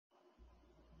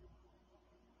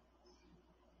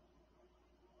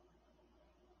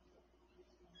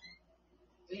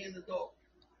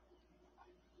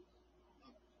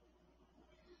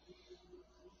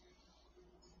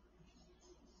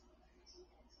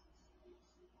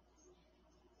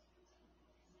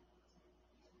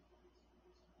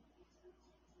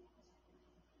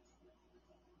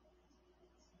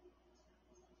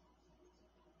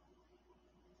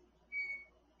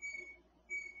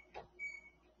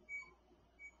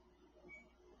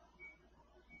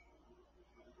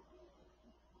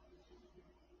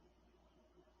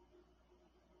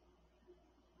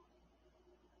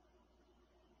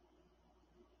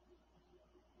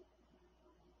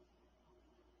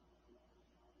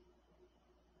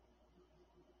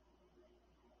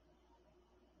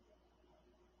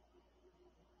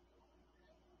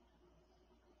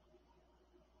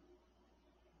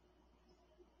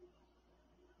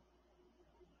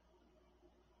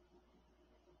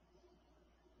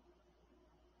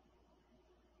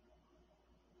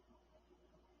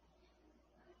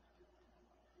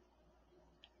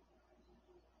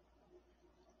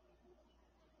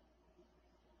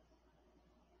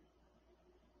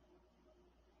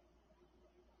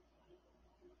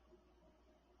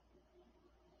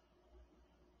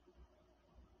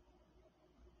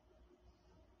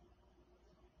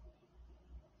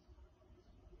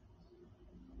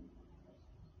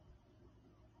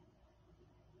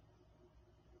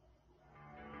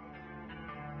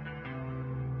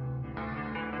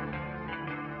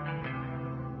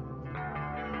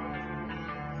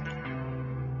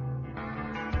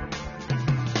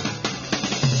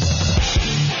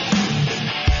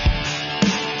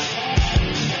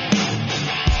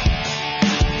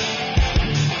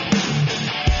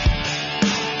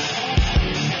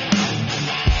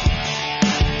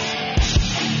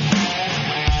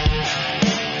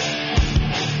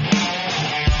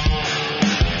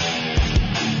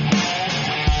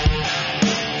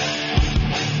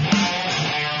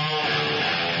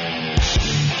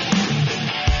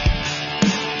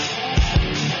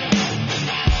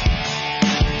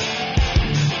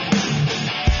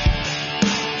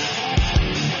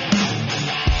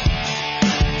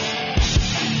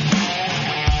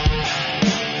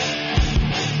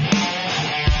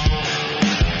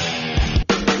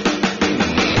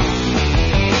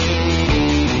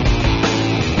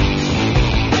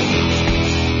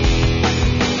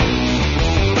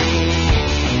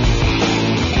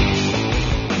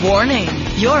Warning,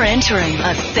 you're entering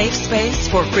a safe space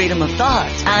for freedom of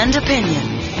thought and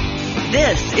opinion.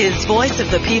 This is Voice of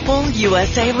the People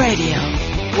USA Radio,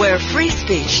 where free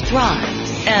speech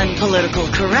thrives and political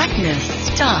correctness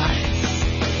dies.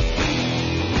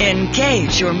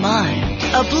 Engage your mind.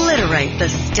 Obliterate the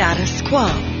status quo.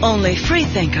 Only free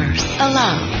thinkers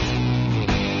allowed.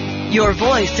 Your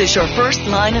voice is your first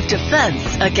line of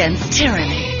defense against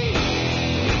tyranny.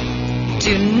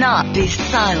 Do not be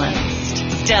silenced.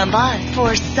 Stand by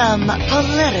for some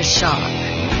PolitiShock.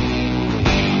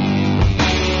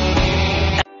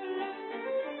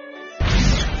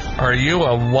 Are you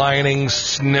a whining,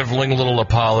 sniveling little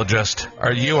apologist?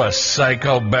 Are you a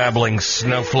psycho-babbling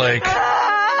snowflake?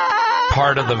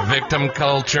 Part of the victim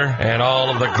culture and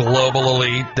all of the global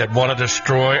elite that want to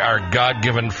destroy our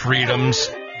God-given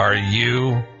freedoms? Are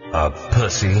you a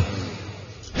pussy?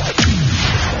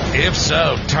 If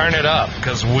so, turn it up,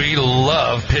 because we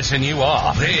love pissing you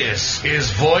off. This is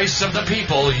Voice of the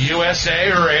People USA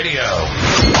Radio.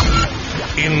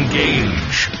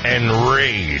 Engage and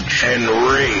rage. And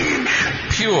rage.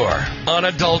 Pure,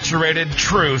 unadulterated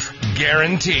truth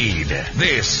guaranteed.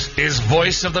 This is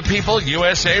Voice of the People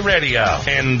USA Radio.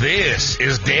 And this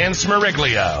is Dan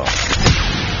Smeriglio.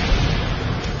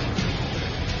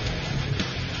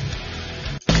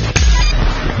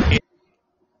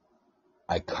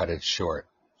 I cut it short.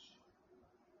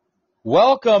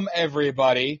 Welcome,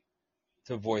 everybody,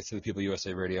 to Voice of the People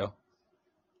USA Radio.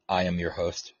 I am your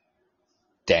host,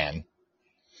 Dan.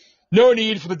 No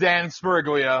need for the Dan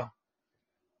Smeriglio.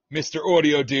 Mr.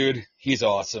 Audio Dude, he's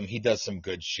awesome. He does some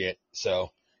good shit.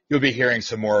 So you'll be hearing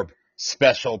some more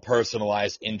special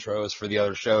personalized intros for the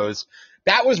other shows.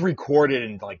 That was recorded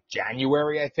in like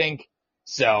January, I think.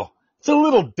 So it's a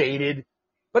little dated,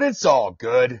 but it's all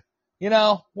good. You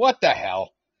know, what the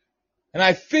hell? And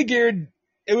I figured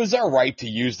it was all right to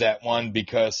use that one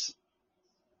because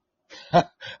I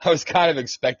was kind of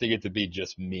expecting it to be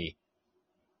just me.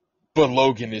 But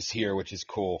Logan is here, which is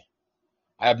cool.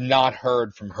 I have not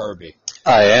heard from Herbie.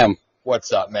 I am.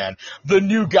 What's up, man? The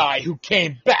new guy who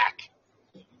came back.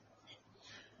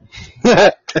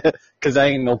 Because I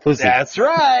ain't no pussy. That's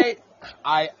right.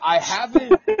 I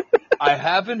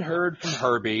haven't heard from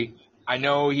Herbie. I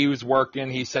know he was working.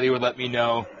 He said he would let me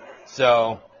know.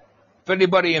 So if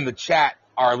anybody in the chat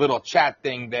our little chat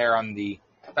thing there on the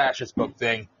Fascist Book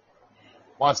thing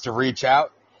wants to reach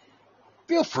out,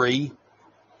 feel free.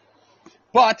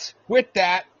 But with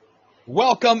that,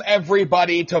 welcome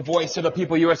everybody to Voice of the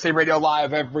People USA Radio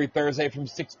Live every Thursday from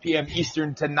 6 p.m.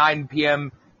 Eastern to 9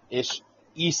 p.m.-ish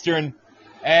Eastern.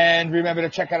 And remember to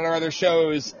check out our other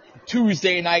shows.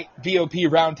 Tuesday night, VOP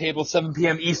Roundtable, 7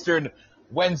 p.m. Eastern.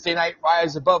 Wednesday night,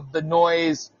 Rise Above the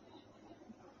Noise,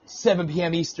 7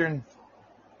 p.m. Eastern.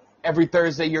 Every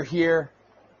Thursday you're here.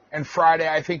 And Friday,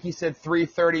 I think he said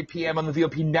 3:30 p.m. on the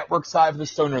VOP Network side of the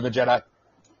Stoner of the Jedi.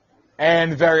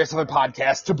 And various other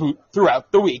podcasts to boot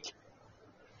throughout the week.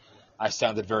 I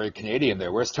sounded very Canadian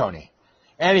there. Where's Tony?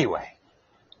 Anyway,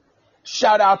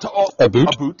 shout out to all. A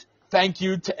boot. Thank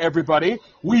you to everybody.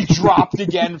 We dropped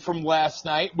again from last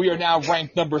night. We are now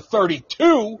ranked number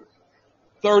 32.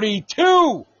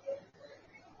 32!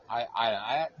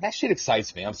 That shit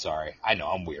excites me. I'm sorry. I know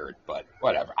I'm weird, but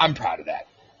whatever. I'm proud of that.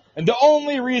 And the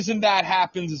only reason that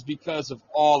happens is because of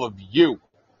all of you.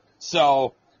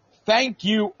 So, thank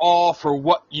you all for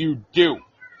what you do.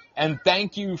 And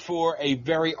thank you for a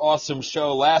very awesome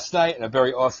show last night and a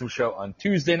very awesome show on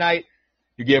Tuesday night.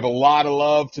 You gave a lot of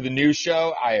love to the new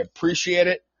show. I appreciate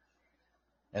it.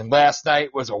 And last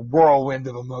night was a whirlwind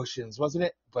of emotions, wasn't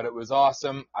it? But it was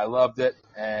awesome. I loved it,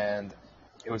 and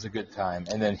it was a good time.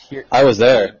 And then here... I was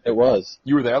there. It was.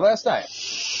 You were there last night?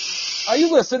 Oh,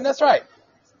 you listened. That's right.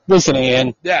 Listening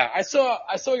in. Yeah, I saw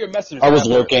your messages. I was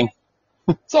lurking.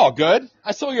 It's all good.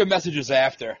 I saw your messages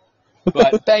after.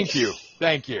 But thank you.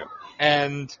 Thank you.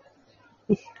 And...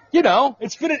 you know,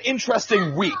 it's been an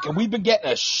interesting week, and we've been getting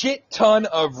a shit ton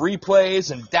of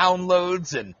replays and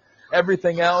downloads and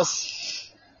everything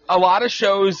else. A lot of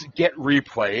shows get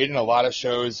replayed, and a lot of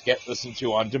shows get listened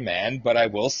to on demand, but I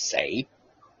will say,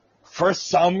 for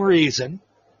some reason,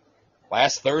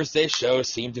 last Thursday's show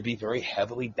seemed to be very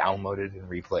heavily downloaded and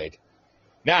replayed.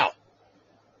 Now,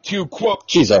 to quote...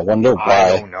 Jeez, I wonder why.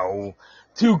 I don't know.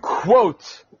 To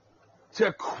quote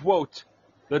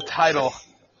the title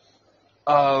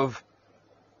of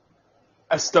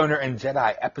a Stoner and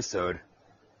Jedi episode,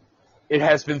 it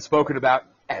has been spoken about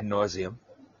ad nauseum.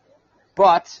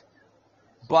 But,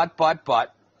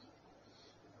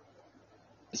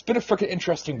 it's been a freaking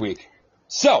interesting week.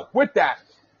 So, with that,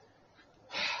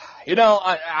 you know,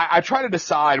 I try to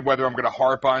decide whether I'm going to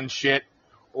harp on shit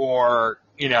or,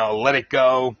 you know, let it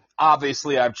go.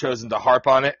 Obviously, I've chosen to harp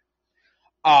on it.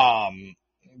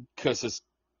 Because it's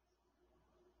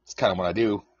kind of what I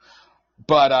do.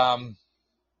 But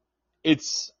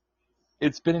it's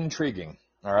been intriguing,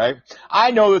 all right?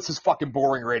 I know this is fucking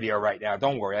boring radio right now.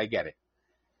 Don't worry, I get it.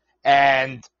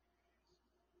 And,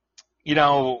 you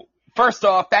know, first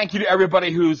off, thank you to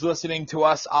everybody who's listening to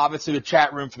us. Obviously, the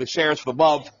chat room, for the shares, for the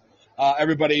love.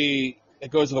 Everybody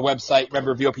that goes to the website,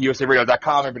 remember,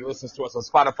 VOPUSARadio.com. Everybody listens to us on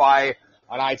Spotify,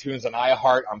 on iTunes, on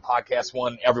iHeart, on Podcast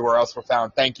One, everywhere else we're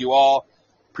found. Thank you all.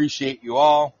 Appreciate you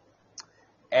all.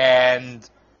 And...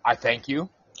 I thank you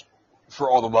for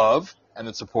all the love and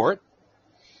the support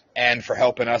and for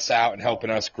helping us out and helping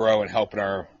us grow and helping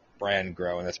our brand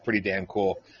grow, and that's pretty damn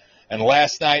cool. And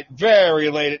last night,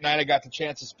 very late at night, I got the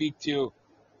chance to speak to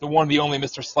the one, the only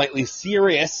Mr. Slightly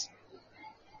Serious.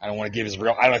 I don't want to give I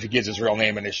don't know if he gives his real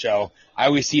name in his show. I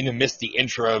always seem to miss the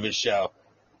intro of his show.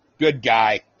 Good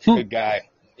guy. Good guy.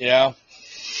 You know?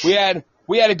 We had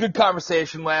a good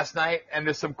conversation last night, and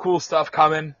there's some cool stuff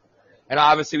coming. And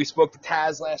obviously, we spoke to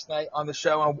Taz last night on the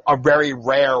show, a very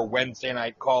rare Wednesday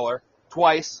night caller,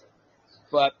 twice.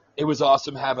 But it was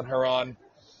awesome having her on.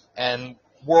 And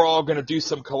we're all going to do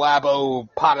some collabo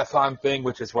potathon thing,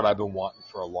 which is what I've been wanting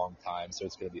for a long time. So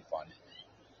it's going to be fun.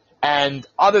 And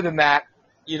other than that,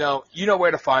 you know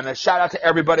where to find us. Shout out to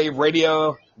everybody,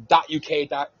 radio.uk.co.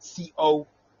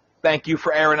 Thank you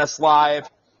for airing us live.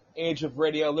 Age of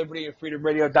Radio, Liberty and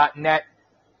FreedomRadio.net.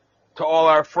 To all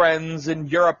our friends in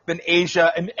Europe and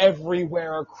Asia and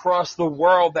everywhere across the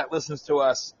world that listens to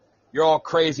us. You're all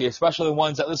crazy, especially the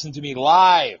ones that listen to me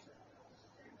live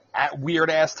at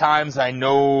weird-ass times. I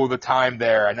know the time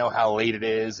there. I know how late it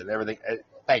is and everything.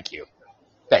 Thank you.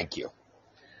 Thank you.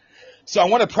 So I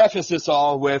want to preface this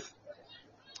all with,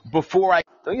 before I...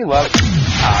 Don't you love it?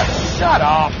 Shut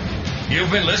up. You've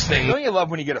been listening. Don't you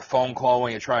love when you get a phone call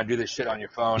when you're trying to do this shit on your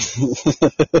phone?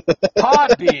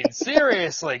 Podbean,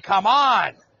 seriously, come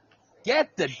on.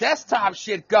 Get the desktop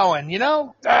shit going, you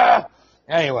know?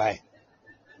 Anyway.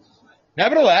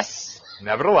 Nevertheless,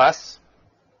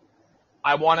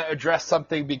 I want to address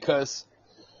something because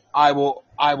I will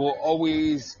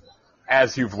always,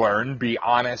 as you've learned, be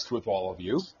honest with all of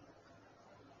you.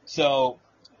 So,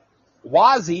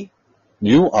 Wazzy.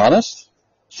 You honest?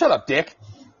 Shut up, Dick.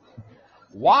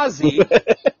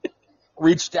 Wazzy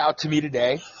reached out to me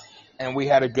today, and we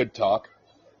had a good talk.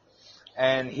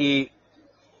 And he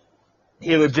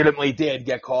legitimately did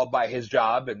get called by his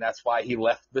job, and that's why he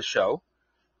left the show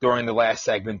during the last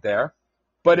segment there.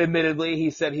 But admittedly,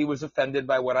 he said he was offended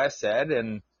by what I said,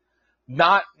 and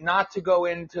not to go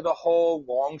into the whole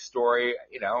long story,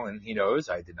 and he knows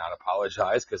I did not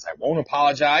apologize because I won't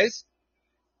apologize.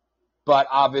 But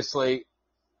obviously,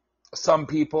 some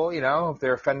people, if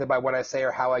they're offended by what I say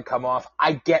or how I come off,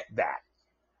 I get that.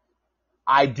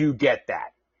 I do get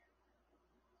that.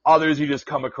 Others, you just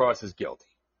come across as guilty.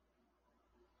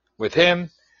 With him,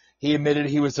 he admitted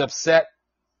he was upset,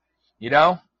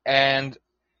 and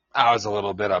I was a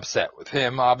little bit upset with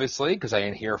him, obviously, because I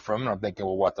didn't hear from him. I'm thinking,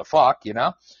 well, what the fuck,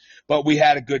 But we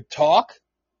had a good talk,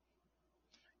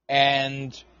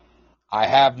 and I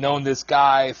have known this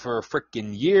guy for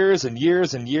freaking years and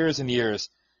years and years and years.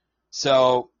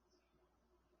 So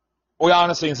we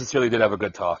honestly and sincerely did have a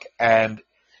good talk. And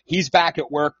he's back at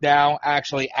work now,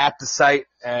 actually at the site,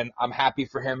 and I'm happy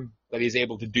for him that he's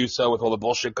able to do so with all the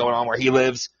bullshit going on where he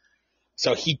lives.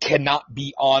 So he cannot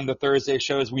be on the Thursday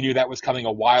shows. We knew that was coming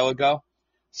a while ago.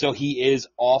 So he is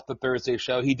off the Thursday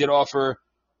show. He did offer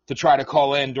to try to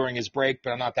call in during his break,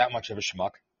 but I'm not that much of a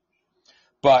schmuck.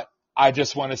 But I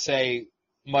just want to say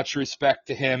much respect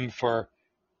to him for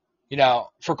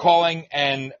calling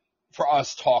and for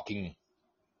us talking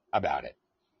about it.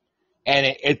 And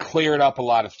it cleared up a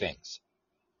lot of things.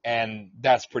 And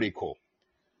that's pretty cool.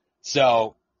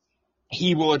 So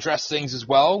he will address things as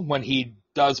well when he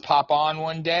does pop on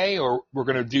one day, or we're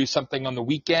going to do something on the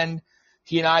weekend,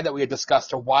 he and I, that we had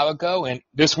discussed a while ago. And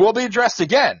this will be addressed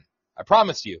again, I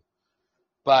promise you.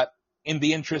 But in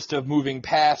the interest of moving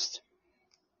past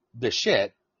the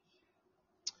shit,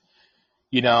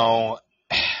 I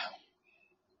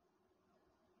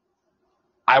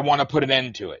want to put an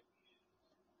end to it.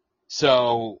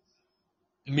 So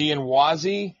me and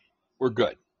Wazzy, we're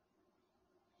good.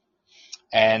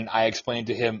 And I explained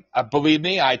to him, believe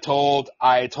me, I told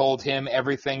him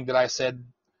everything that I said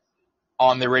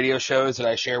on the radio shows that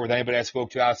I share with anybody I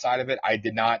spoke to outside of it. I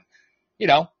did not,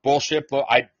 bullshit.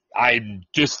 I'm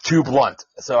just too blunt.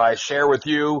 So I share with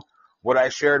you what I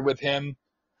shared with him.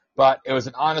 But it was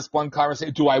an honest, blunt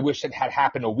conversation. Do I wish it had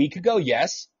happened a week ago?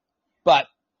 Yes. But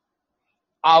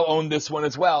I'll own this one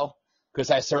as well,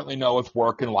 because I certainly know with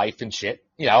work and life and shit,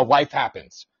 life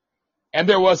happens. And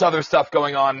there was other stuff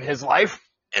going on in his life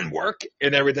and work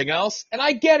and everything else, and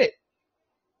I get it.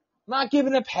 I'm not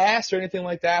giving a pass or anything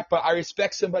like that, but I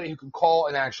respect somebody who can call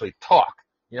and actually talk.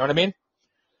 You know what I mean?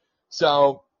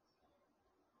 So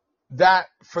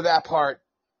for that part,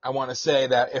 I want to say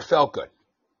that it felt good.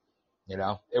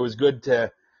 It was good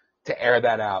to air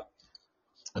that out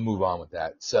and move on with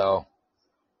that. So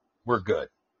we're good.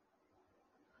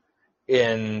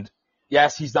 And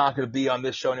yes, he's not going to be on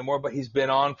this show anymore, but he's been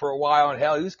on for a while, and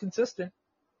hell, he was consistent.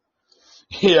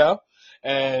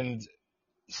 And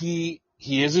he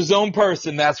is his own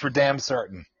person, that's for damn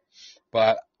certain.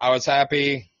 But I was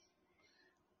happy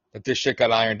that this shit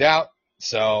got ironed out.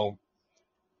 So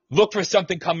look for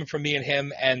something coming from me and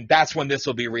him, and that's when this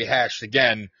will be rehashed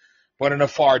again, but in a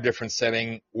far different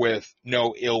setting with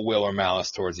no ill will or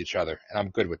malice towards each other. And I'm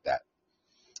good with that.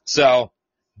 So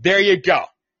there you go.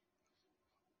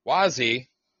 Wazzy,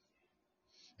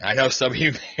 I know some of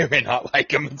you may not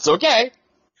like him. It's okay.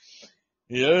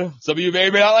 Yeah, some of you may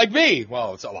not like me.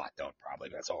 Well, it's a lot don't probably.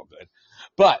 That's all good.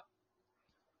 But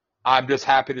I'm just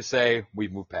happy to say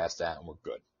we've moved past that and we're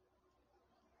good.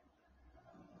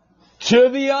 To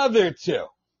the other two.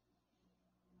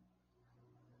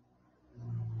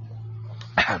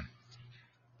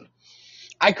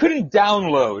 I couldn't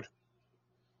download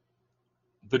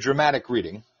the dramatic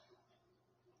reading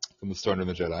from The Stone of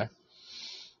the Jedi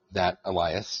that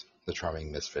Elias, the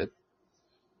charming misfit,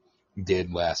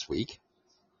 did last week.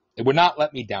 It would not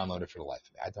let me download it for the life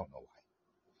of me. I don't know why.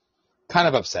 Kind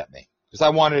of upset me. Because I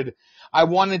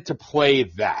wanted to play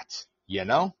that,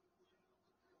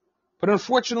 But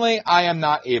unfortunately, I am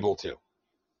not able to.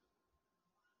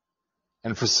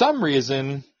 And for some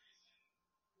reason,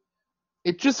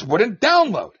 it just wouldn't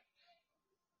download.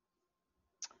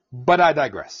 But I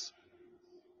digress.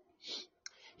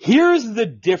 Here's the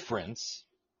difference.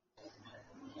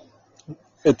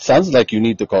 It sounds like you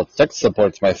need to call tech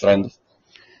support, my friend.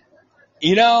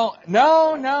 No.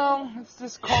 It's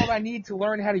just called I need to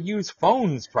learn how to use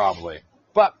phones, probably.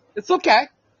 But it's okay.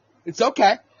 It's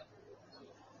okay.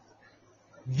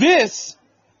 This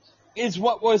is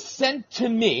what was sent to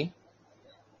me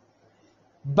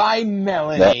by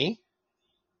Melanie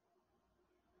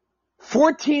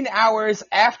 14 hours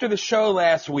after the show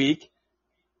last week,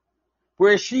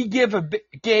 where she gave a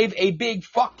big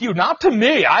fuck you, not to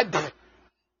me.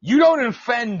 You don't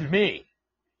offend me.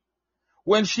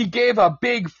 When she gave a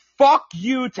big fuck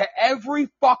you to every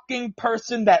fucking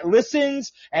person that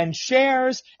listens and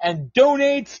shares and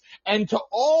donates, and to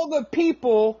all the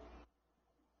people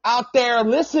out there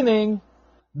listening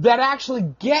that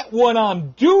actually get what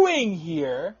I'm doing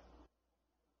here.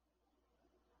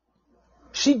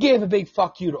 She gave a big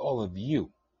fuck you to all of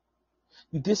you.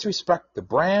 You disrespect the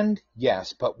brand,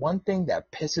 yes, but one thing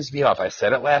that pisses me off, I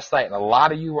said it last night, and a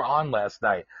lot of you were on last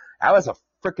night. That was a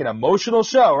freaking emotional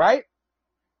show, right?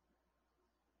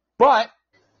 But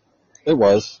It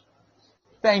was.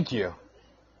 thank you.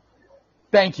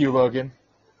 Thank you, Logan.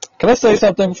 Can I say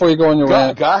something before you go on your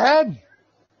rant? Go ahead.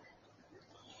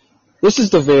 This is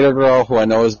the Vader girl who I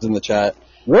know is in the chat.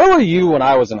 Where were you when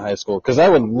I was in high school? Because I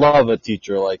would love a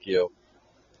teacher like you.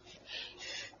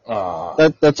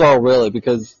 That's all really,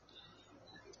 because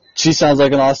she sounds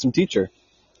like an awesome teacher.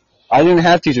 I didn't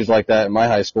have teachers like that in my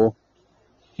high school.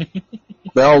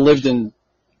 They all lived in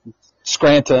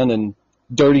Scranton and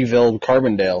Dirtyville and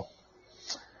Carbondale.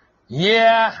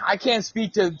 Yeah, I can't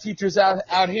speak to teachers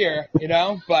out here,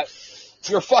 but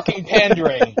you're fucking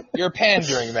pandering. You're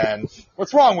pandering, man.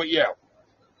 What's wrong with you?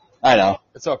 I know.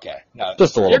 It's okay. No,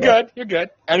 Just a little bit. You're good.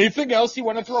 Anything else you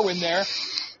want to throw in there?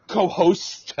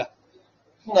 Co-host?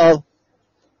 No.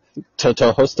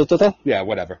 Host. Yeah,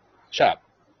 whatever. Shut up.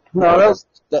 No,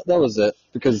 that was it.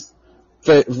 Because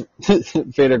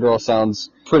Vader girl sounds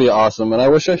pretty awesome, and I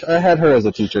wish I had her as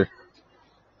a teacher.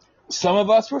 Some of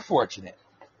us were fortunate.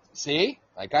 See?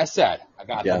 Like I said, I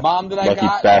got the mom that I lucky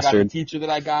got, bastard. I got the teacher that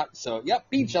I got. So, yep,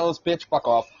 be jealous, bitch, fuck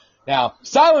off. Now,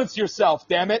 silence yourself,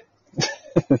 damn it.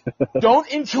 Don't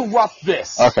interrupt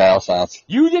this. Okay, I'll silence.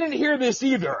 You didn't hear this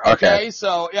either, okay?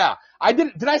 So, yeah.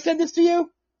 Did I send this to you?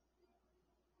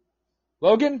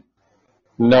 Logan?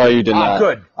 No, you did not.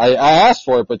 Good. I asked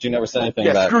for it, but you never said anything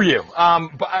Yeah, back. screw you.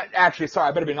 But actually, sorry,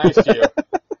 I better be nice to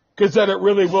you. Because then it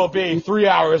really will be 3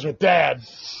 hours with Dad.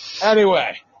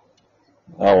 Anyway.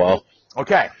 Oh, well.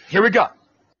 Okay, here we go.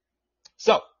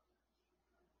 So,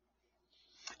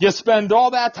 you spend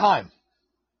all that time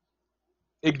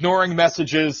ignoring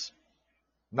messages,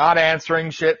 not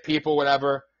answering shit, people,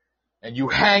 whatever, and you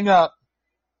hang up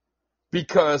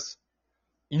because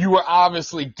you were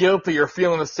obviously guilty or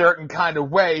feeling a certain kind of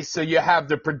way, so you have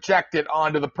to project it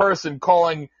onto the person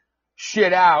calling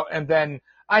shit out, and then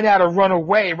I know how to run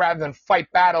away rather than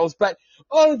fight battles, but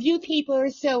all of you people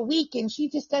are so weak, and she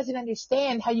just doesn't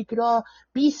understand how you could all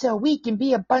be so weak and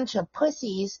be a bunch of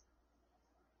pussies.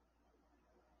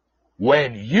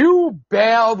 When you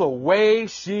bail the way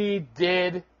she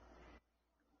did,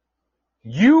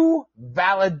 you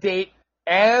validate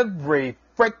every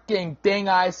freaking thing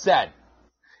I said.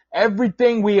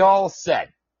 Everything we all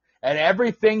said. And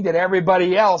everything that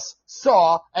everybody else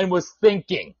saw and was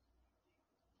thinking.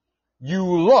 You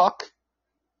look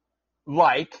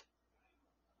like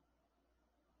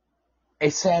a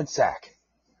sad sack.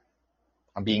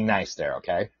 I'm being nice there,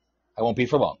 okay? I won't be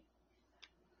for long.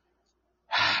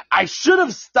 I should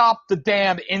have stopped the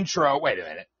damn intro. Wait a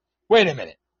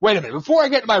minute. Before I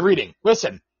get to my reading,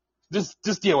 listen.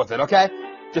 Just deal with it, okay?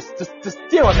 Just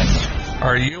deal with it.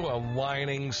 Are you a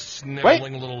whining,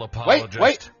 sniveling little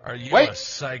apologist? Are you a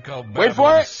psycho,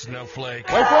 babbling snowflake?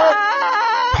 Wait for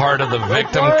it. Part of the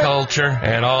victim culture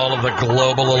and all of the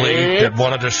global elite that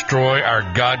want to destroy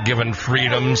our God-given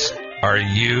freedoms? Are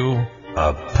you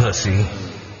a pussy?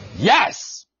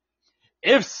 Yes!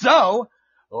 If so,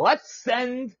 let's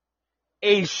send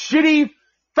a shitty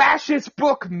fascist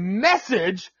book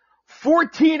message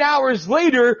 14 hours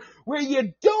later where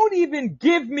you don't even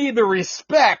give me the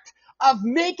respect of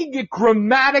making it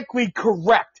grammatically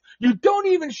correct. You don't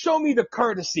even show me the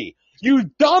courtesy. You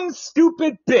dumb,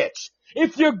 stupid bitch.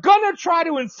 If you're gonna try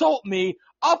to insult me,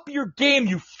 up your game,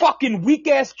 you fucking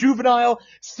weak-ass juvenile,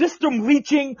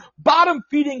 system-leeching,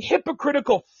 bottom-feeding,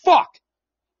 hypocritical fuck.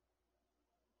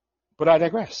 But I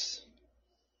digress.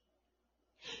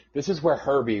 This is where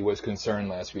Herbie was concerned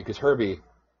last week, because Herbie,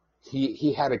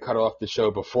 he had to cut off the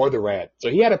show before the rant, so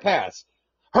he had to pass.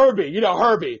 Herbie,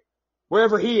 Herbie,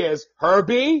 wherever he is,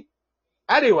 Herbie?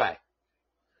 Anyway,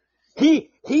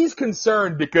 he's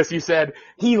concerned because he said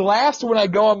he laughs when I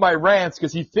go on my rants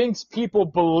because he thinks people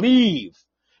believe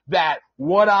that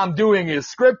what I'm doing is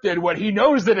scripted when he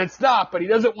knows that it's not, but he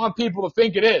doesn't want people to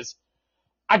think it is.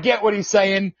 I get what he's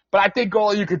saying, but I think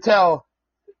all you could tell,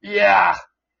 yeah,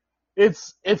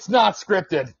 it's not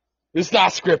scripted. It's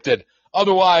not scripted.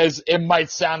 Otherwise, it might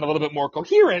sound a little bit more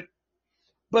coherent,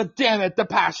 but damn it, the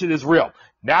passion is real.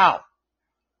 Now,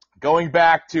 going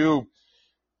back to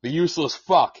the useless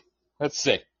fuck, let's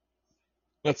see.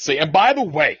 Let's see. And by the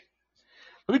way,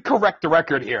 let me correct the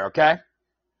record here, okay?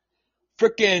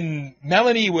 Frickin'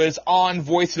 Melanie was on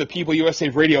Voice of the People USA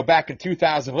Radio back in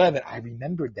 2011. I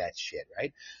remembered that shit,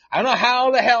 right? I don't know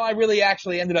how the hell I really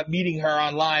actually ended up meeting her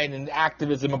online and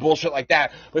activism and bullshit like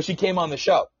that, but she came on the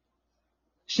show.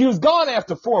 She was gone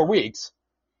after 4 weeks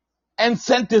and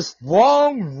sent this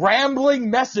long, rambling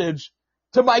message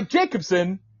to Mike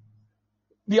Jacobson,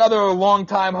 the other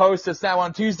longtime host that's now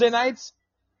on Tuesday nights.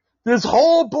 This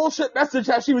whole bullshit message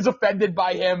how she was offended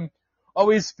by him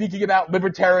always speaking about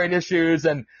libertarian issues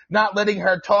and not letting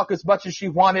her talk as much as she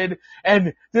wanted,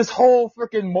 and this whole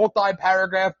freaking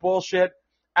multi-paragraph bullshit,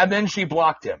 and then she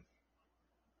blocked him.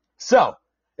 So,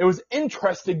 it was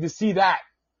interesting to see that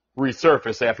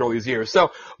resurface after all these years.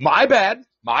 So, my bad,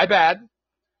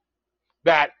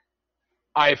 that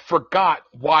I forgot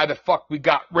why the fuck we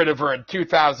got rid of her in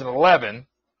 2011,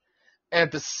 and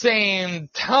at the same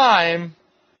time,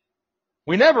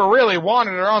 we never really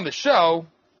wanted her on the show,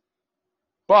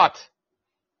 but,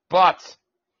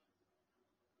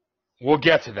 we'll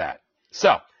get to that.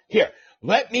 So, here,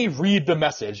 let me read the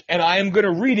message, and I am going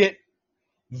to read it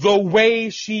the way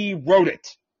she wrote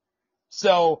it.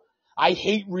 So, I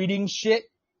hate reading shit,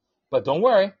 but don't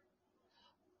worry.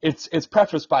 It's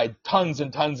prefaced by tons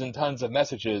and tons and tons of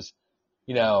messages,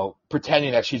 you know,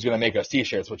 pretending that she's going to make us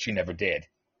t-shirts, which she never did.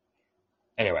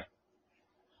 Anyway.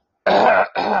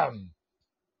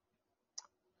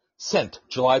 Sent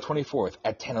July 24th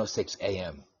at 10:06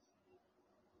 a.m.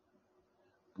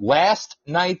 Last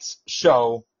night's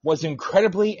show was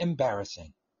incredibly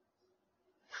embarrassing.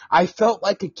 I felt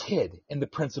like a kid in the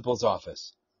principal's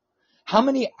office. How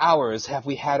many hours have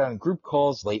we had on group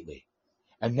calls lately?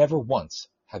 And never once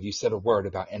have you said a word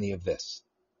about any of this.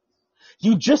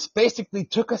 You just basically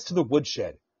took us to the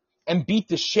woodshed and beat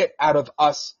the shit out of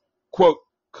us, quote,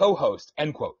 co-host,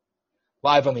 end quote,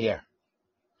 live on the air.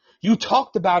 You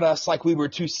talked about us like we were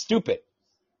too stupid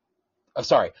to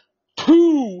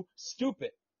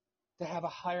have a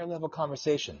higher level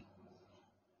conversation.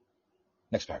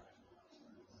 Next paragraph.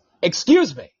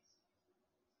 Excuse me,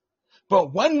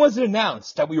 but when was it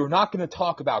announced that we were not going to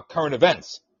talk about current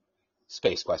events?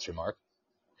 Space question mark.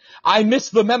 I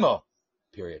missed the memo.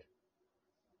 Period.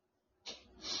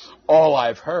 All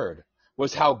I've heard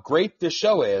was how great this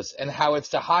show is and how it's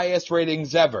the highest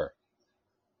ratings ever.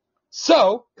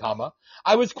 So,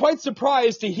 I was quite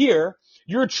surprised to hear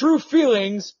your true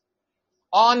feelings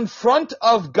on front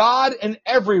of God and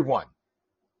everyone.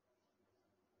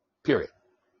 Period.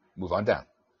 Move on down.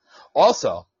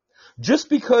 Also, just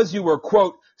because you were,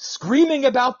 quote, screaming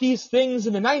about these things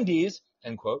in the 90s,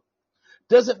 end quote,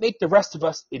 doesn't make the rest of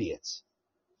us idiots.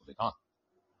 Moving on.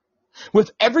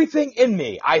 With everything in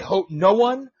me, I hope no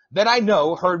one that I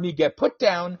know heard me get put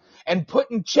down and put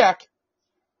in check,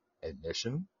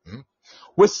 admission,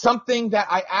 was something that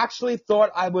I actually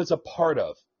thought I was a part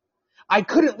of. I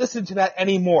couldn't listen to that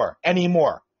anymore.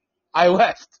 I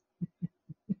left.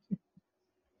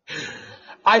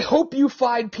 I hope you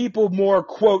find people more,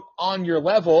 quote, on your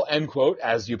level, end quote,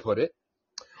 as you put it.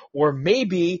 Or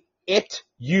maybe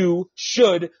you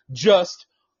should just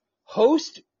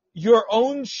host your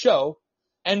own show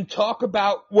and talk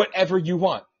about whatever you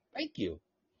want. Thank you.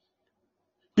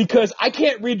 Because I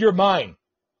can't read your mind.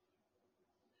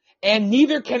 And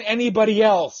neither can anybody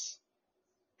else.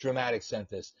 Dramatic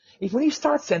sentence. When you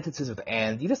start sentences with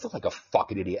and, you just look like a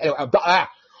fucking idiot. Anyway,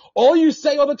 all you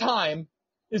say all the time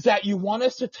is that you want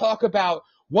us to talk about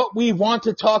what we want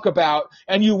to talk about,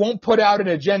 and you won't put out an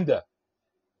agenda.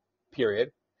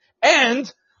 Period.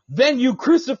 And then you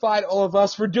crucified all of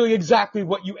us for doing exactly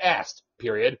what you asked.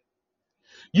 Period.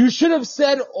 You should have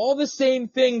said all the same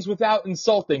things without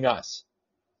insulting us.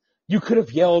 You could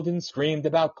have yelled and screamed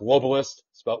about globalist,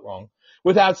 spelt wrong,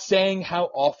 without saying how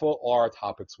awful our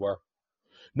topics were.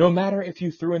 No matter if you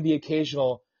threw in the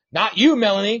occasional, not you,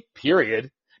 Melanie,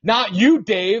 period. Not you,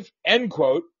 Dave, end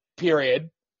quote,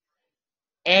 period.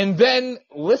 And then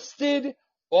listed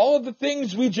all of the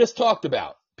things we just talked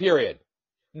about, period.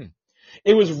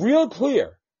 It was real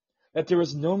clear that there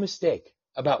was no mistake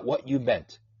about what you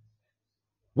meant.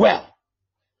 Well,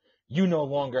 you no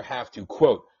longer have to,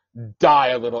 quote, die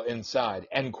a little inside,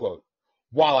 end quote,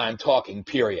 while I'm talking,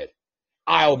 period.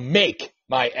 I'll make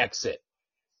my exit.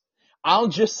 I'll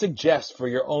just suggest for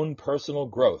your own personal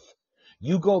growth,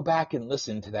 you go back and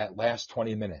listen to that last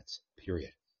 20 minutes,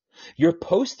 period. Your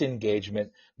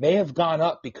post-engagement may have gone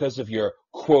up because of your,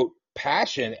 quote,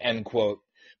 passion, end quote,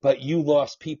 but you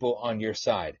lost people on your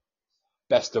side.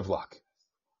 Best of luck.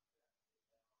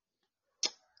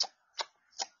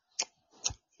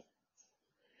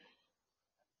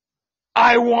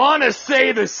 I want to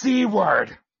say the C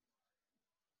word.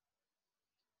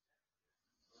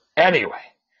 Anyway.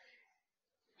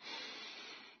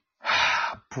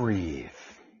 Breathe.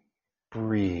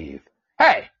 Breathe.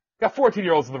 Hey, got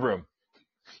 14-year-olds in the room.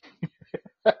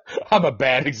 I'm a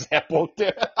bad example,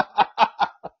 too.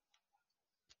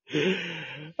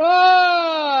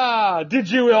 Did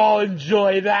you all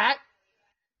enjoy that?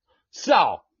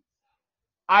 So,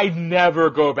 I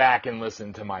never go back and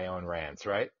listen to my own rants,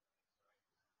 right?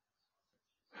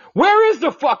 Where is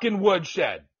the fucking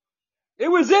woodshed? It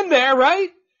was in there, right?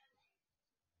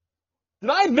 Did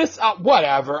I miss out?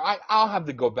 Whatever. I'll have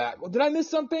to go back. Did I miss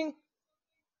something?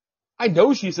 I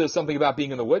know she says something about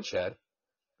being in the woodshed.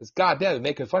 Because goddamn, they're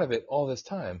making fun of it all this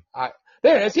time.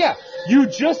 There it is, yeah. You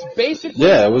just basically...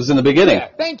 Yeah, it was in the beginning. Yeah,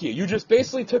 thank you. You just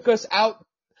basically took us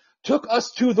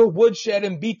to the woodshed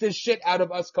and beat the shit out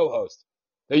of us co-hosts.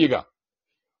 There you go.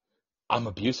 I'm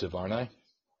abusive, aren't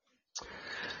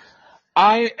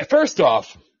I? First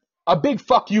off, a big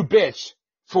fuck you bitch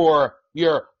for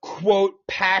your quote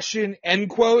passion, end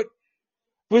quote.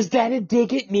 Was that a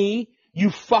dig at me? You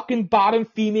fucking bottom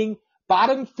feeding,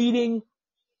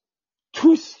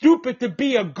 too stupid to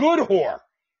be a good whore.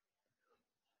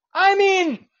 I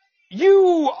mean,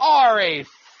 you are a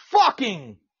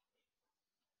fucking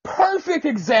perfect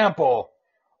example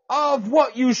of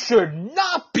what you should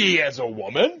not be as a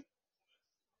woman,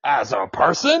 as a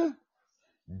person,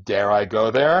 dare I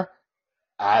go there,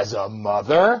 as a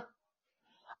mother.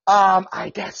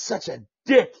 That's such a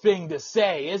dick thing to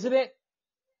say, isn't it?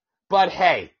 But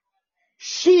hey,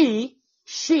 she,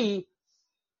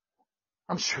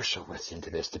 I'm sure she'll listen to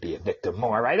this to be a victim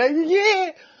more, right?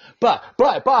 Yeah. But.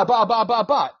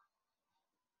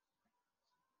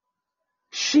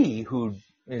 She, who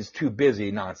is too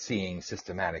busy not seeing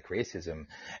systematic racism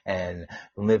and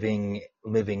living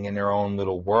in her own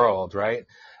little world, right?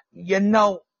 You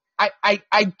know,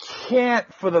 I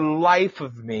can't for the life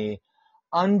of me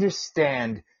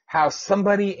understand how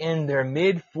somebody in their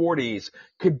mid-40s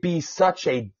could be such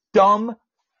a dumb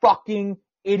fucking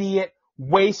idiot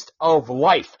waste of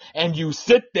life. And you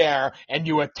sit there and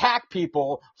you attack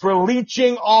people for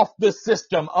leeching off the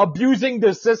system, abusing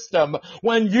the system,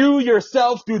 when you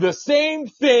yourself do the same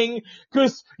thing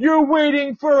because you're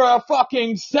waiting for a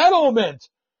fucking settlement.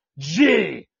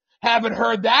 Gee. Haven't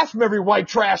heard that from every white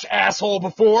trash asshole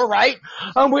before, right?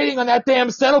 I'm waiting on that damn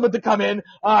settlement to come in.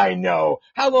 I know.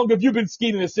 How long have you been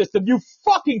scheming the system? You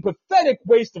fucking pathetic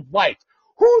waste of life.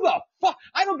 Who the fuck?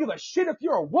 I don't give a shit if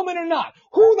you're a woman or not.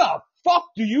 Who the fuck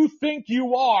do you think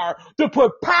you are to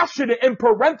put passionate in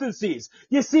parentheses?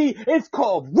 You see, it's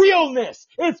called realness.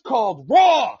 It's called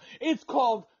raw. It's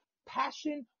called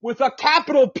passion with a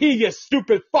capital P, you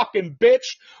stupid fucking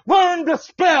bitch. Learn to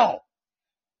spell.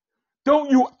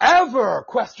 Don't you ever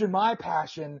question my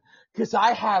passion, because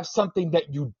I have something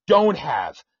that you don't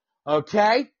have,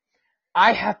 okay?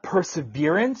 I have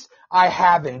perseverance, I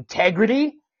have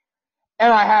integrity,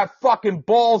 and I have fucking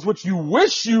balls which you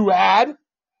wish you had,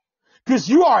 because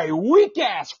you are a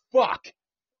weak-ass fuck.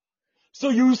 So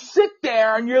you sit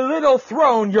there on your little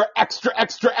throne, your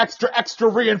extra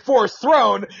reinforced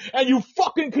throne, and you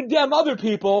fucking condemn other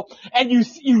people, and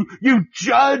you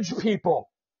judge people.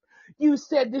 You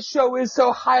said the show is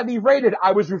so highly rated.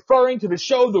 I was referring to the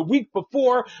show the week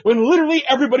before when literally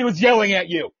everybody was yelling at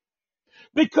you.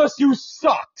 Because you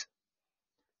sucked.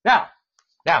 Now,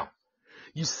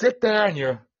 you sit there on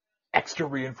your extra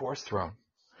reinforced throne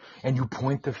and you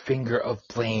point the finger of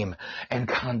blame and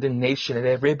condemnation at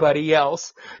everybody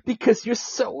else because you're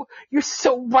so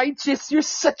righteous. You're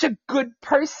such a good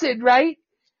person, right?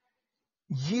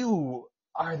 You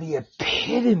are the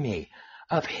epitome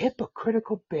of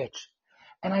hypocritical bitch.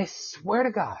 And I swear to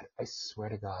God,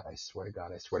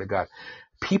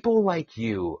 people like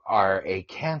you are a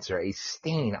cancer, a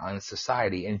stain on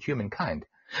society and humankind.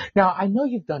 Now, I know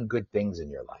you've done good things in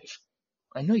your life.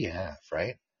 I know you have,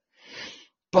 right?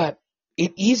 But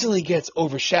it easily gets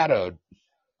overshadowed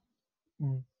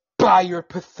by your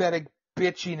pathetic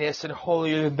bitchiness and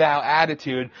holier-than-thou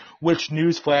attitude, which,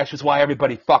 newsflash, is why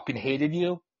everybody fucking hated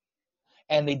you.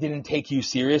 And they didn't take you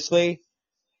seriously.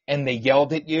 And they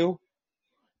yelled at you.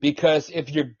 Because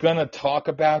if you're gonna talk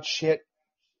about shit,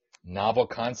 novel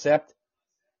concept,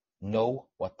 know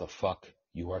what the fuck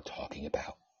you are talking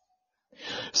about.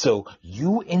 So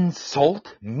you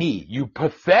insult me. You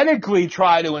pathetically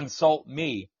try to insult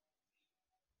me.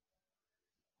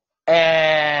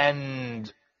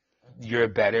 And you're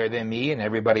better than me and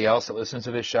everybody else that listens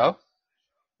to this show.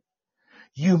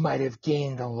 You might have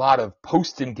gained a lot of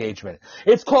post-engagement.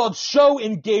 It's called show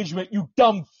engagement, you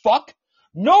dumb fuck.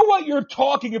 Know what you're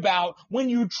talking about when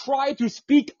you try to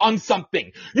speak on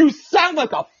something. You sound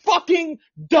like a fucking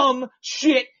dumb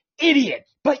shit idiot.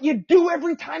 But you do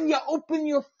every time you open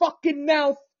your fucking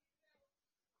mouth.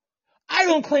 I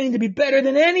don't claim to be better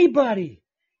than anybody.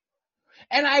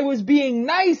 And I was being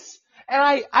nice.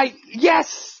 And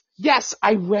yes,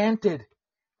 I ranted.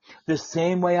 The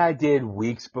same way I did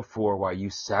weeks before while you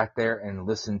sat there and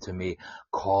listened to me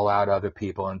call out other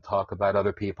people and talk about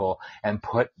other people and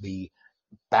put the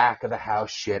back of the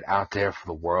house shit out there for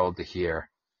the world to hear.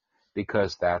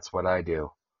 Because that's what I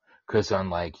do. Because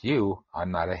unlike you,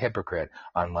 I'm not a hypocrite.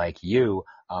 Unlike you,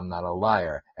 I'm not a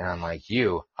liar. And unlike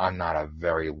you, I'm not a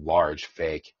very large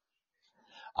fake.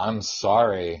 I'm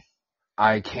sorry.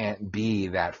 I can't be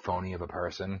that phony of a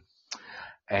person.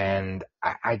 And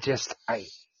I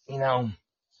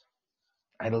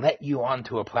let you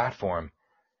onto a platform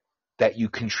that you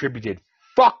contributed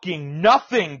fucking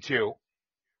nothing to.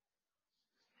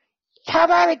 How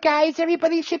about it, guys?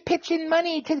 Everybody should pitch in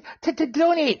money to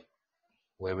donate.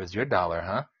 Where was your dollar,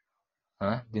 huh?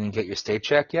 Huh? Didn't get your state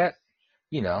check yet?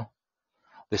 You know,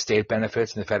 the state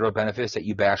benefits and the federal benefits that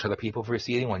you bash other people for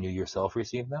receiving when you yourself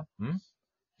receive them?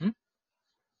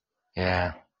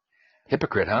 Yeah.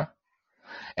 Hypocrite, huh?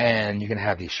 And you can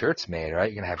have these shirts made,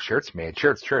 right? You can have shirts made.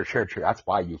 Shirts. That's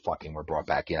why you fucking were brought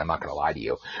back in. I'm not going to lie to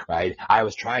you, right? I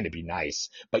was trying to be nice,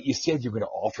 but you said you're going to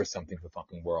offer something to the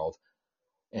fucking world,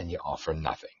 and you offer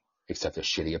nothing except a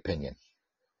shitty opinion.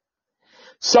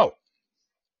 So.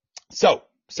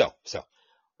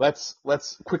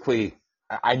 Let's quickly,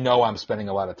 I know I'm spending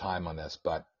a lot of time on this,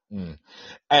 but,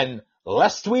 and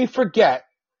lest we forget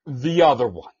the other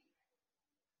one.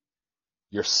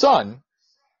 Your son,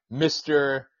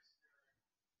 Mr.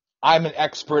 I'm an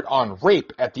expert on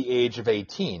rape at the age of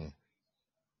 18.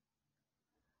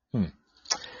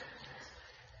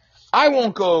 I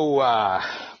won't go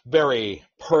very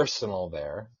personal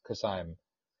there, because I'm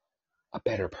a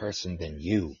better person than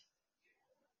you.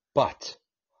 But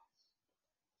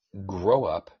grow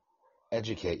up,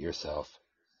 educate yourself,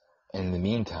 and in the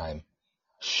meantime,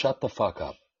 shut the fuck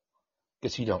up,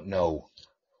 because you don't know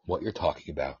what you're talking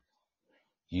about.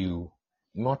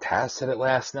 Taz said it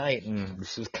last night, and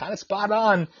this is kind of spot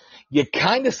on. You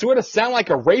kind of sort of sound like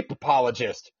a rape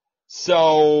apologist.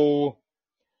 So,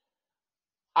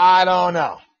 I don't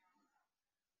know.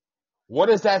 What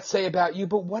does that say about you?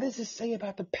 But what does it say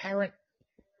about the parent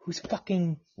who's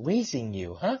fucking raising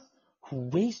you, huh? Who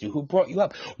raised you, who brought you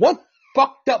up? What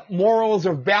fucked up morals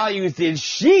or values did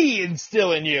she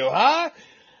instill in you, huh?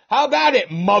 How about it,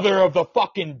 mother of the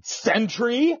fucking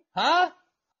century, huh?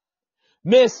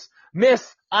 Miss,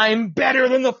 I'm better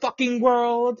than the fucking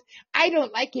world. I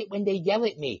don't like it when they yell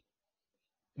at me.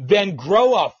 Then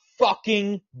grow a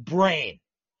fucking brain.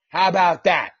 How about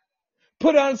that?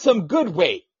 Put on some good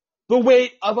weight. The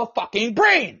weight of a fucking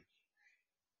brain.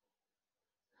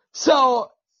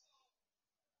 So,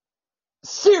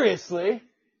 seriously,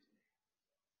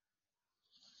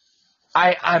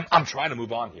 I'm trying to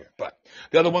move on here, but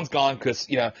the other one's gone because,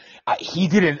 I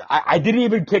didn't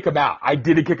even kick him out. I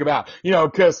didn't kick him out,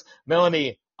 because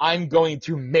Melanie, I'm going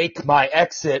to make my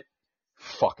exit.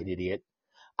 Fucking idiot.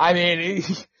 I mean,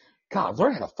 God,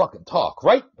 learn how to fucking talk,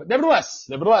 right? But nevertheless,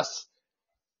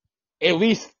 at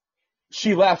least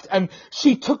she left, and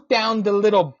she took down the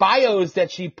little bios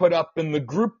that she put up in the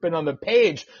group and on the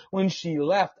page when she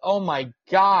left. Oh my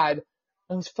God.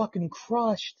 I was fucking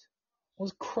crushed. I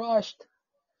was crushed.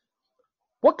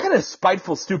 What kind of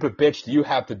spiteful, stupid bitch do you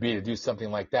have to be to do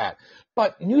something like that?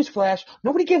 But newsflash,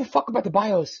 nobody gave a fuck about the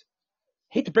bios.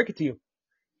 Hate to break it to you.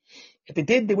 If they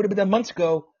did, they would have been done months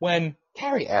ago when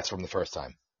Carrie asked for them the first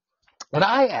time. When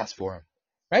I asked for them,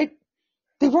 right?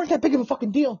 They weren't that big of a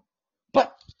fucking deal.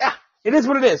 But, it is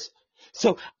what it is.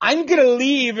 So I'm going to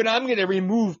leave and I'm going to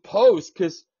remove posts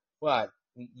because, what,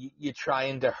 you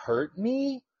trying to hurt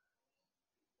me?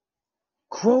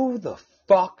 Grow the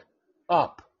fuck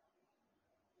up.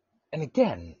 And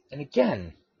again,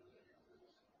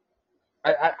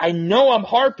 I know I'm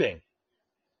harping,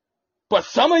 but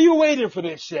some of you waited for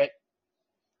this shit.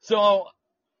 So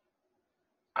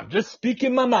I'm just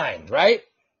speaking my mind, right?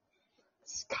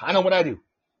 It's kind of what I do.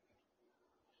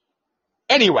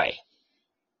 Anyway,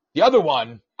 the other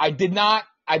one, I did not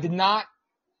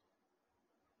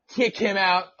kick him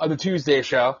out of the Tuesday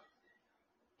show.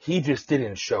 He just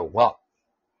didn't show up.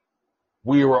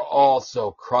 We were all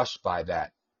so crushed by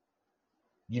that.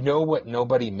 You know what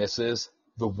nobody misses?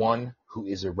 The one who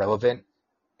is irrelevant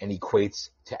and equates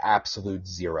to absolute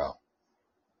zero.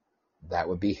 That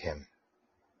would be him.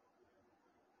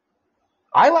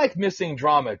 I like missing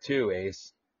drama too,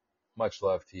 Ace. Much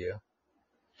love to you.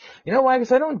 You know why?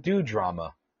 Because I don't do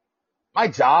drama. My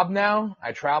job now,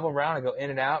 I travel around, I go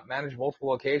in and out, manage multiple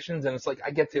locations, and it's like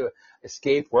I get to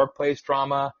escape workplace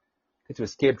drama, get to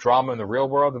escape drama in the real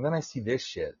world, and then I see this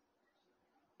shit.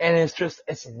 And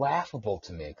it's laughable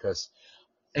to me,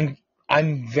 and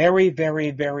I'm very,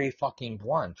 very, very fucking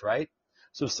blunt, right?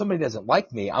 So if somebody doesn't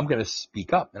like me, I'm going to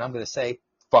speak up, and I'm going to say,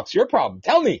 fuck's your problem?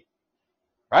 Tell me,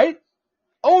 right?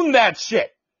 Own that shit.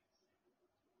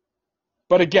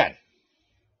 But again,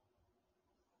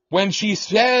 when she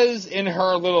says in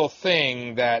her little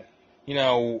thing that,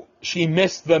 she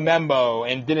missed the memo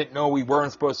and didn't know we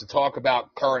weren't supposed to talk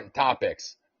about current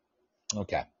topics.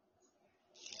 Okay.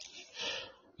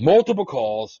 Multiple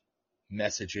calls,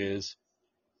 messages,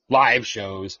 live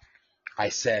shows. I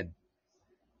said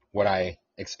what I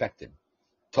expected.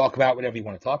 Talk about whatever you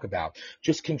want to talk about.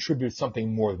 Just contribute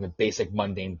something more than the basic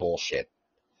mundane bullshit.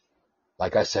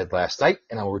 Like I said last night,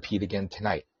 and I will repeat again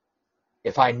tonight.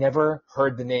 If I never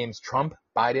heard the names Trump,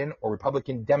 Biden, or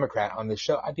Republican Democrat on this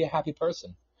show, I'd be a happy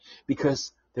person.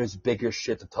 Because there's bigger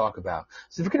shit to talk about.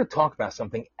 So if you're going to talk about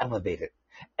something, elevate it.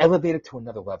 Elevate it to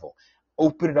another level.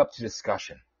 Open it up to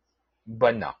discussion.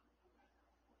 But no.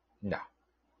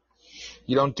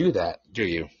 You don't do that, do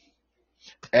you?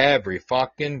 Every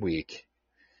fucking week,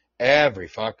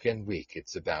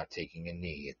 it's about taking a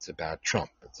knee. It's about Trump.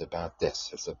 It's about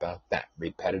this. It's about that.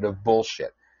 Repetitive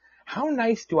bullshit. How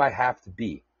nice do I have to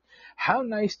be? How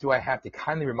nice do I have to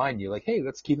kindly remind you, like, hey,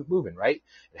 let's keep it moving, right?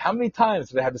 And how many times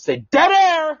did I have to say, dead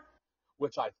air?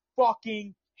 Which I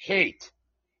fucking hate.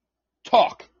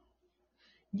 Talk.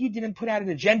 You didn't put out an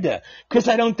agenda because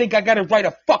I don't think I got to write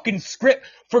a fucking script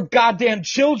for goddamn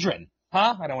children.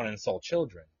 Huh? I don't want to insult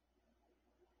children.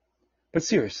 But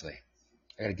seriously,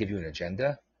 I got to give you an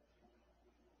agenda.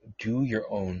 Do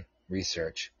your own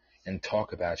research and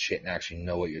talk about shit and actually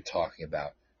know what you're talking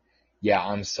about. Yeah,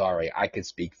 I'm sorry. I could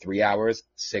speak 3 hours,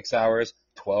 6 hours,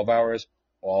 12 hours,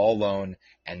 all alone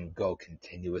and go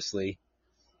continuously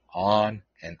on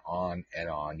and on and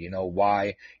on. You know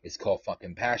why? It's called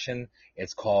fucking passion.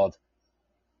 It's called,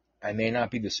 I may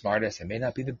not be the smartest, I may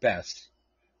not be the best,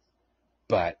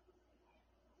 but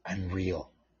I'm real.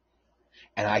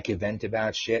 And I could vent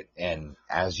about shit, and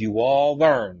as you all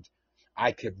learned,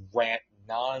 I could rant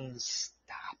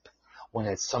non-stop when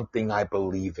it's something I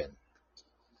believe in.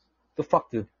 The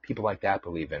fuck do people like that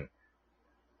believe in?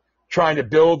 Trying to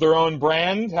build their own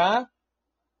brand, huh?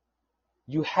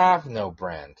 You have no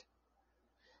brand.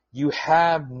 You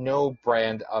have no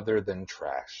brand other than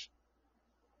trash.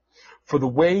 For the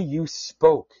way you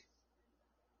spoke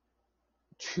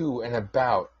to and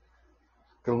about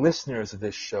the listeners of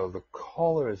this show, the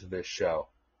callers of this show,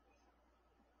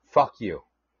 fuck you.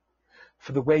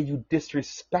 For the way you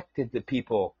disrespected the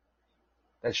people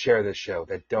that share this show,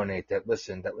 that donate, that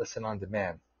listen on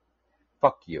demand,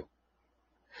 fuck you.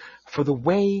 For the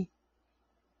way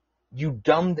you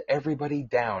dumbed everybody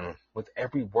down with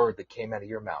every word that came out of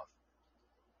your mouth.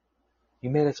 You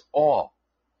made us all,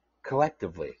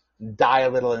 collectively, die a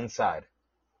little inside.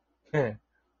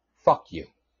 Fuck you.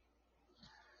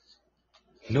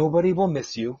 Nobody will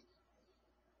miss you.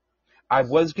 I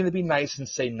was going to be nice and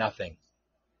say nothing.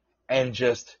 And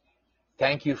just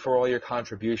thank you for all your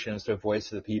contributions to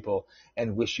Voice of the People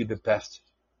and wish you the best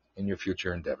in your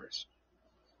future endeavors.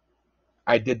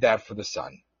 I did that for the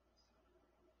Sun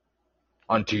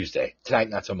on Tuesday. Tonight,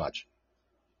 not so much.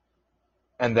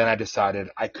 And then I decided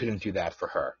I couldn't do that for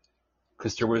her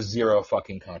because there were zero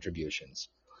fucking contributions.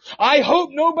 I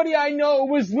hope nobody I know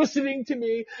was listening to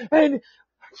me and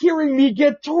hearing me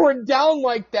get torn down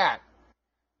like that.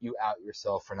 You out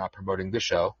yourself for not promoting the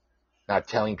show, not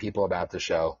telling people about the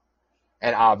show,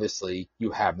 and obviously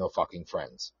you have no fucking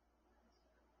friends.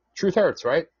 Truth hurts,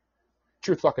 right?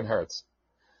 Truth fucking hurts.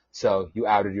 So you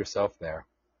outed yourself there.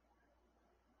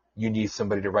 You need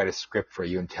somebody to write a script for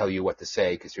you and tell you what to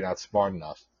say because you're not smart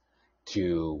enough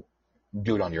to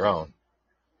do it on your own.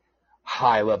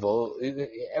 High level.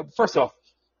 First off,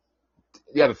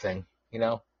 the other thing,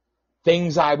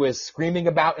 things I was screaming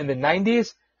about in the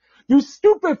 90s. You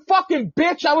stupid fucking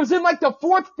bitch. I was in like the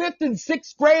 4th, 5th, and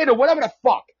 6th grade or whatever the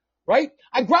fuck, right?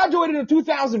 I graduated in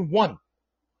 2001. What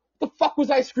the fuck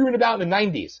was I screaming about in the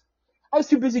 90s? I was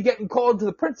too busy getting called to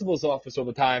the principal's office all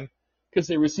the time because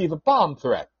they receive a bomb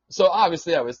threat. So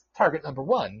obviously I was target number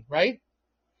 1, right?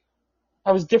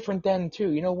 I was different then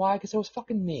too. You know why? Because I was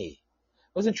fucking me.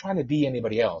 I wasn't trying to be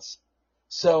anybody else.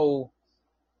 So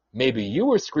maybe you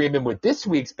were screaming with this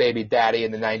week's baby daddy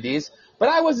in the 90s, but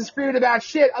I wasn't screaming about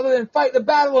shit other than fighting the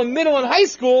battle in middle and high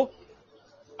school.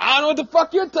 I don't know what the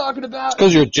fuck you're talking about. It's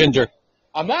because you're a ginger.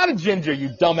 I'm not a ginger, you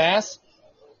dumbass.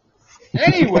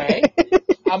 Anyway,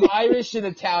 I'm Irish and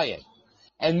Italian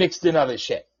and mixed in other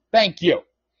shit. Thank you.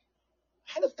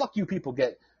 How the fuck you people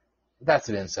get... That's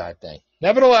an inside thing.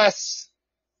 Nevertheless,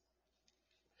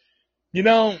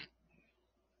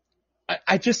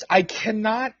 I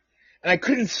cannot, and I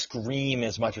couldn't scream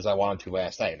as much as I wanted to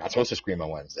last night. I'm not supposed to scream on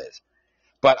Wednesdays.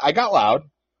 But I got loud,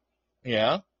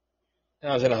 yeah,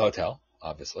 and I was in a hotel,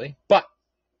 obviously. But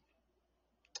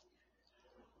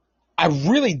I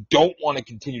really don't want to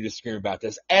continue to scream about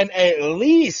this. And at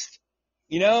least,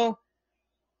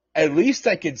 at least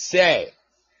I could say,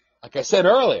 like I said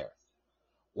earlier,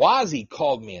 Wazzy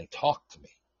called me and talked to me.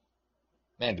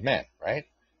 Man to man, right?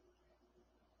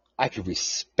 I could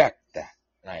respect that,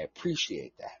 and I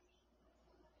appreciate that.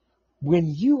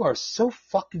 When you are so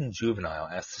fucking juvenile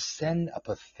as to send a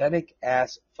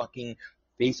pathetic-ass fucking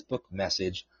Facebook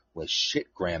message with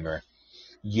shit grammar,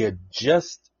 you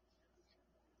just...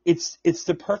 It's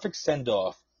the perfect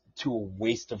send-off to a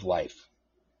waste of life.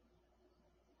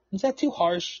 Is that too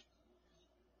harsh?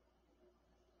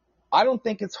 I don't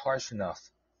think it's harsh enough.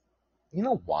 You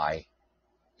know why?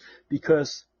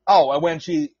 Because, and when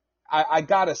I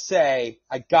gotta say,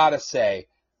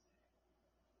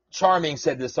 Charming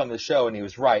said this on the show, and he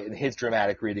was right in his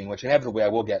dramatic reading, which inevitably I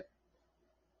will get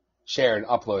shared and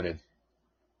uploaded.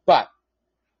 But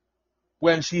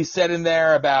when she said in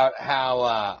there about how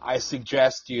I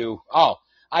suggest you,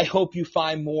 I hope you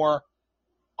find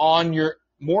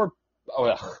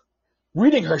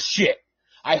reading her shit.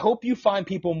 I hope you find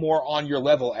people more on your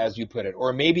level, as you put it.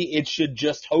 Or maybe it should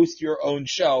just host your own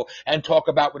show and talk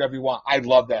about whatever you want. I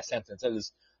love that sentence.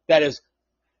 That is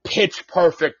pitch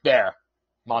perfect there,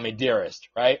 mommy dearest,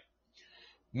 right?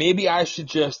 Maybe I should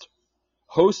just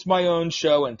host my own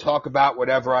show and talk about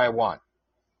whatever I want.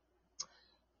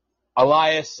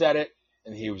 Elias said it,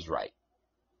 and he was right.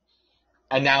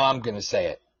 And now I'm going to say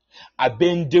it. I've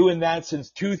been doing that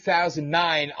since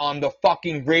 2009 on the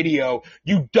fucking radio,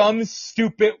 you dumb,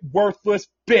 stupid, worthless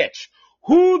bitch.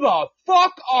 Who the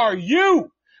fuck are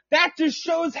you? That just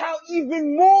shows how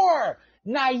even more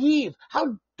naive,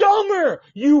 how dumber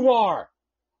you are.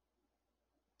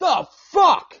 The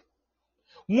fuck?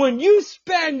 When you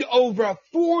spend over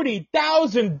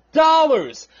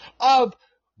 $40,000 of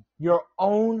your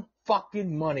own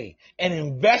fucking money and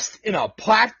invest in a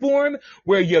platform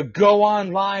where you go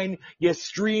online, you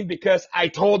stream, because I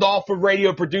told off a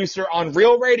radio producer on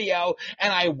Real Radio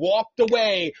and I walked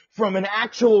away from an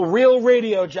actual Real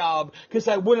Radio job because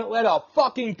I wouldn't let a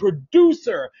fucking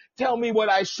producer tell me what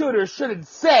I should or shouldn't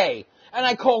say. And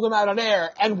I called him out on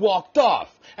air and walked off.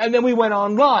 And then we went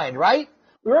online, right?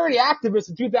 We were already activists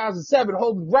in 2007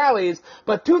 holding rallies,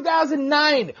 but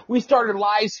 2009 we started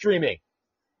live streaming,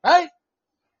 right?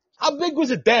 How big was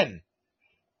it then?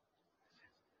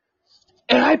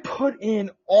 And I put in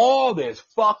all this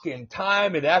fucking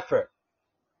time and effort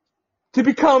to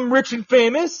become rich and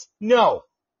famous? No.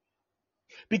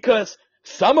 Because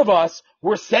some of us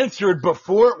were censored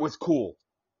before it was cool.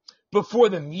 Before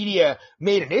the media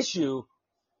made an issue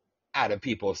out of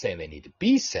people saying they need to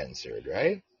be censored,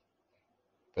 right?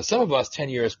 But some of us 10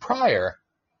 years prior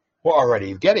were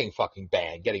already getting fucking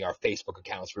banned, getting our Facebook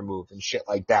accounts removed and shit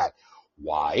like that.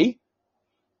 Why?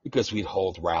 Because we'd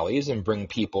hold rallies and bring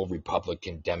people,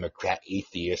 Republican, Democrat,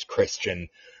 atheist, Christian,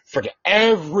 forget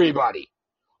everybody.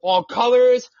 All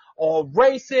colors, all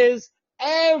races,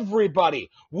 everybody.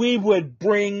 We would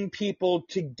bring people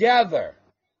together.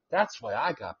 That's why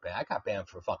I got banned. I got banned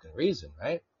for a fucking reason,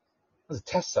 right? It was a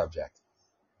test subject.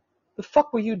 The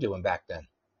fuck were you doing back then?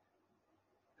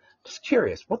 Just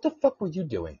curious, what the fuck were you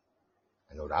doing?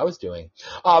 I know what I was doing.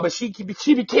 But she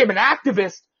became an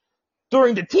activist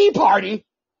during the Tea Party.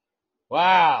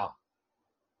 Wow.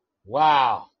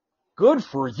 Good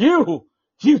for you.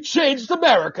 You changed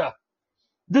America.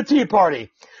 The Tea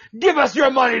Party. Give us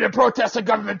your money to protest the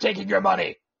government taking your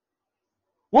money.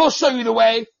 We'll show you the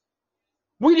way.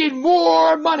 We need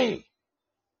more money.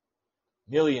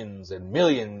 Millions and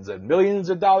millions and millions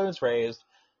of dollars raised.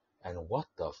 And what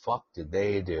the fuck did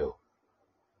they do?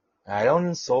 I don't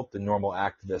insult the normal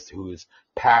activist whose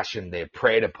passion they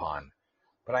preyed upon,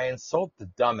 but I insult the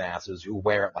dumbasses who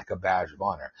wear it like a badge of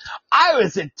honor. I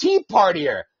was a Tea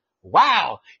Partier.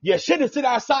 Wow, you should have stood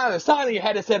outside on the sign of your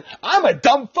head and said, I'm a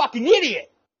dumb fucking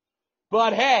idiot.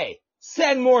 But hey,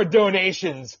 send more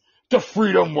donations to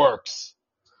Freedom Works.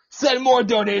 Send more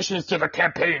donations to the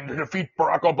campaign to defeat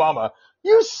Barack Obama.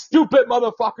 You stupid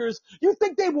motherfuckers. You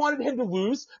think they wanted him to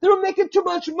lose? They were making too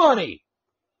much money.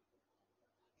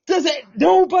 Does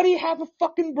nobody have a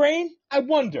fucking brain? I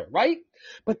wonder, right?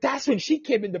 But that's when she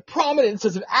came into prominence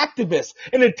as an activist,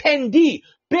 an attendee.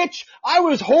 Bitch, I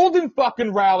was holding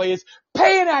fucking rallies,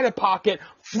 paying out of pocket,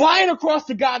 flying across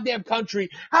the goddamn country,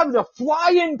 having to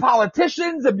fly in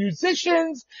politicians and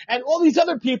musicians and all these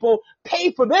other people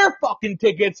pay for their fucking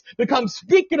tickets to come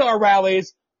speak at our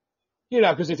rallies. You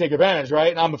know, because they take advantage,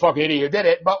 right? And I'm the fucking idiot who did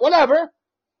it, but whatever.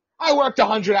 I worked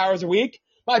 100 hours a week.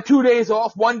 My 2 days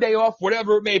off, 1 day off,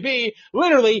 whatever it may be,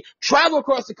 literally travel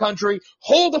across the country,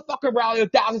 hold a fucking rally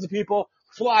with thousands of people,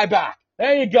 fly back.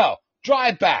 There you go.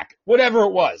 Drive back. Whatever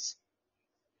it was.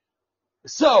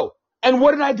 So, and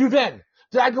what did I do then?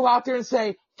 Did I go out there and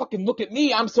say, fucking look at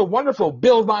me, I'm so wonderful,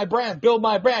 build my brand, build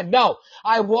my brand? No.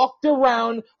 I walked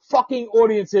around fucking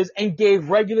audiences and gave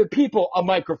regular people a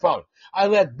microphone. I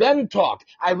let them talk.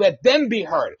 I let them be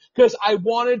heard because I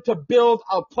wanted to build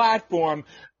a platform,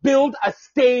 build a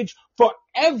stage for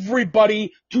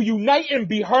everybody to unite and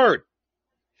be heard.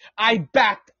 I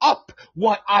backed up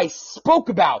what I spoke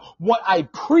about, what I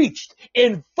preached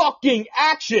in fucking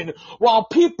action, while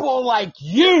people like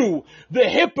you, the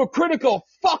hypocritical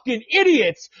fucking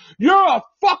idiots, you're a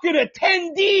fucking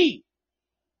attendee.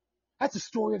 That's the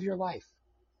story of your life.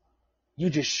 You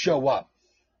just show up.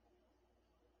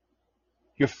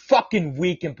 You're fucking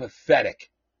weak and pathetic.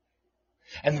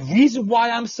 And the reason why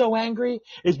I'm so angry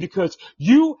is because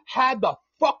you had the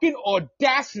fucking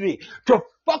audacity to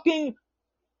fucking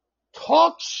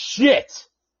talk shit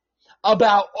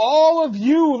about all of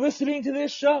you listening to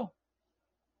this show.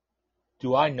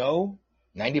 Do I know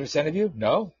 90% of you?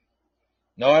 No.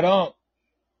 No, I don't.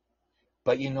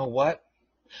 But you know what?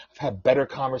 I've had better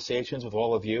conversations with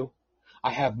all of you.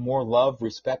 I have more love,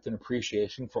 respect, and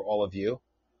appreciation for all of you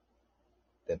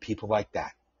than people like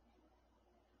that.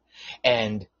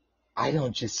 And I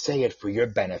don't just say it for your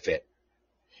benefit.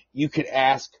 You could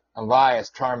ask Elias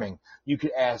Charming. You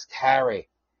could ask Harry.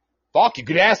 Fuck, you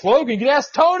could ask Logan. You could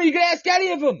ask Tony. You could ask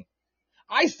any of them.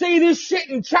 I say this shit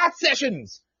in chat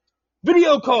sessions,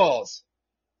 video calls.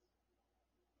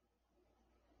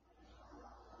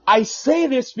 I say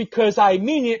this because I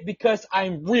mean it, because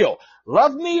I'm real.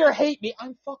 Love me or hate me,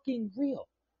 I'm fucking real.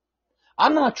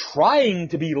 I'm not trying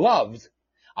to be loved.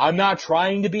 I'm not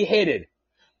trying to be hated.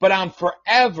 But I'm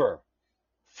forever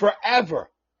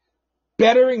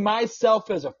bettering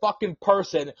myself as a fucking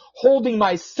person, holding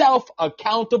myself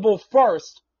accountable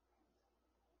first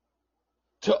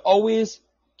to always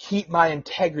keep my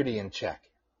integrity in check.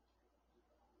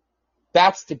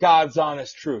 That's the God's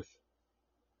honest truth.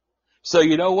 So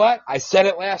you know what? I said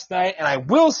it last night and I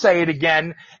will say it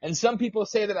again. And some people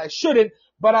say that I shouldn't,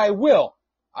 but I will.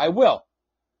 I will.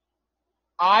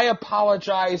 I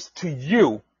apologize to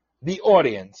you, the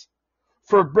audience,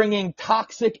 for bringing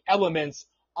toxic elements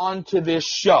onto this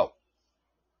show.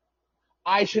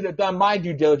 I should have done my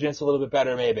due diligence a little bit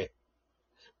better, maybe.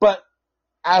 But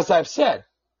as I've said,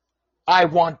 I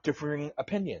want differing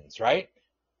opinions, right?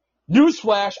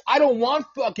 Newsflash, I don't want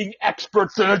fucking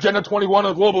experts in Agenda 21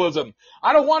 of globalism.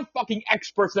 I don't want fucking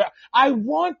experts there. I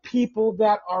want people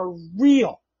that are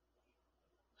real,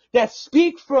 that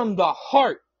speak from the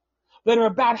heart, that are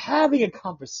about having a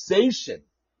conversation.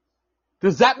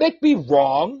 Does that make me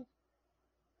wrong?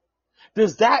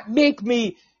 Does that make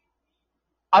me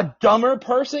a dumber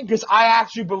person? Because I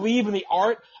actually believe in the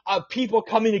art of people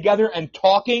coming together and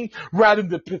talking rather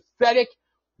than the pathetic,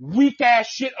 weak-ass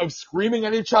shit of screaming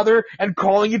at each other and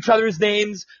calling each other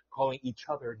names,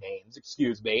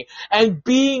 and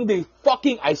being the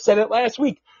fucking, I said it last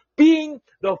week, being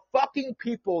the fucking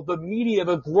people, the media,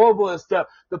 the globalists,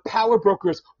 the power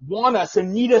brokers want us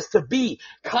and need us to be,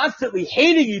 constantly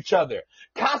hating each other,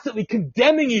 constantly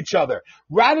condemning each other,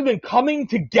 rather than coming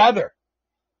together.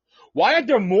 Why aren't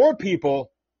there more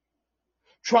people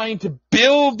trying to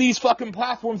build these fucking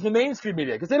platforms in the mainstream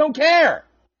media? Because they don't care.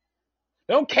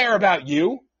 They don't care about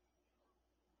you.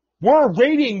 We're a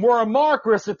rating, we're a mark,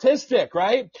 we're a statistic,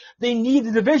 right? They need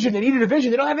a division. They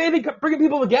don't have anything bringing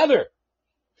people together.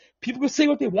 People can say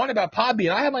what they want about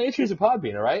Podbean. I have my issues with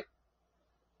Podbean, all right?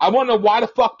 I want to know why the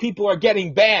fuck people are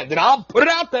getting banned, and I'll put it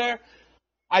out there.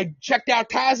 I checked out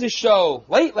Taz's show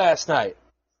late last night.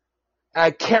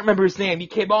 I can't remember his name. He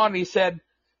came on and he said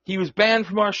he was banned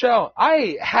from our show.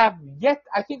 I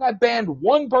think I banned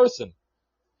one person.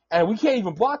 And we can't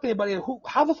even block anybody.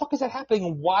 How the fuck is that happening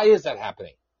and why is that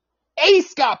happening?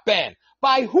 Ace got banned.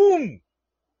 By whom?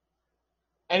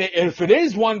 And if it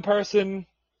is one person,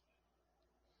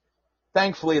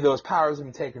 thankfully those powers have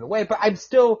been taken away. But I'm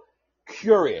still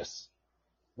curious.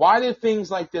 Why do things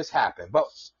like this happen? But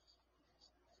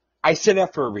I say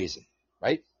that for a reason,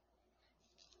 right?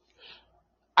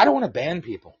 I don't want to ban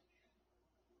people.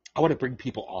 I want to bring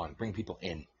people on, bring people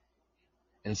in,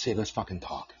 and say, let's fucking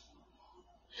talk.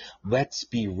 Let's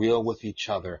be real with each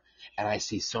other. And I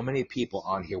see so many people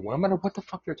on here, no matter what the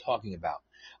fuck they're talking about.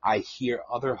 I hear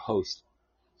other hosts,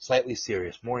 Slightly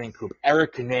Serious, Morning Coop,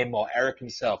 Eric can name all, Eric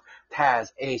himself, Taz,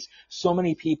 Ace, so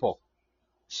many people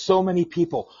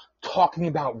talking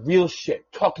about real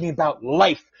shit, talking about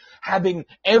life, having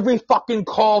every fucking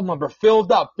call number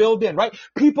filled in, right?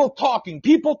 People talking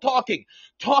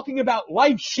about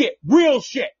life shit, real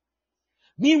shit.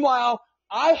 Meanwhile,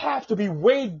 I have to be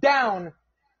weighed down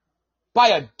by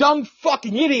a dumb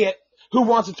fucking idiot who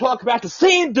wants to talk about the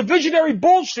same divisionary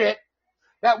bullshit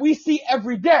that we see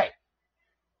every day.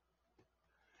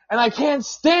 And I can't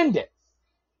stand it.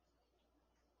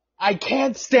 I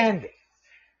can't stand it.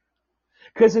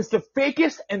 Because it's the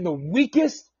fakest and the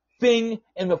weakest thing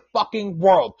in the fucking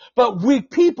world. But weak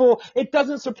people, it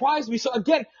doesn't surprise me. So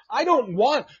again, I don't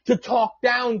want to talk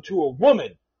down to a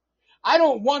woman. I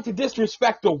don't want to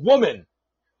disrespect a woman.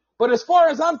 But as far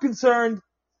as I'm concerned,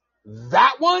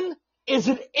 that one is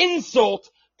an insult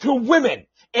to women,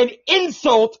 an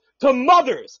insult to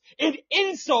mothers, an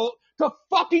insult to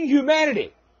fucking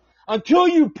humanity. Until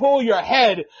you pull your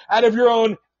head out of your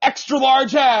own extra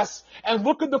large ass and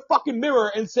look in the fucking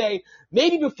mirror and say,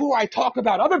 maybe before I talk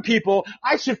about other people,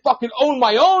 I should fucking own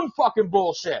my own fucking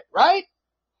bullshit, right?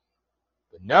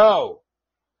 But no.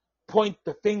 Point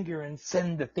the finger and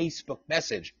send the Facebook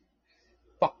message.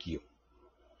 Fuck you.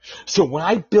 So when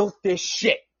I built this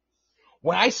shit,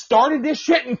 when I started this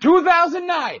shit in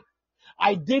 2009,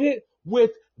 I did it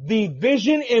with the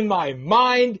vision in my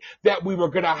mind that we were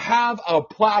going to have a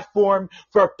platform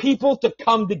for people to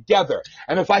come together.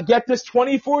 And if I get this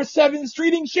 24/7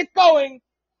 streaming shit going,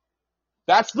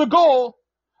 that's the goal.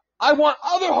 I want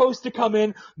other hosts to come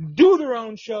in, do their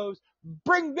own shows,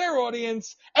 bring their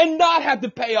audience, and not have to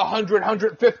pay $100,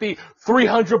 $150,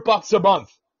 $300 a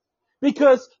month.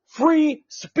 Because free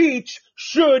speech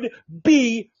should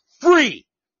be free.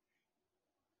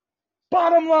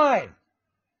 Bottom line.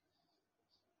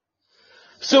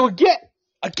 So again,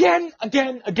 I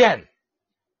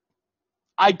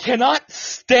cannot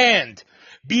stand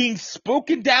being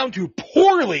spoken down to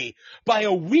poorly by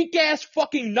a weak-ass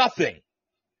fucking nothing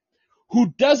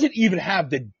who doesn't even have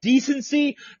the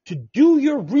decency to do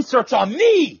your research on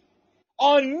me.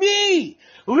 On me!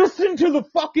 Listen to the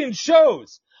fucking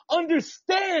shows.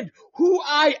 Understand who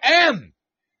I am.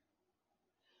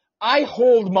 I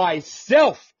hold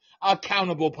myself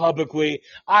accountable publicly.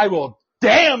 I will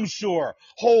damn sure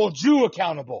hold you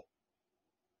accountable.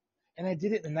 And I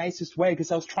did it in the nicest way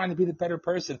because I was trying to be the better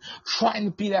person, trying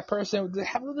to be that person,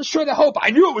 have a little shred of hope.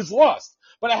 I knew it was lost,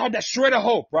 but I had that shred of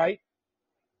hope, right?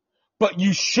 But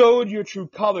you showed your true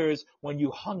colors when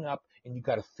you hung up and you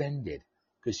got offended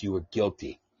because you were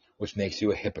guilty, which makes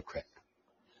you a hypocrite.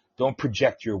 Don't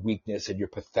project your weakness and your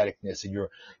patheticness and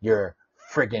your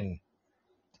friggin'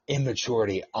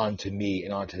 immaturity onto me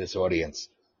and onto this audience.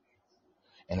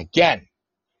 And again,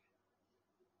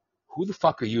 who the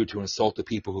fuck are you to insult the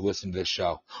people who listen to this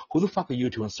show? Who the fuck are you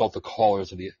to insult the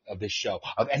callers of this show,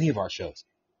 of any of our shows?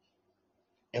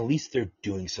 At least they're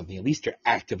doing something. At least they're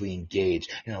actively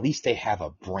engaged. And at least they have a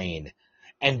brain.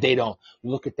 And they don't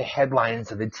look at the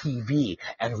headlines of the TV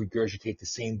and regurgitate the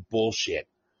same bullshit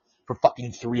for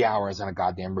fucking 3 hours on a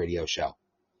goddamn radio show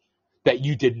that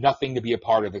you did nothing to be a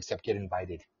part of except get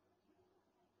invited.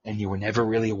 And you were never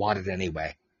really wanted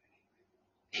anyway.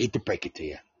 Hate to break it to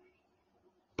you.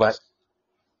 But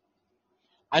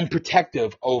I'm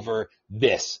protective over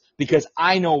this because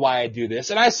I know why I do this.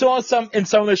 And I saw in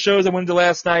some of the shows I went to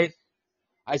last night,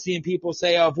 I seen people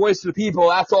say, oh, voice of the people,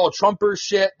 that's all Trumper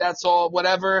shit, that's all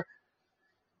whatever.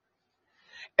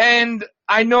 And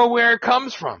I know where it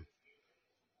comes from.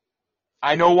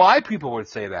 I know why people would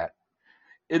say that.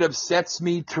 It upsets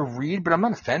me to read, but I'm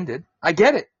not offended. I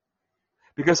get it.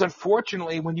 Because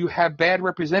unfortunately, when you have bad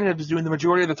representatives doing the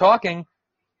majority of the talking,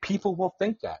 people will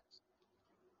think that.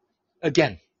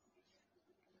 Again,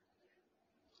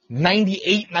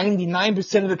 98,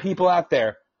 99% of the people out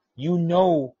there, you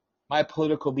know my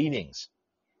political leanings.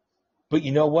 But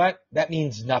you know what? That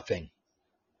means nothing.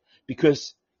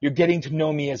 Because you're getting to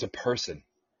know me as a person.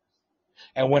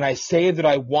 And when I say that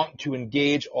I want to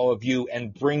engage all of you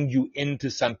and bring you into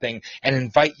something and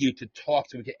invite you to talk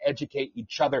so we can educate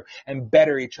each other and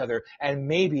better each other and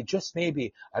maybe, just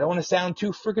maybe, I don't want to sound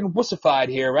too freaking wussified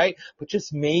here, right? But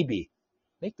just maybe,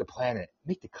 make the planet,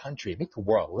 make the country, make the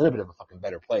world a little bit of a fucking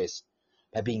better place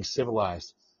by being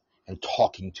civilized and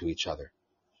talking to each other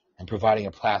and providing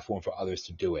a platform for others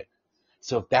to do it.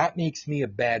 So if that makes me a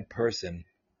bad person,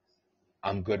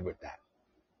 I'm good with that.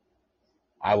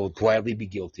 I will gladly be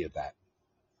guilty of that.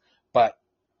 But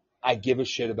I give a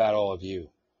shit about all of you.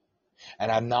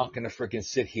 And I'm not going to freaking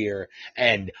sit here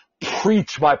and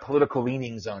preach my political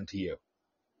leanings onto you.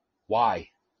 Why?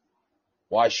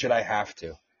 Why should I have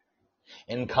to?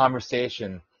 In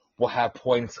conversation, we'll have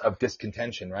points of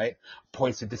discontention, right?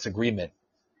 Points of disagreement.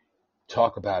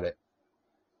 Talk about it.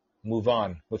 Move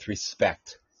on with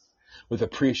respect, with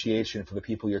appreciation for the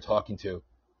people you're talking to,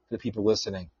 for the people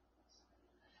listening.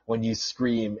 When you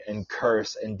scream and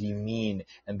curse and demean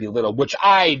and belittle, which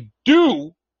I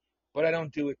do, but I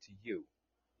don't do it to you.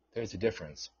 There's a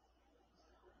difference.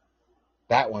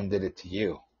 That one did it to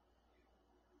you.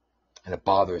 And it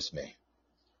bothers me.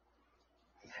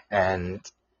 And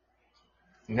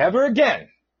never again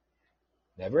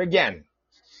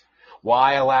will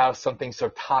I allow something so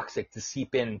toxic to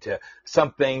seep into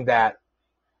something that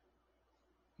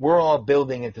we're all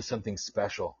building into something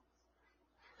special.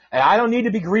 And I don't need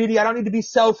to be greedy. I don't need to be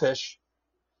selfish.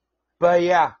 But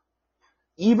yeah,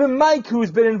 even Mike,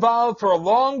 who's been involved for a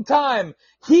long time,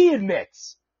 he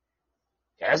admits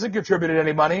he hasn't contributed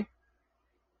any money.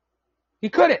 He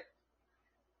couldn't.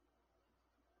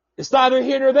 It's neither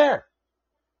here nor there.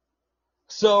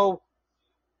 So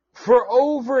for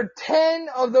over 10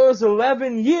 of those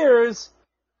 11 years,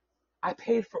 I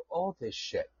paid for all this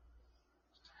shit.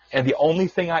 And the only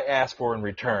thing I ask for in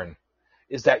return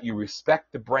is that you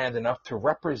respect the brand enough to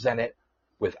represent it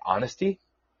with honesty,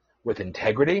 with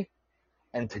integrity,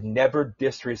 and to never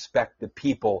disrespect the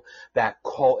people that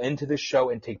call into the show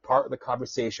and take part in the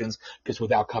conversations, because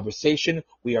without conversation,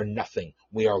 we are nothing.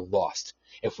 We are lost.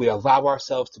 If we allow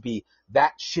ourselves to be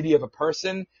that shitty of a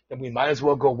person, then we might as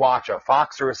well go watch a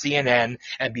Fox or a CNN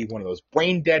and be one of those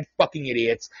brain-dead fucking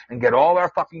idiots and get all our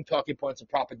fucking talking points and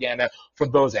propaganda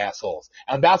from those assholes.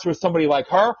 And that's where somebody like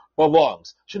her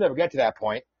belongs. She'll never get to that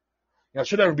point.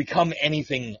 She'll never become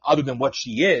anything other than what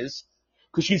she is,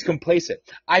 because she's complacent.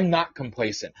 I'm not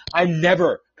complacent. I'm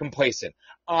never complacent.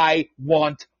 I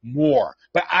want more.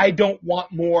 But I don't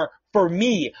want more for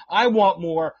me. I want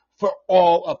more for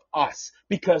all of us,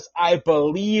 because I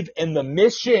believe in the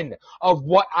mission of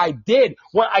what I did,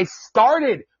 what I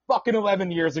started fucking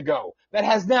 11 years ago, that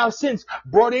has now since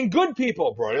brought in good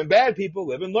people, brought in bad people,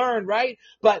 live and learn, right?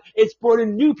 But it's brought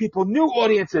in new people, new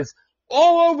audiences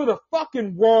all over the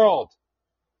fucking world.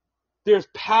 There's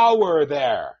power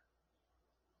there.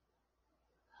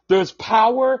 There's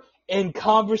power in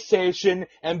conversation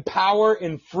and power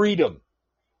in freedom.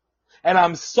 And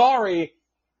I'm sorry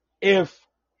if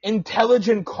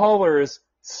intelligent callers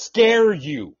scare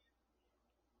you.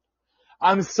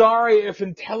 I'm sorry if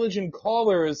intelligent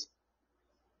callers,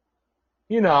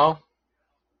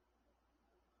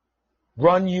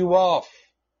 run you off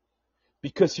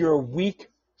because you're a weak,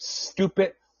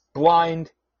 stupid,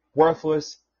 blind,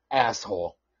 worthless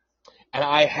asshole. And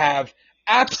I have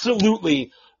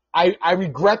absolutely, I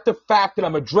regret the fact that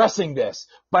I'm addressing this,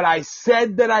 but I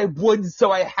said that I would,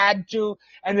 so I had to.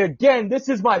 And again, this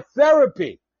is my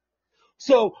therapy.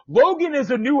 So Logan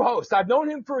is a new host. I've known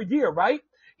him for a year, right?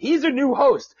 He's a new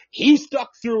host. He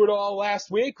stuck through it all last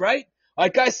week, right?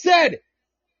 Like I said,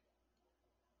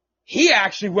 he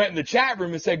actually went in the chat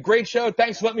room and said, "Great show.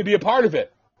 Thanks for letting me be a part of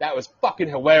it." That was fucking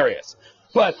hilarious.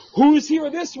 But who's here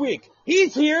this week?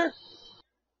 He's here.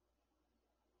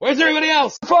 Where's everybody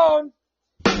else? Phone.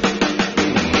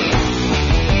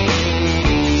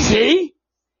 See?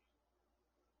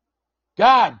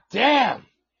 God damn.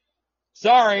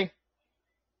 Sorry.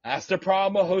 That's the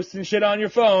problem of hosting shit on your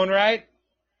phone, right?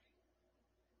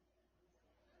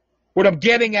 What I'm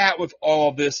getting at with all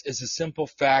of this is the simple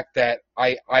fact that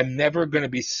I'm never going to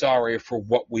be sorry for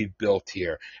what we've built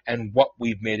here and what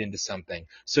we've made into something.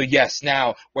 So yes,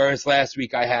 now, whereas last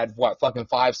week I had, fucking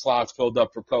 5 slots filled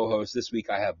up for co-hosts, this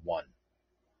week I have 1.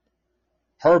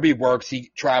 Herbie works,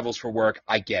 he travels for work,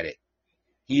 I get it.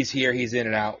 He's here, he's in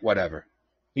and out, whatever. At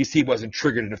least he wasn't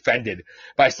triggered and offended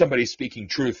by somebody speaking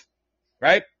truth,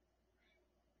 right?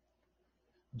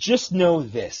 Just know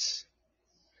this,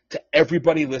 to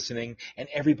everybody listening and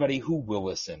everybody who will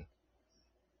listen.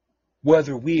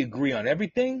 Whether we agree on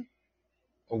everything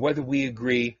or whether we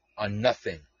agree on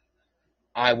nothing,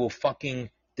 I will fucking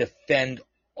defend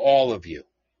all of you.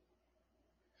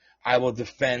 I will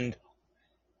defend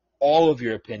all of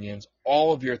your opinions,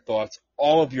 all of your thoughts,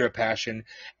 all of your passion,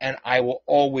 and I will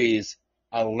always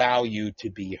allow you to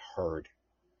be heard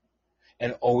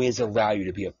and always allow you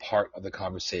to be a part of the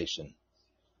conversation.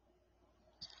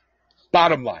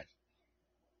 Bottom line.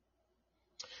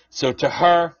 So to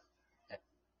her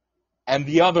and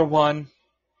the other one,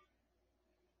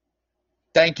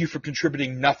 thank you for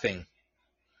contributing nothing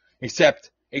except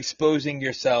exposing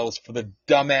yourselves for the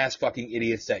dumbass fucking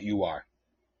idiots that you are.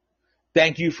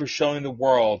 Thank you for showing the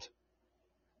world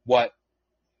what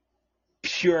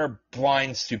pure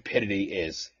blind stupidity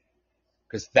is,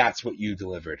 because that's what you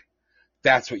delivered.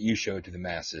 That's what you showed to the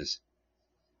masses.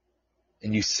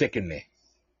 And you sicken me.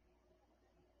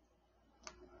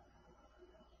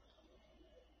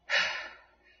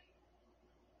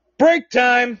 Break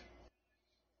time!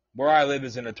 Where I live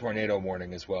is in a tornado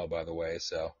warning as well, by the way,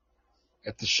 so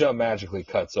if the show magically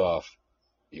cuts off,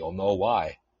 you'll know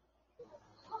why.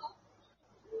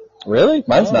 Really?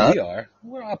 Mine's not. We are.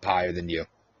 We're up higher than you.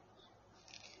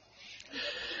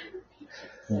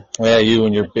 Well, yeah, you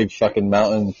and your big fucking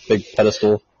mountain, big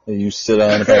pedestal that you sit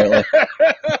on, apparently.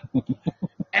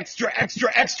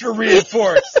 Extra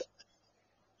reinforced.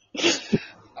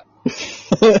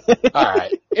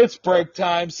 Alright, it's break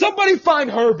time. Somebody find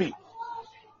Herbie.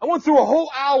 I went through a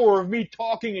whole hour of me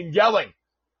talking and yelling.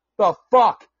 The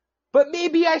fuck? But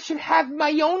maybe I should have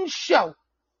my own show.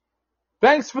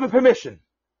 Thanks for the permission.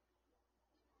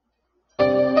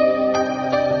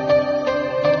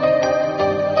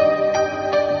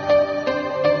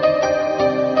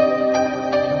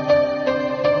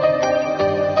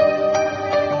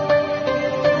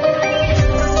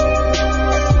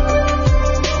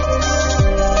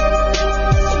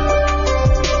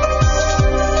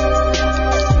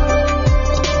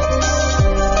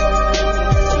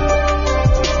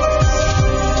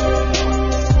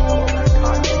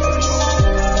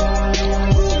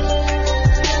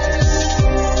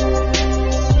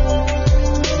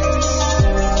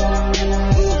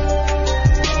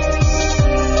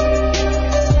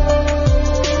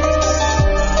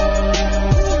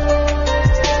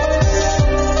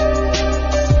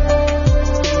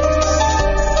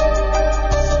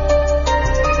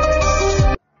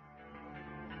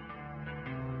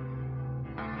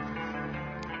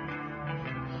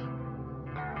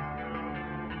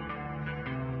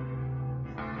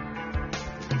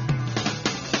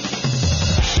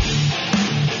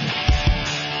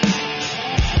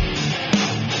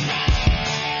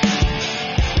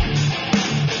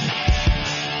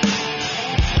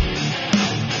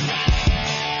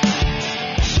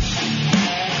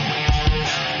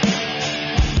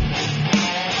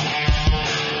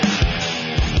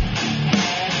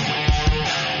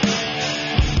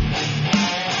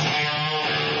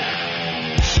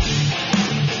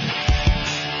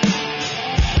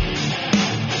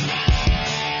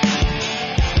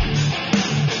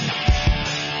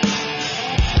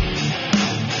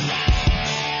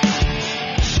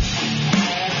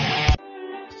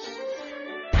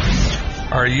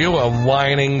 Are you a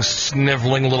whining,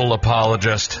 sniveling little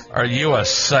apologist? Are you a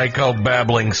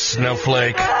psycho-babbling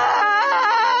snowflake?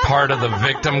 Part of the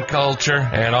victim culture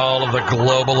and all of the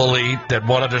global elite that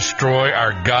want to destroy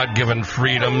our God-given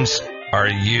freedoms? Are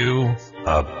you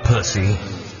a pussy?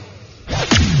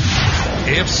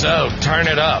 If so, turn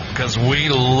it up, because we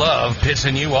love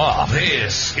pissing you off.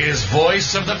 This is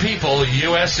Voice of the People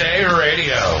USA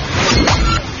Radio.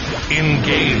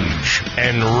 Engage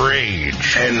and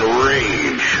rage.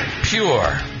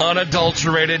 Pure,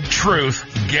 unadulterated truth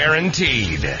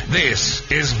guaranteed.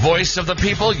 This is Voice of the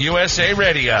People USA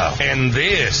Radio. And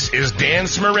this is Dan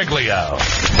Smeriglio.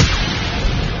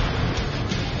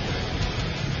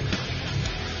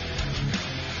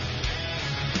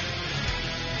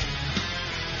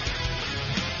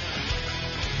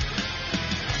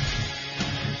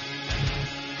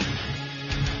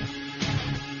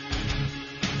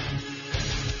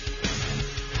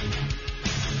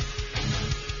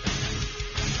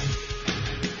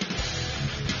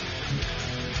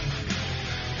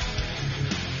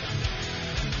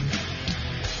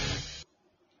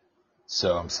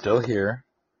 So I'm still here.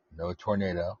 No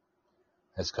tornado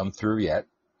has come through yet.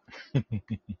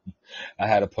 I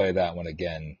had to play that one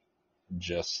again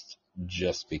just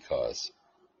because.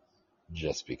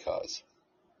 Just because.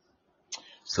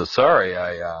 So sorry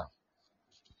I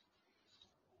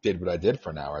did what I did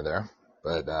for an hour there.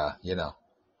 But, you know.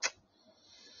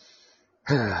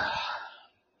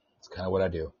 It's kind of what I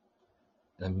do.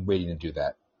 And I'm waiting to do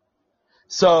that.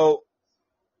 So,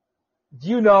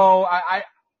 you know,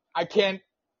 I can't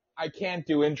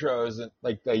do intros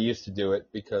like I used to do it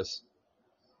because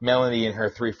Melanie and her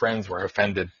 3 friends were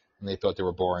offended and they thought they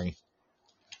were boring.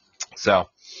 So,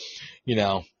 you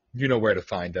know where to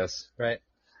find us, right?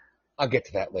 I'll get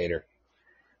to that later.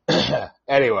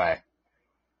 Anyway,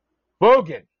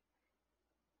 Logan.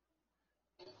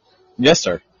 Yes,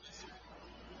 sir.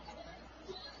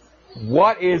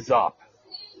 What is up?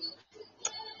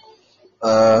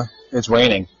 It's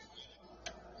raining.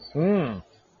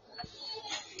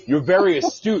 You're very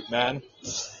astute, man.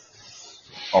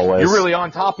 Always. You're really on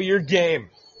top of your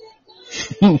game.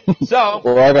 So.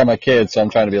 Well, I got my kids, so I'm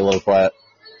trying to be a little quiet.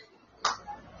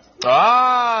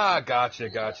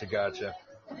 Gotcha.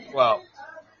 Well,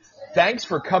 thanks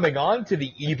for coming on to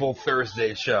the Evil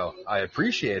Thursday show. I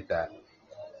appreciate that.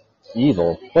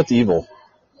 Evil? What's evil?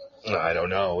 I don't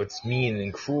know. It's mean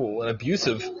and cruel and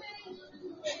abusive.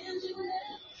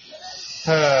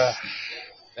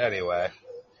 Anyway.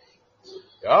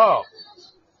 Oh,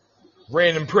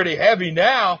 raining pretty heavy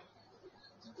now.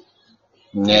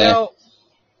 Nah. You know,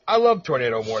 I love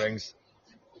tornado warnings.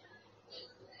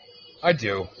 I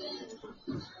do.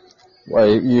 Well,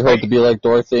 you hope to be like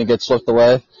Dorothy and get swept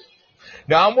away?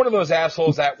 Now, I'm one of those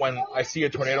assholes that when I see a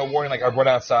tornado warning, like I run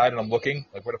outside and I'm looking,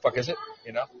 like, where the fuck is it?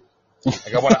 You know?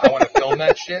 Like, I want to film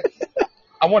that shit.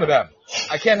 I'm one of them.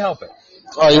 I can't help it.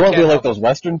 Oh, you won't be like those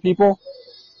Western people?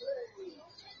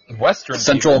 Western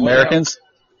Central people, Americans?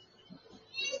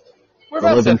 Where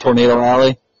That live in Tornado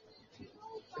Alley?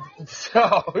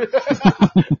 So,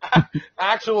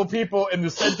 actual people in the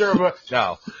center of a...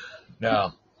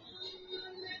 No.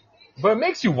 But it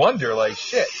makes you wonder, like,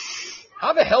 shit,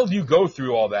 how the hell do you go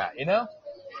through all that, you know?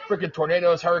 Freaking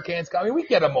tornadoes, hurricanes. I mean, we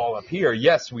get them all up here.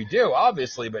 Yes, we do,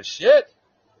 obviously, but shit.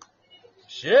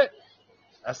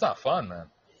 That's not fun, man.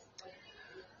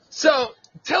 So,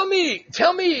 tell me,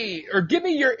 or give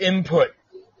me your input.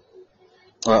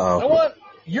 Uh-oh.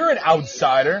 You're an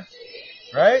outsider,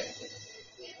 right?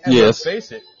 And yes. Let's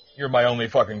face it, you're my only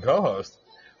fucking co-host.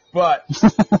 But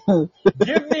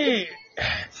give me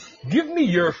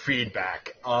your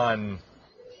feedback on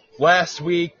last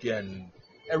week and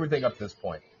everything up to this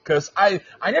point. Because I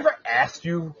never asked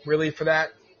you really for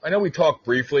that. I know we talked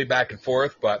briefly back and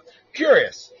forth, but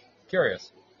curious.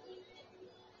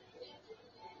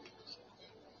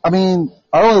 I mean,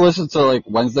 I only listened to, like,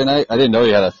 Wednesday night. I didn't know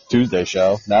you had a Tuesday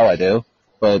show. Now I do.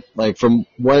 But, like, from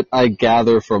what I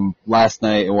gather from last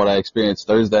night and what I experienced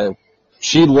Thursday,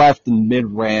 she left in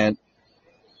mid-rant.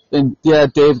 And, yeah,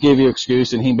 Dave gave you an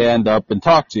excuse and he manned up and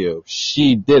talked to you.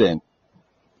 She didn't.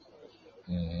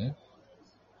 Mm-hmm.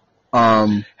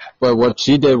 But what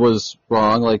she did was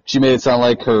wrong. Like, she made it sound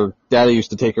like her daddy used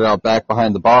to take her out back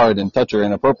behind the bar and touch her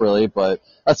inappropriately, but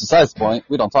that's besides the point.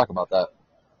 We don't talk about that.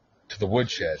 To the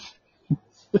woodshed.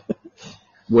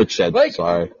 Woodshed, like,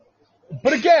 sorry.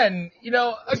 But again,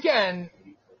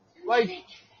 like,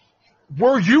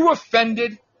 were you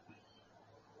offended?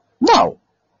 No.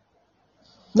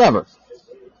 Never.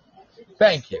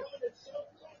 Thank you.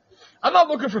 I'm not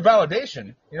looking for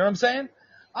validation. You know what I'm saying?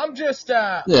 I'm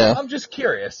just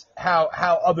curious how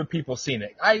other people seen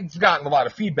it. I've gotten a lot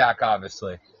of feedback,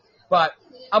 obviously, but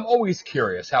I'm always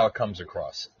curious how it comes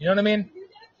across. You know what I mean?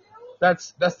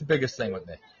 That's the biggest thing with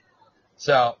me.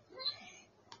 So,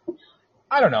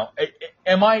 I don't know.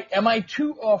 Am I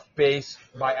too off base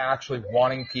by actually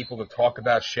wanting people to talk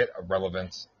about shit of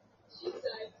relevance?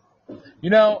 You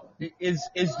know, is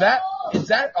that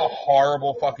a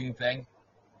horrible fucking thing?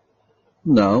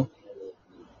 No.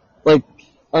 Like,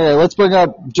 all right, let's bring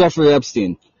up Jeffrey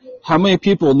Epstein. How many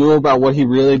people knew about what he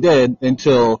really did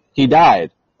until he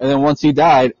died? And then once he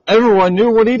died, everyone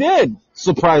knew what he did,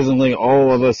 surprisingly,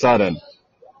 all of a sudden.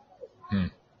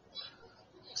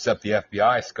 Except the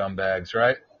FBI scumbags,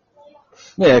 right?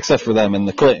 Yeah, except for them and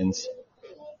the Clintons.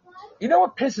 You know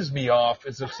what pisses me off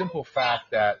is the simple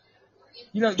fact that,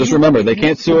 you know... Just remember, they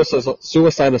can't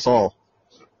suicide us all.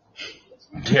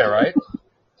 Yeah, right?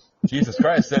 Jesus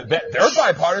Christ. They're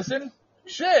bipartisan.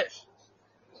 Shit.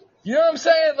 You know what I'm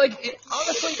saying? Like,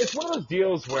 honestly, it's one of those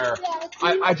deals where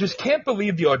I just can't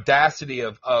believe the audacity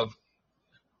of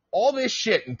all this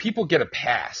shit and people get a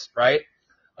pass, right?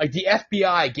 Like, the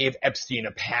FBI gave Epstein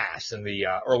a pass in the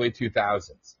early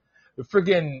 2000s. The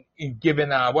friggin'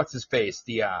 given, what's his face?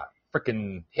 The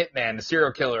frickin' hitman, the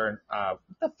serial killer, what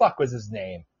the fuck was his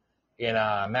name? In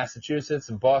Massachusetts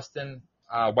and Boston,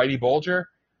 Whitey Bulger?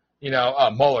 You know,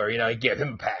 Mueller, you know, he gave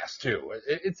him a pass, too.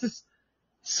 It's just...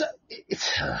 you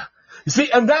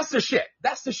see, and that's the shit.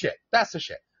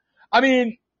 I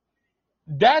mean,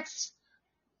 that's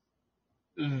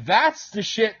the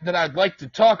shit that I'd like to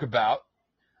talk about.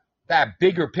 That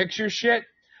bigger picture shit.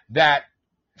 That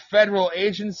federal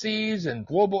agencies and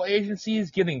global agencies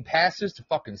giving passes to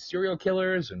fucking serial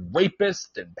killers and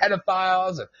rapists and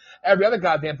pedophiles and every other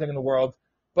goddamn thing in the world.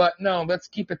 But no, let's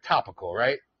keep it topical,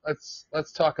 right?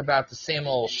 Let's talk about the same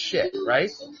old shit,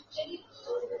 right?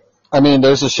 I mean,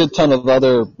 there's a shit ton of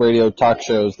other radio talk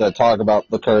shows that talk about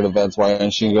the current events. Why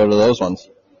don't you go to those ones?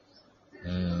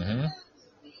 Mm-hmm.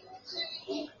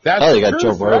 Hell, you got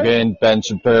Joe Rogan, right? Ben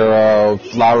Shapiro,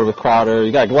 Louder with Crowder.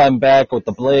 You got Glenn Beck with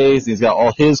The Blaze. He's got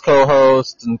all his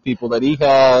co-hosts and people that he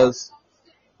has.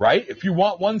 Right? If you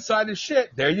want one-sided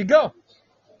shit, there you go.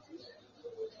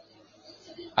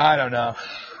 I don't know.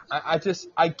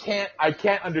 I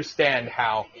can't understand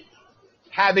how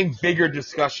having bigger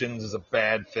discussions is a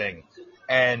bad thing.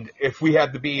 And if we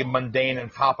have to be mundane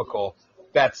and topical,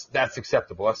 that's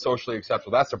acceptable. That's socially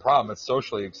acceptable. That's the problem. It's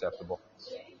socially acceptable.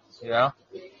 You know?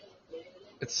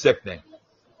 It's sickening.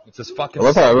 It's just fucking I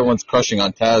love how everyone's crushing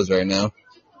on Taz right now.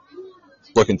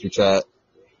 Looking through chat.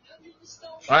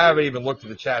 I haven't even looked at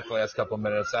the chat the last couple of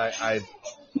minutes. My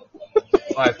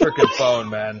freaking phone,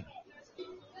 man.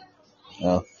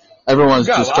 Oh. Everyone's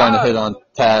Got a just trying to lot. hit on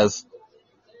Taz.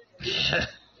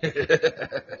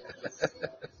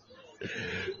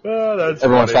 Oh, that's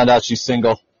Everyone funny. found out she's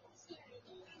single.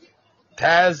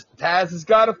 Taz has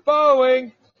got a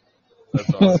following.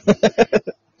 That's awesome.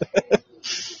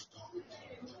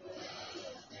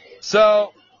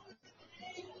 So,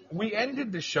 we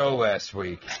ended the show last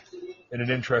week in an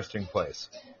interesting place.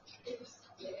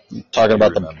 Talking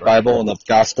about the remember? Bible and the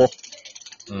gospel.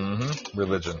 Mm-hmm.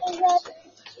 Religion.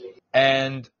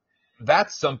 And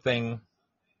that's something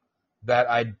that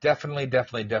I definitely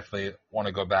want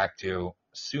to go back to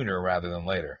sooner rather than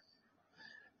later.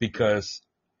 Because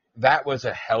that was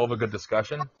a hell of a good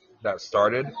discussion that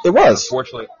started. It was.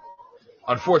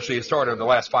 Unfortunately, it started in the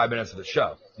last 5 minutes of the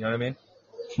show. You know what I mean?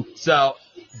 So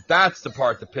that's the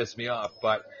part that pissed me off.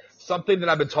 But something that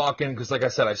I've been talking, because like I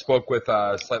said, I spoke with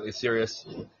Slightly Serious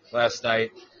last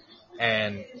night,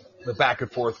 and the back and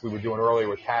forth we were doing earlier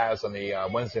with Taz on the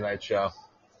Wednesday night show,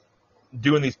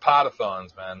 doing these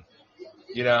podathons, man.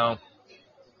 You know,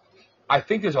 I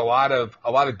think there's a lot of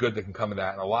good that can come of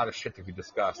that, and a lot of shit that we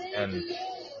discussed, and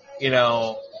you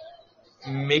know,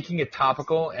 making it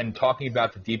topical and talking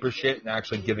about the deeper shit and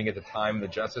actually giving it the time and the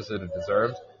justice that it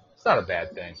deserves. It's not a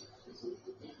bad thing.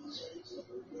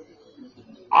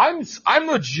 I'm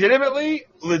legitimately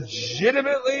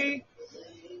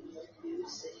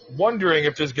wondering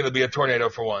if there's going to be a tornado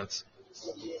for once.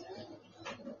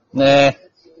 Nah.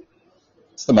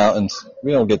 It's the mountains.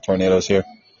 We don't get tornadoes here.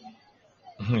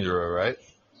 You're all right.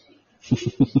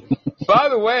 By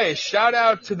the way, shout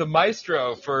out to the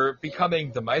maestro for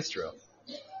becoming the maestro.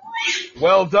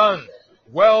 Well done.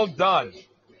 Well done.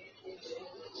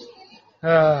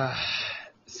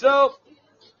 So,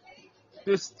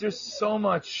 there's so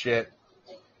much shit.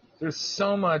 There's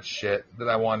so much shit that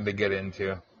I wanted to get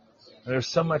into. And there's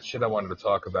so much shit I wanted to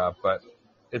talk about, but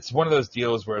it's one of those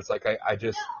deals where it's like I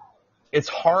just, it's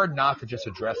hard not to just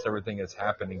address everything that's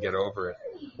happened and get over it,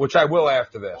 which I will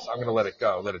after this. I'm going to let it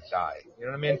go, let it die. You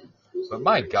know what I mean? But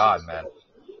my God, man.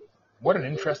 What an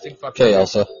interesting fucking... Okay,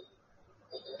 Elsa.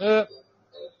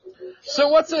 So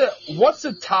what's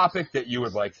a topic that you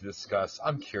would like to discuss?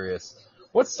 I'm curious.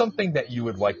 What's something that you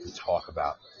would like to talk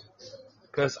about?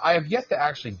 Because I have yet to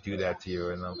actually do that to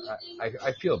you, and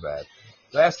I feel bad.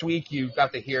 Last week you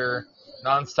got to hear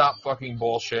nonstop fucking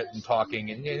bullshit and talking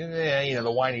and, you know,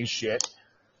 the whiny shit.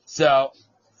 So,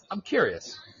 I'm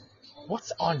curious.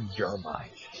 What's on your mind?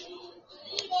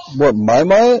 What, my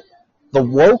mind? The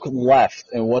woke left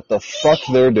and what the fuck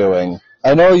they're doing.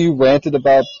 I know you ranted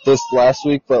about this last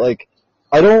week, but, like,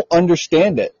 I don't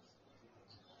understand it.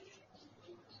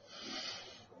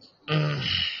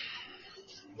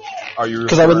 Are you?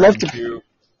 Because I would love to.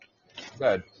 Go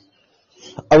ahead.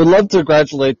 I would love to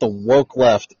congratulate the woke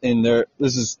left in their.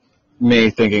 This is me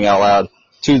thinking out loud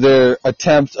to their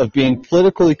attempt of being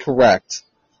politically correct,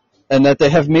 and that they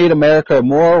have made America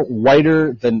more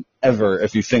whiter than ever.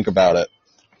 If you think about it,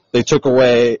 they took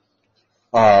away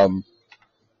Auntie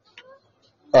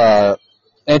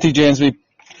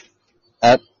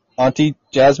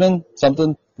Jasmine,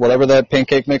 something, whatever that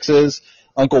pancake mix is,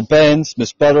 Uncle Ben's,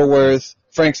 Miss Butterworth,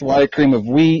 Frank's White Cream of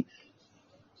Wheat,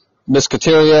 Miss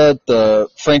Kateria, the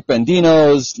Frank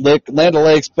Bendino's, Land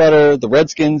O'Lakes Butter, the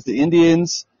Redskins, the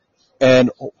Indians, and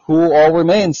who all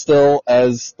remain still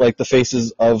as, like, the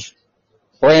faces of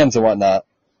brands and whatnot.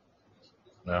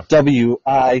 No.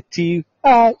 W-I-T-I-E.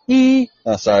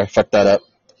 Oh, sorry, fucked that up.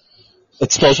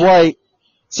 It spells white.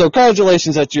 So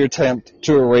congratulations at your attempt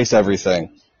to erase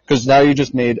everything, because now you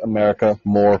just made America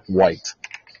more white.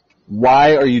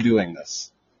 Why are you doing this?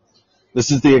 This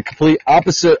is the complete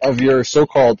opposite of your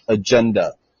so-called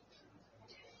agenda.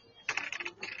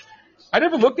 I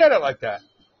never looked at it like that.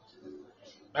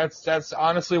 That's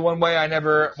honestly one thing I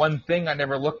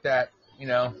never looked at, you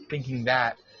know, thinking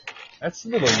that. That's a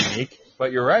little unique,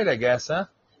 but you're right, I guess, huh?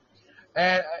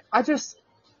 And it's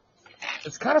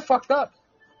kind of fucked up.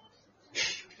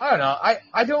 I don't know.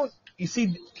 I don't, you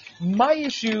see, my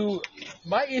issue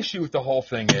with the whole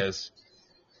thing is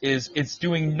it's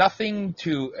doing nothing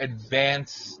to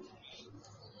advance.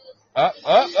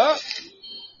 Hold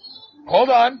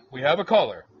on. We have a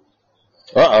caller.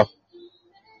 Uh-oh.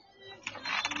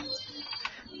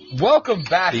 Welcome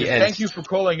back, and thank you for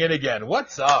calling in again.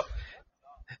 What's up?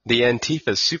 The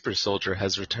Antifa super soldier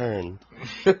has returned.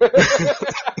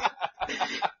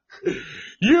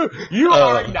 You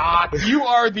are not. You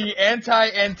are the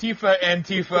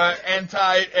anti-Antifa,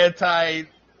 anti,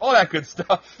 all that good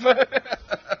stuff.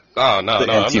 Oh, no, The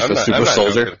no, Antifa I'm not super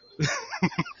soldier.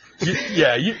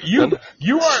 joking.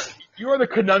 You You are the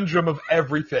conundrum of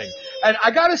everything. And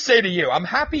I gotta say to you, I'm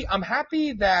happy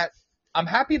that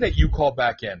you called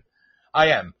back in. I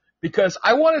am. Because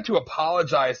I wanted to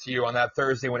apologize to you on that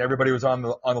Thursday when everybody was on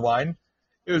the line.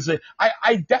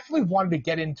 I definitely wanted to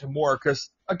get into more because,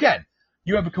 again,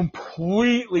 you have a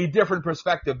completely different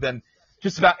perspective than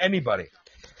just about anybody.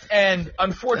 And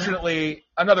unfortunately,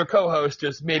 another co-host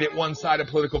just made it one-sided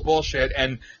political bullshit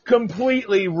and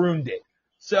completely ruined it.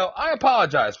 So I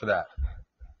apologize for that.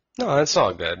 No, it's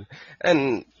all good.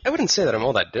 And I wouldn't say that I'm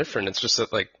all that different. It's just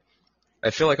that, like, I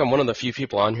feel like I'm one of the few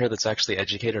people on here that's actually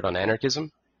educated on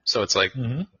anarchism. So it's like,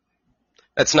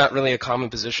 that's not really a common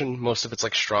position. Most of it's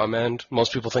like straw man.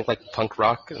 Most people think like punk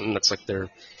rock, and that's like the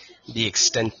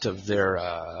extent of their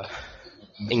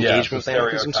engagement with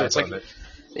anarchism. So it's like,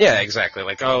 yeah, exactly.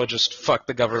 Like, oh, just fuck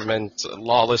the government,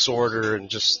 lawless order, and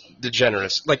just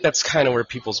degenerates. Like, that's kind of where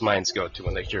people's minds go to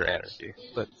when they hear anarchy.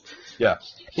 But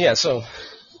yeah. So,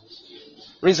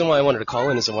 reason why I wanted to call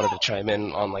in is I wanted to chime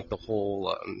in on like the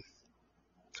whole,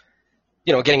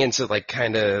 getting into like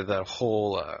kind of the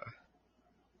whole.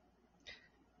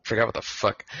 Forgot what the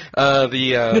fuck.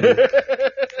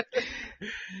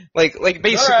 Like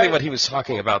basically what he was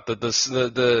talking about,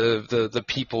 the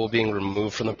people being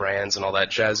removed from the brands and all that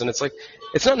jazz, and it's like,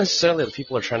 it's not necessarily that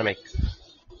people are trying to make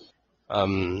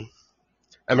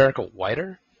America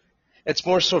whiter. It's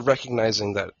more so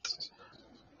recognizing that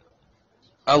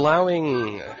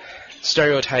allowing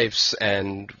stereotypes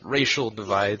and racial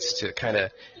divides to kind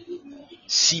of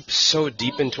seep so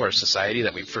deep into our society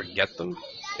that we forget them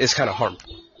is kind of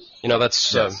harmful.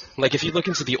 That's like if you look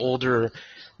into the older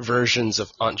versions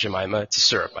of Aunt Jemima, it's a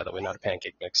syrup, by the way, not a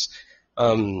pancake mix.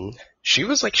 She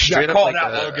was like straight up like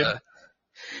Logan.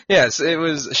 Yes, it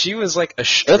was. She was like a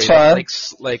straight up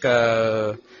like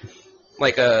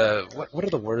what are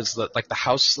the words that like the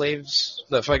house slaves?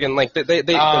 The fucking like they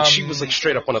like, she was like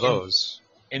straight up one of those.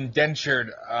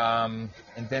 Indentured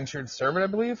servant, I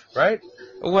believe, right?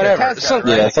 Whatever.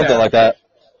 Something like that.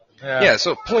 Yeah.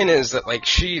 So point is that like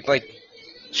she like.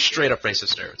 Straight up racist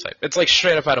stereotype. It's like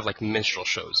straight up out of like minstrel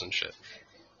shows and shit.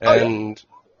 And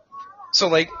so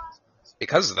like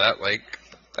because of that, like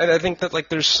I think that like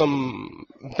there's some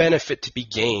benefit to be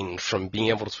gained from being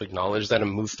able to acknowledge that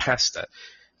and move past that.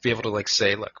 Be able to like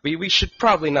say, look, we should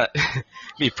probably not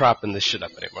be propping this shit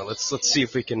up anymore. Let's see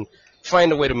if we can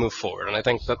find a way to move forward. And I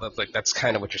think that like that's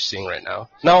kind of what you're seeing right now.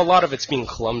 Now a lot of it's being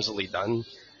clumsily done.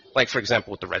 Like, for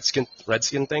example, with the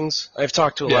Redskin things. I've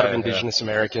talked to a lot of indigenous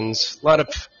Americans. A lot of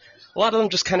them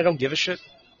just kind of don't give a shit.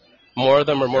 More of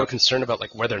them are more concerned about,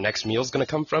 like, where their next meal is going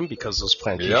to come from because those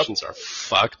plantations are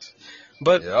fucked.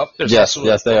 But there's yes,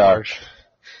 they are.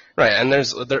 Right, and there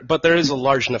is a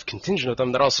large enough contingent of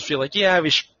them that also feel like, yeah,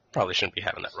 we probably shouldn't be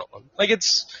having that rolling. Like,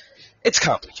 it's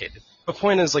complicated. The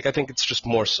point is, like, I think it's just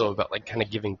more so about, like, kind of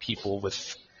giving people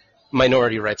with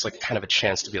minority rights, like, kind of a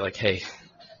chance to be like, hey,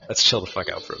 let's chill the fuck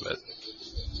out for a bit.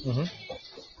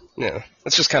 Yeah,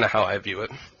 that's just kind of how I view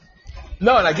it.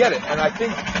 No, and I get it, and I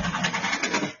think...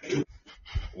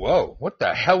 Whoa, what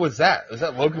the hell was that? Was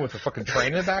that Logan with a fucking train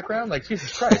in the background? Like,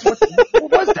 Jesus Christ, what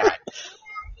was that?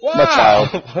 Wow! My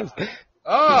child.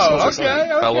 Oh, okay.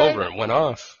 Fell over and went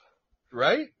off.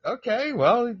 Right? Okay,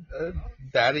 well,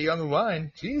 daddy on the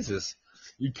line. Jesus.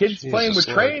 You kids playing with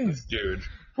trains, dude.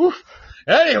 Whew.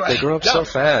 Anyway. They grow up so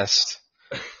fast.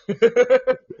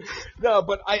 No,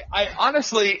 but I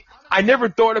honestly, I never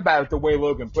thought about it the way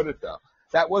Logan put it, though.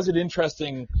 That was an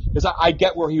interesting, because I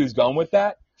get where he was going with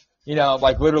that.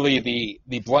 Like literally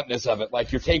the bluntness of it.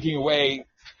 Like you're taking away,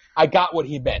 I got what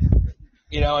he meant.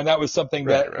 And that was something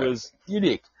that was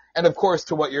unique. And of course,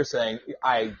 to what you're saying,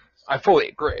 I fully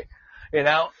agree. And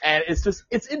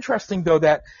it's interesting though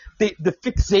that the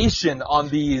fixation on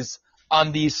these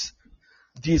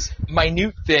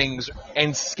minute things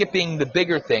and skipping the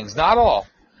bigger things, not all,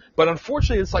 but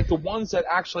unfortunately it's like the ones that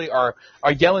actually are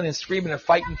yelling and screaming and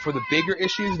fighting for the bigger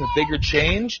issues and the bigger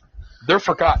change, they're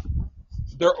forgotten.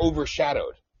 They're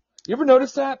overshadowed. You ever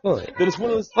notice that? Well, that it's one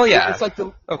of those. Oh yeah, it's like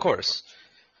of course.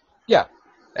 Yeah,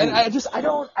 and I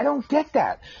don't get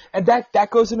that, and that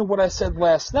goes into what I said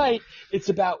last night. It's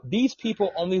about these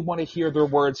people only want to hear their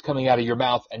words coming out of your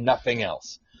mouth and nothing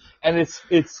else, and it's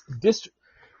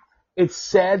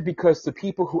sad because the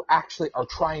people who actually are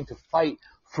trying to fight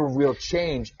for real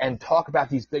change and talk about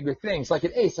these bigger things, like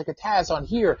an Ace, like a Taz on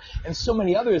here, and so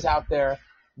many others out there,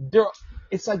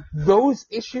 it's like those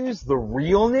issues, the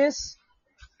realness,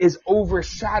 is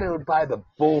overshadowed by the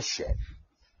bullshit.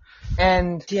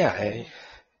 And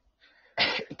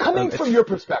coming from your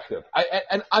perspective,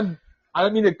 I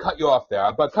don't mean to cut you off there,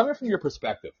 but coming from your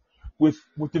perspective, with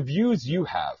the views you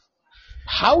have,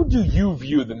 how do you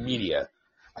view the media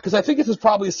because I think this is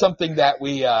probably something that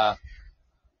we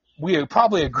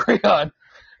probably agree on.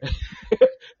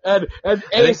 and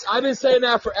Ace, I've been saying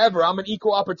that forever. I'm an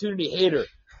equal opportunity hater.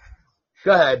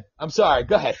 Go ahead. I'm sorry.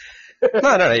 Go ahead.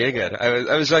 No, you're good.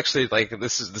 I was actually like,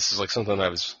 this is like something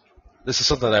this is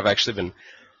something that I've actually been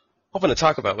hoping to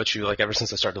talk about with you like ever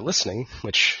since I started listening,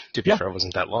 which to be fair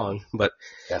wasn't that long, but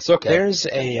that's okay. There's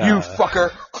a you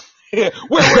fucker. Where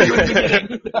were you at the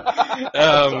beginning?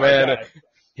 Oh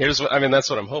man, that's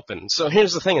what I'm hoping. So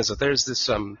here's the thing: is that there's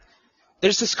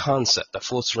this concept that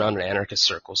floats around in anarchist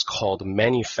circles called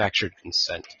manufactured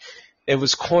consent. It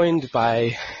was coined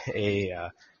by a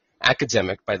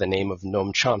academic by the name of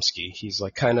Noam Chomsky. He's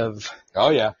like kind of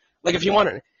like if you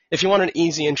want an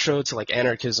easy intro to like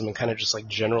anarchism and kind of just like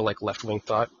general like left-wing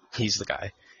thought, he's the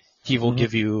guy. He will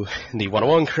give you the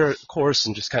 101 course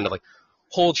and just kind of like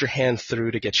hold your hand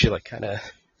through to get you like kind of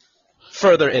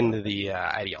further into the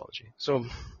ideology. So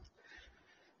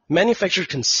manufactured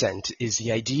consent is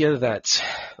the idea that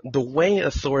the way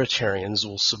authoritarians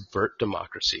will subvert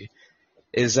democracy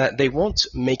is that they won't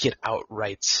make it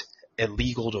outright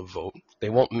illegal to vote. They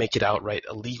won't make it outright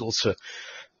illegal to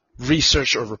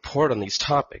research or report on these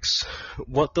topics.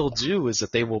 What they'll do is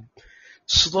that they will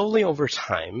slowly over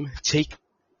time take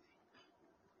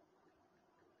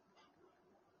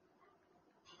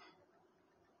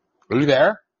Are you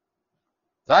there?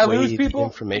 Did I lose the people?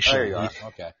 Information. There you are.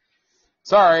 Okay.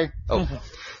 Sorry. Oh,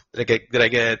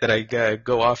 did I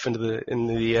go off into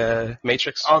the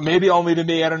matrix? Oh, maybe only to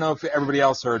me. I don't know if everybody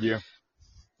else heard you.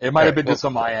 It might have been just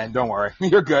on my end. Don't worry.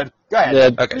 You're good. Go ahead.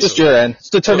 Yeah, okay, just your end. It's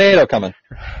the tornado coming.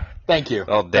 Thank you.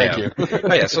 Oh, damn. Thank you.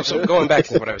 Oh, yeah, so going back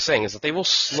to what I was saying is that they will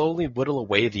slowly whittle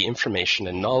away the information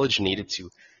and knowledge needed to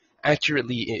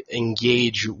accurately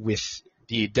engage with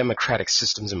the democratic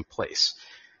systems in place.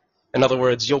 In other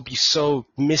words, you'll be so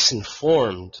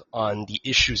misinformed on the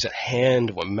issues at hand,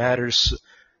 what matters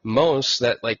most,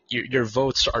 that like your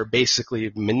votes are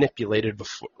basically manipulated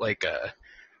before, like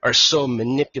are so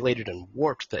manipulated and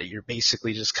warped that you're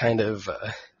basically just kind of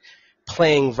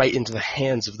playing right into the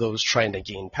hands of those trying to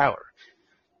gain power.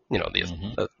 You know,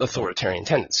 the authoritarian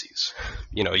tendencies.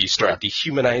 You know, you start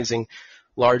dehumanizing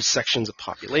large sections of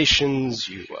populations.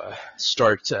 You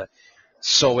start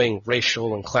sowing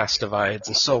racial and class divides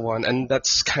and so on, and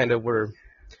that's kind of where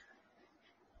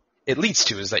it leads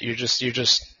to, is that you're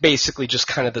just basically just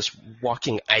kind of this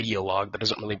walking ideologue that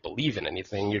doesn't really believe in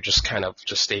anything. You're just kind of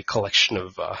just a collection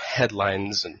of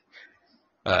headlines and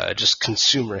just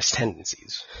consumerist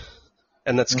tendencies,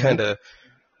 and that's kind of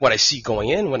what I see going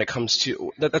in when it comes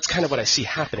to that's kind of what I see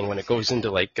happening when it goes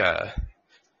into like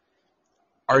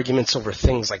arguments over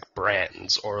things like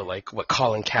brands, or like what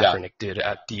Colin Kaepernick did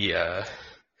at the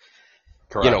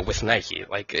with Nike.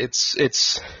 Like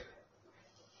it's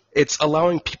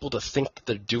allowing people to think that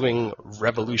they're doing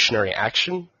revolutionary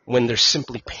action when they're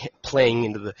simply playing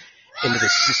into the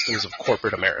systems of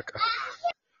corporate America.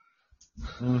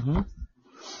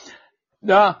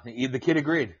 No, the kid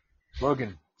agreed.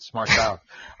 Logan, smart child.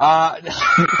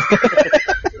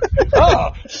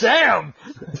 Oh, damn!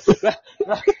 That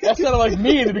sounded like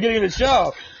me in the beginning of the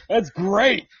show. That's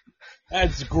great.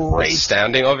 That's great.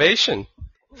 Standing ovation.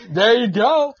 There you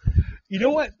go. You know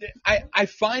what? I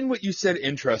find what you said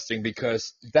interesting,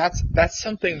 because that's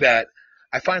something that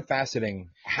I find fascinating.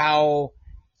 How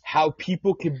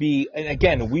people can be, and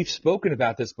again, we've spoken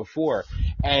about this before,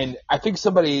 and I think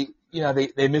somebody,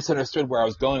 they misunderstood where I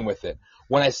was going with it.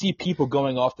 When I see people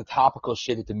going off the topical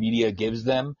shit that the media gives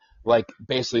them, like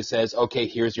basically says, okay,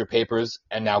 here's your papers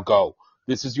and now go.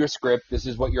 This is your script. This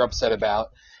is what you're upset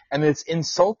about. And it's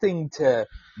insulting to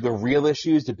the real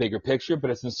issues, the bigger picture, but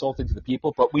it's insulting to the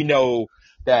people. But we know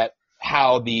that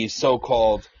how these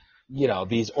so-called,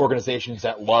 these organizations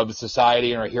that love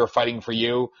society and are here fighting for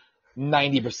you,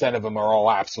 90% of them are all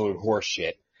absolute horse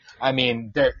shit. I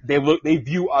mean, they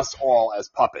view us all as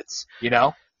puppets,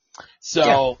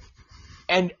 So,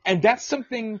 and that's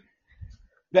something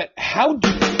that, how do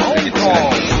phone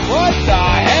calls? What the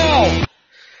hell?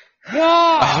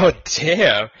 God! Oh,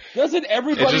 damn. Doesn't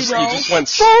everybody know? You just went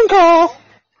phone call.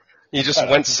 You just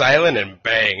went silent and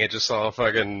bang. It just all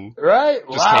fucking right?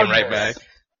 Just came right back.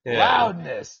 Yeah.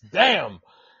 Loudness. Damn.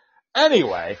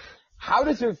 Anyway, how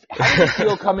does it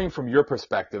feel coming from your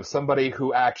perspective? Somebody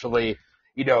who actually,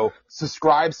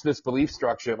 subscribes to this belief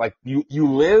structure, like you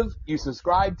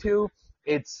subscribe to,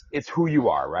 it's who you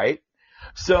are, right?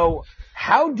 So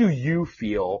how do you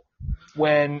feel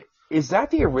when, is that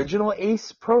the original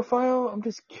Ace profile? I'm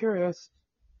just curious.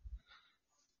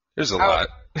 There's a lot.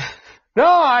 No,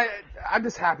 I'm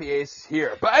just happy Ace is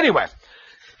here. But anyway,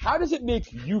 how does it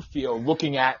make you feel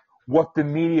looking at what the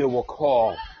media will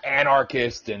call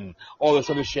anarchist and all this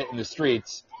other shit in the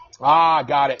streets. Ah,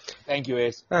 got it. Thank you,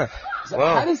 Ace. So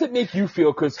how does it make you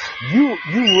feel? Because you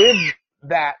live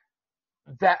that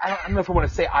I don't know if I want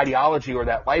to say ideology or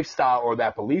that lifestyle or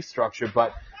that belief structure,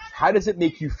 but how does it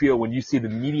make you feel when you see the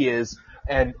medias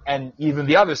and even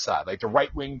the other side, like the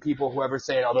right-wing people, whoever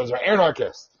saying, oh, those are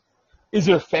anarchists? Is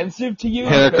it offensive to you?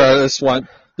 Anarchists want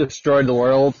destroy the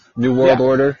world, new world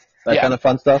order, that kind of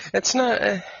fun stuff. It's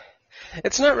not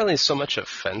really so much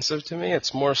offensive to me.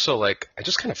 It's more so like I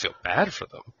just kind of feel bad for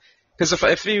them. Because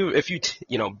if you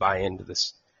buy into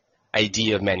this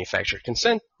idea of manufactured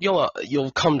consent,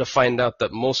 you'll come to find out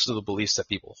that most of the beliefs that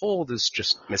people hold is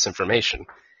just misinformation.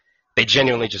 They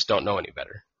genuinely just don't know any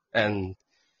better, and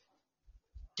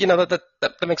that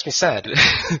makes me sad.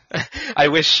 I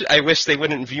wish they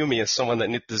wouldn't view me as someone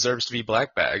that deserves to be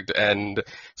blackbagged and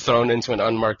thrown into an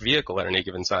unmarked vehicle at any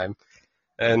given time,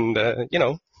 and a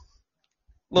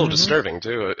little disturbing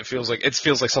too. It feels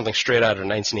like something straight out of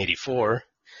 1984.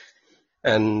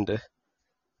 And,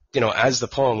 as the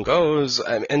poem goes,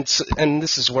 and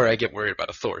this is where I get worried about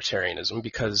authoritarianism,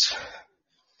 because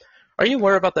are you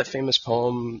aware about that famous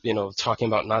poem, talking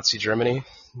about Nazi Germany,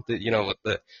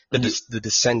 the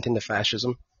descent into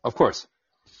fascism? Of course.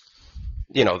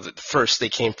 First they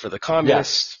came for the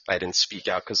communists. I didn't speak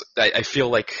out because I feel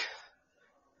like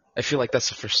that's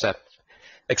the first step,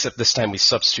 except this time we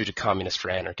substituted communists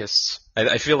for anarchists.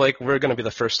 I feel like we're going to be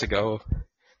the first to go.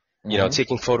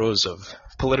 Taking photos of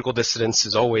political dissidents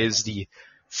is always the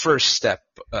first step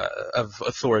of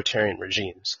authoritarian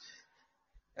regimes.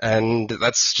 And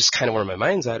that's just kind of where my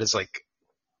mind's at, is like,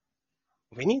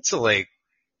 we need to,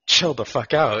 chill the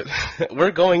fuck out. We're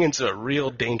going into a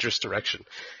real dangerous direction.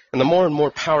 And the more and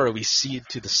more power we cede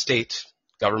to the state,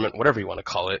 government, whatever you want to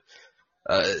call it,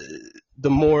 the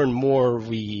more and more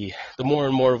we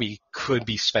could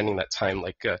be spending that time,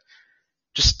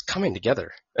 just coming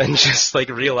together and just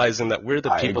realizing that we're the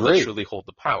people that truly hold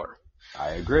the power.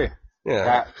 I agree.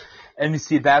 Yeah. And you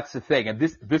see, that's the thing. And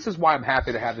this is why I'm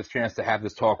happy to have this chance to have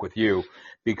this talk with you,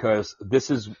 because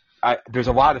there's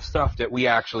a lot of stuff that we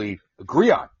actually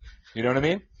agree on. You know what I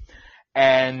mean?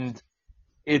 And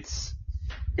it's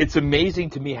amazing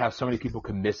to me how so many people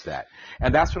can miss that.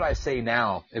 And that's what I say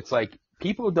now. It's like,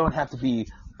 people don't have to be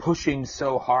pushing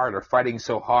so hard or fighting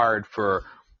so hard for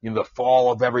the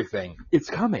fall of everything. It's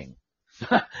coming.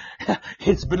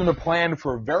 It's been in the plan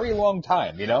for a very long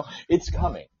time, It's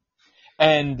coming.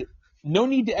 And no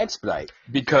need to expedite,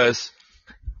 because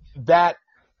that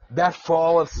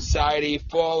fall of society,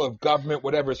 fall of government,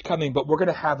 whatever is coming, but we're going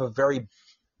to have a very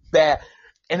bad...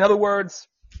 In other words,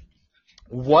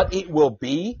 what it will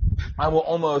be, I will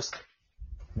almost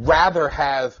rather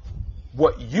have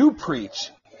what you preach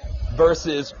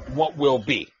versus what will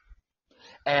be.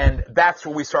 And that's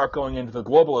where we start going into the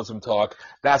globalism talk.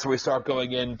 That's where we start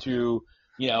going into,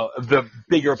 the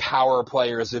bigger power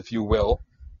players, if you will,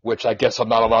 which I guess I'm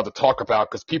not allowed to talk about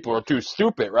because people are too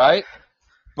stupid, right?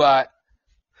 But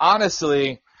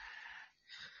honestly,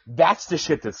 that's the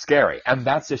shit that's scary. And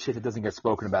that's the shit that doesn't get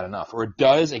spoken about enough. Or it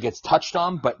does, it gets touched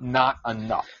on, but not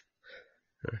enough.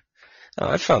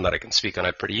 I've found that I can speak on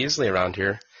it pretty easily around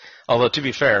here. Although, to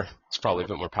be fair, it's probably a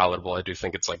bit more palatable. I do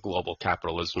think it's global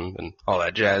capitalism and all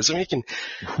that jazz. I mean,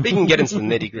 we can get into the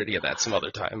nitty gritty of that some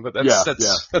other time. But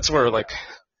that's where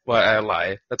why I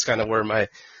lie. That's kind of where my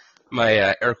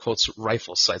air quotes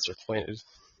rifle sights are pointed.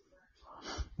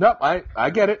 No, I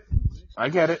get it.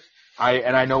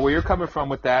 I know where you're coming from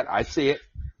with that. I see it.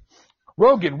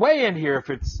 Rogan, weigh in here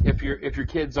if your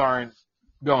kids aren't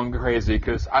going crazy,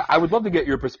 because I would love to get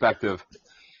your perspective.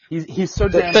 He's so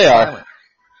damn silent.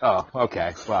 Oh,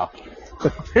 okay. Well,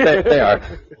 they are.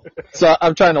 So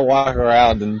I'm trying to walk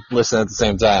around and listen at the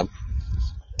same time.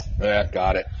 Yeah,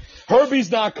 got it.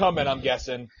 Herbie's not coming, I'm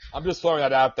guessing. I'm just throwing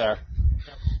that out there.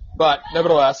 But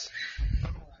nevertheless,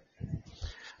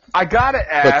 I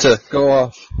gotta ask. But to go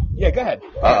off. Yeah, go ahead.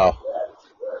 Uh-oh.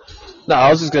 No, I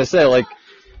was just gonna say,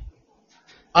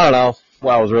 I don't know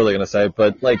what I was really gonna say,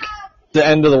 but the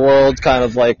end of the world, kind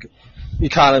of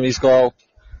economies go.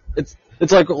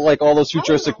 It's like all those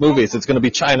futuristic movies. It's going to be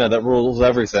China that rules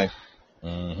everything.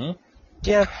 Mm-hmm.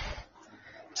 Yeah.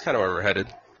 It's kind of where we're headed.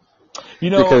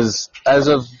 Because as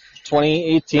of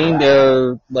 2018,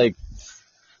 they're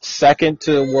second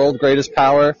to world greatest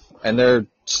power, and they're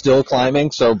still climbing.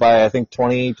 So by I think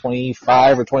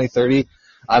 2025 or 2030,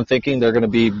 I'm thinking they're going to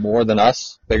be more than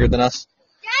us, bigger than us,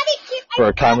 for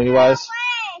economy-wise.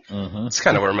 Mm-hmm. It's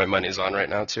kind of where my money's on right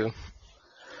now too.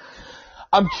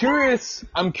 I'm curious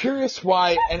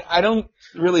why, and I don't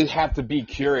really have to be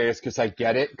curious because I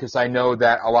get it, because I know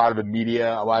that a lot of the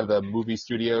media, a lot of the movie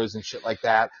studios and shit like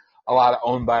that, a lot of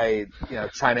owned by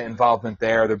China involvement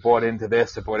there. They're bought into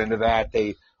this, they're bought into that.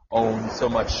 They own so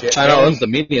much shit. China owns the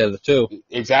media too.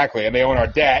 Exactly, and they own our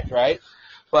debt, right?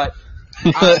 But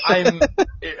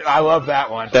I love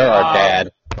that one. They're our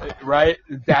dad. Right?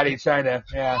 Daddy China,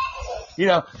 yeah.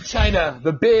 China,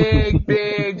 the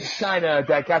big China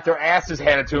that got their asses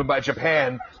handed to them by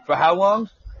Japan for how long?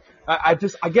 I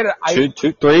get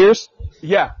it. 3 years?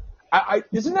 Yeah.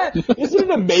 Isn't it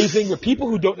amazing the people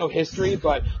who don't know history,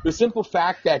 but the simple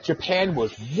fact that Japan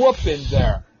was whooping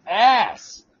their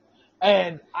ass.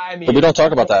 And I mean. But we don't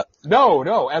talk about that.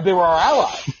 No. And they were our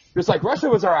ally. Just like Russia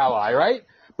was our ally, right?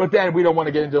 But then we don't want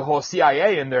to get into the whole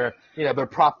CIA and their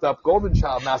propped up golden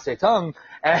child, Mao Zedong.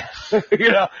 And,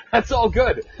 that's all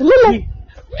good.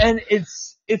 And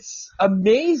it's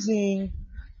amazing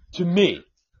to me.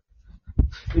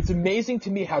 It's amazing to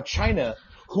me how China,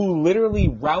 who literally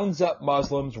rounds up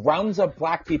Muslims, rounds up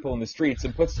black people in the streets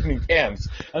and puts them in camps,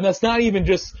 and that's not even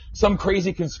just some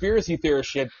crazy conspiracy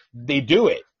theorist shit, they do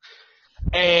it.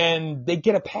 And they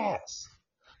get a pass.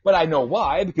 But I know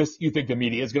why, because you think the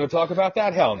media is going to talk about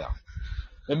that? Hell no.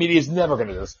 The media is never going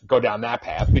to go down that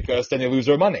path because then they lose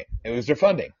their money. They lose their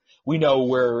funding. We know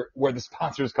where the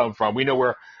sponsors come from. We know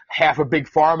where half of Big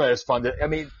Pharma is funded. I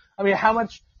mean, how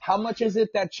much is it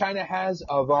that China has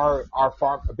of our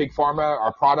Big Pharma,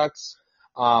 our products,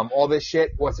 all this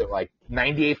shit? What's it, like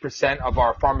 98% of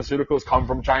our pharmaceuticals come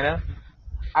from China?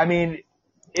 I mean,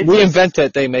 we invent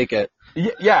it, they make it.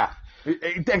 Yeah,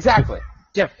 exactly.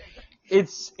 Yeah.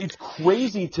 It's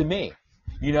crazy to me,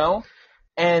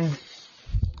 and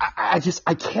I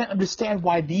can't understand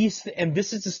why and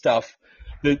this is the stuff,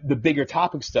 the bigger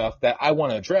topic stuff that I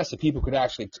want to address, that people could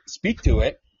actually speak to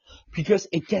it, because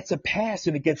it gets a pass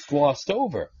and it gets glossed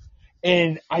over,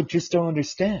 and I just don't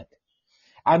understand.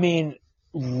 I mean,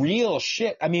 real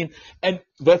shit. I mean, and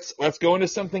let's go into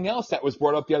something else that was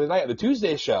brought up the other night on the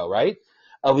Tuesday show, right?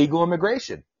 Illegal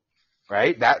immigration,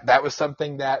 right? That was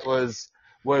something that was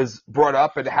brought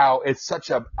up, and how it's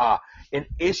such an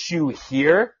issue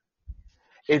here.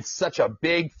 It's such a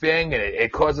big thing, and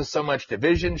it causes so much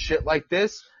division, shit like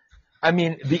this. I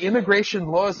mean, the immigration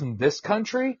laws in this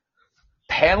country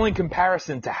pale in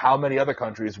comparison to how many other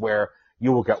countries where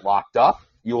you will get locked up,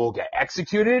 you will get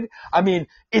executed. I mean,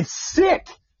 it's sick,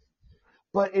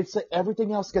 but it's like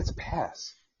everything else gets a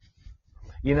pass.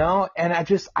 And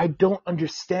I don't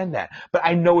understand that. But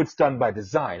I know it's done by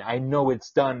design. I know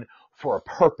it's done for a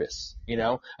purpose,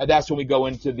 and that's when we go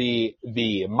into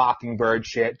the Mockingbird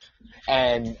shit.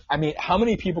 And I mean, how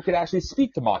many people could actually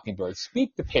speak to Mockingbird,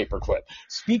 speak to Paperclip,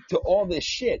 speak to all this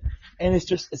shit? And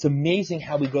it's amazing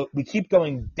how we keep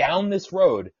going down this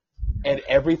road, and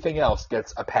everything else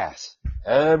gets a pass.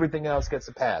 Everything else gets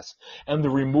a pass. And the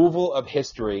removal of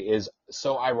history is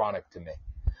so ironic to me.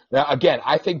 Now, again,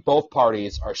 I think both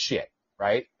parties are shit,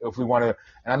 right? If we want to,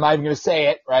 and I'm not even going to say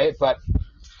it, right? But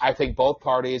I think both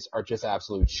parties are just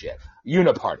absolute shit.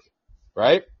 Uniparty,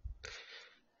 right?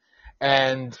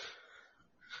 And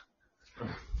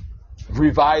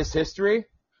revised history?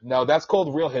 No, that's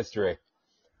called real history.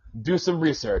 Do some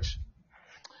research.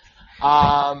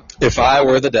 If I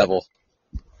were the devil.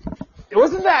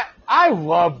 Wasn't that? I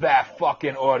love that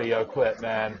fucking audio clip,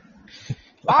 man.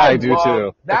 I do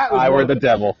too. If I were the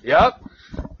devil. Yep.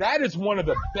 That is one of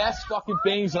the best fucking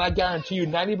things, and I guarantee you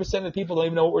 90% of the people don't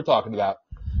even know what we're talking about.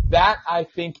 That, I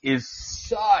think, is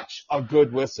such a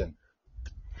good listen.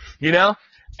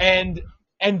 And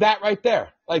that right there.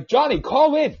 Like, Johnny,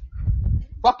 call in.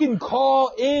 Fucking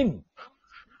call in.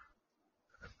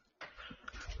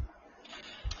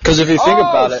 Because if you think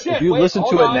about it, if you listen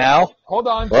to it now. Hold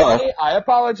on, Johnny. I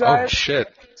apologize. Oh, shit.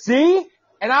 See?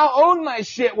 And I'll own my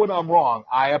shit when I'm wrong.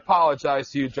 I apologize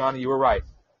to you, Johnny. You were right.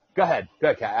 Go ahead. Go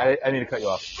ahead, Kat. I need to cut you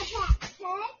off.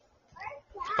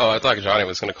 Oh, I thought Johnny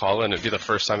was going to call in. It'd be the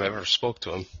first time I ever spoke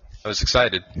to him. I was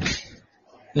excited.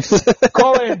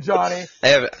 Call in, Johnny.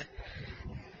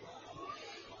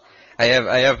 I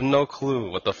have no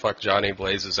clue what the fuck Johnny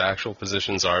Blaze's actual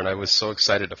positions are, and I was so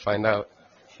excited to find out.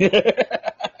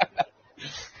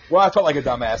 Well, I felt like a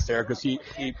dumbass there because he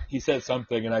said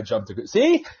something and I jumped to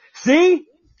see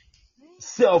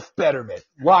self-betterment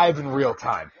live in real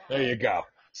time. There you go.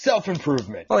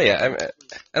 Self-improvement. Well, yeah,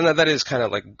 and that is kind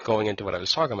of like going into what I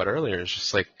was talking about earlier. It's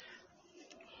just like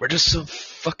we're just so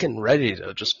fucking ready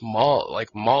to just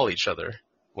maul each other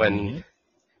when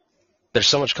there's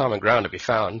so much common ground to be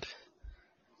found.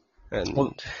 And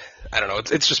I don't know,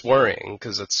 it's just worrying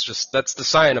because that's the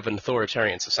sign of an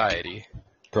authoritarian society.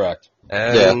 Correct.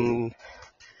 And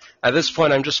at this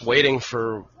point, I'm just waiting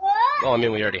for. Well, I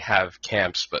mean, we already have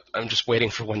camps, but I'm just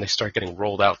waiting for when they start getting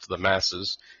rolled out to the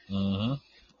masses. Mm-hmm.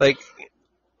 Like,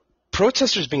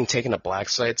 protesters being taken to black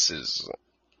sites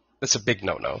it's a big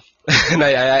no-no. And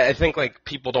I think like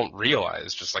people don't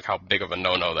realize just like how big of a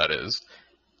no-no that is.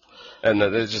 And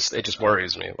that it just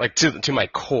worries me. Like to my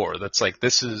core. That's like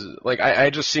this is like I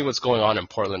just see what's going on in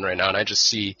Portland right now, and I just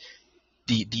see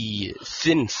the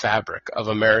thin fabric of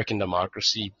American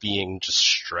democracy being just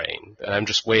strained. And I'm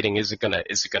just waiting, is it gonna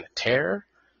tear?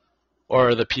 Or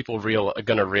are the people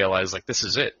gonna realize like this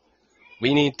is it?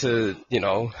 We need to,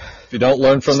 if you don't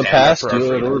learn from the past,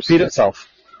 it'll repeat itself.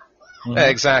 Mm-hmm.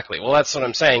 Exactly. Well, that's what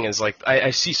I'm saying is like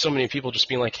I see so many people just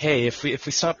being like, hey, if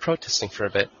we stop protesting for a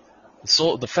bit,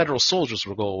 the federal soldiers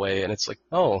will go away, and it's like,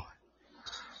 oh,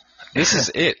 this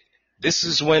is it. This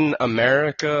is when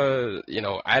America,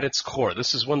 at its core,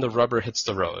 this is when the rubber hits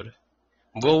the road.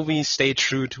 Will we stay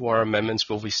true to our amendments?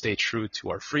 Will we stay true to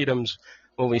our freedoms?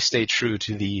 Will we stay true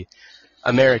to the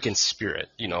American spirit,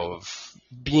 of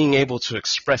being able to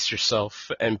express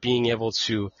yourself and being able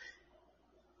to,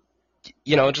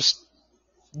 just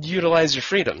utilize your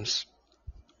freedoms?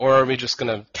 Or are we just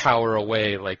going to cower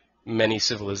away like many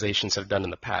civilizations have done in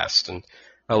the past and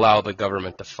allow the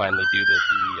government to finally do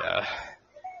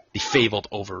the fabled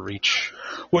overreach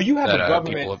you have that a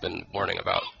government, people have been warning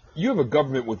about? You have a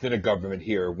government within a government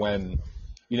here when,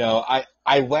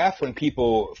 I laugh when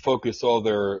people focus all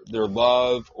their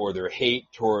love or their hate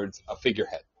towards a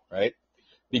figurehead, right?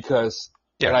 Because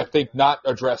what I think not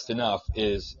addressed enough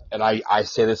is, and I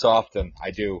say this often,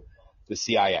 I do, the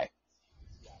CIA.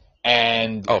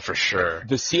 And oh, for sure.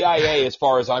 The CIA, as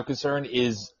far as I'm concerned,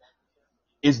 is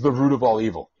the root of all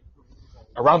evil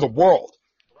around the world.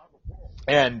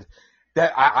 And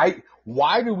that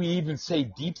why do we even say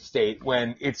deep state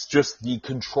when it's just the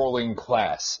controlling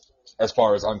class, as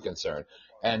far as I'm concerned?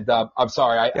 And I'm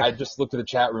sorry, I just looked at the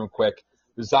chat room quick.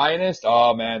 The Zionist,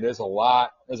 oh man, there's a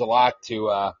lot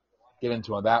to get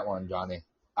into on that one, Johnny.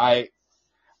 I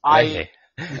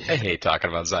hate talking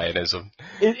about Zionism.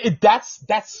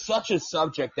 That's such a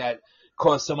subject that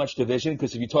caused so much division,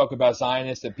 because if you talk about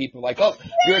Zionists and people are like, oh,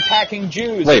 you're attacking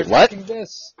Jews. Wait, you're attacking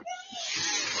this.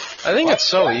 I think it's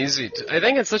so easy. I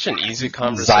think it's such an easy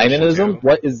conversation. Zionism?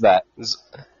 What is that?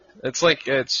 It's like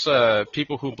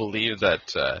people who believe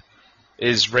that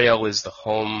Israel is the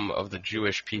home of the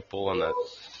Jewish people, and that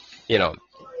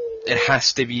it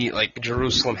has to be like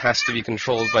Jerusalem has to be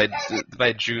controlled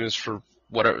by Jews for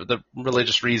whatever the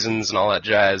religious reasons and all that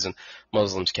jazz, and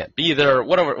Muslims can't be there.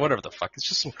 Whatever the fuck. It's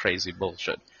just some crazy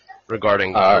bullshit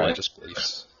regarding religious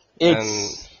beliefs.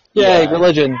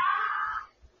 Religion.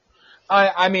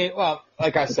 I mean, well,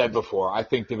 like I said before, I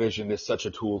think division is such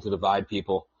a tool to divide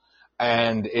people,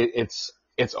 and it's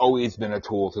always been a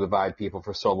tool to divide people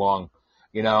for so long,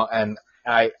 and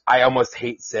I almost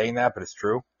hate saying that, but it's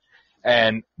true.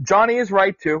 And Johnny is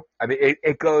right too. I mean,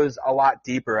 it goes a lot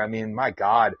deeper. I mean, my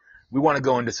God, we want to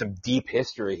go into some deep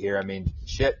history here. I mean,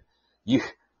 shit, you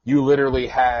literally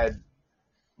had,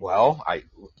 well,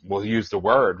 we'll use the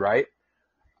word, right?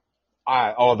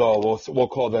 Although we'll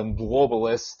call them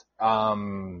globalist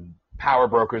power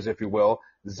brokers, if you will,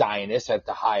 Zionists at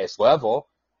the highest level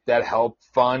that helped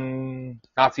fund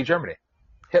Nazi Germany,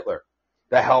 Hitler,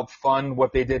 that helped fund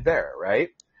what they did there, right?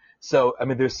 So, I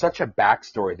mean, there's such a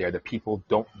backstory there that people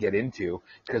don't get into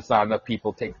because not enough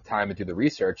people take the time to do the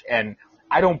research. And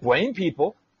I don't blame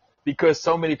people because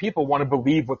so many people want to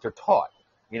believe what they're taught,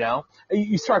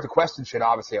 You start to question shit,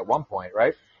 obviously, at one point,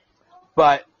 right?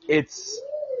 But it's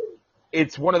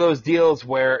one of those deals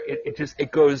where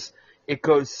it goes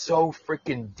so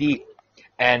freaking deep.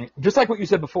 And just like what you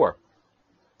said before.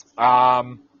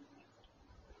 Oh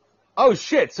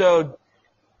shit, so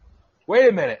wait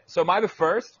a minute. So am I the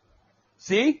first?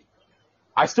 See?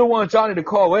 I still want Johnny to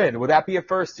call in. Would that be a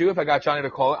first too if I got Johnny to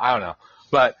call in? I don't know.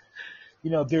 But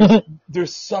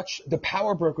there's such the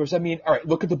power brokers. I mean, all right,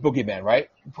 look at the boogeyman, right?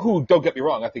 Who, don't get me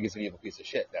wrong, I think is an evil piece of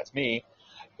shit. That's me.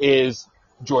 Is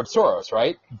George Soros,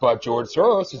 right? But George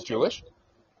Soros is Jewish.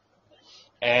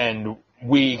 And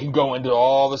we can go into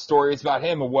all the stories about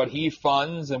him and what he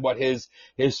funds and what his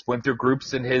splinter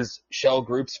groups and his shell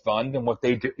groups fund and what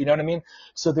they do. You know what I mean?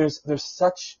 So there's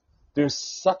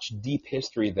such deep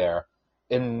history there,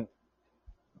 and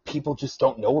people just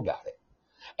don't know about it.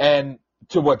 And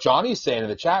to what Johnny's saying in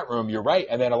the chat room, you're right.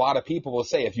 And then a lot of people will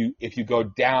say if you go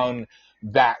down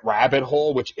that rabbit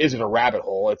hole, which isn't a rabbit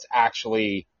hole, it's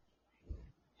actually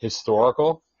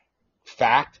historical,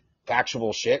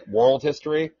 factual shit, world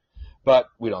history, but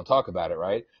we don't talk about it,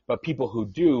 right? But people who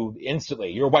do,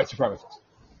 instantly, you're a white supremacist.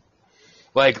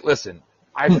 Like, listen,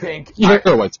 I think... You're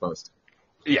a white supremacist.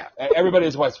 Yeah, everybody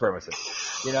is a white supremacist.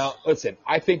 Listen,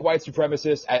 I think white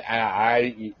supremacists,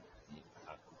 I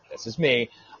this is me,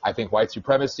 I think white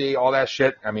supremacy, all that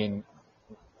shit, I mean,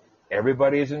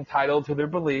 Everybody is entitled to their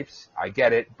beliefs. I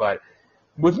get it. But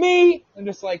with me, I'm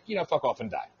just like, fuck off and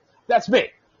die. That's me.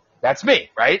 That's me,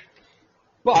 right?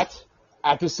 But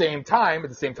at the same time, at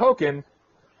the same token,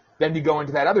 then you go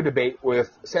into that other debate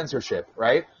with censorship,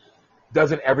 right?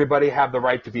 Doesn't everybody have the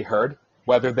right to be heard,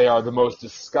 whether they are the most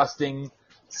disgusting,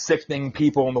 sickening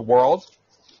people in the world?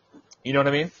 You know what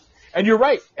I mean? And you're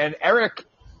right. And Eric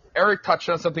touched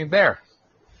on something there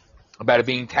about it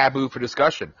being taboo for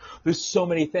discussion. There's so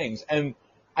many things. And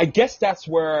I guess that's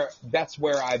where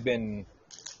I've been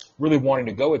really wanting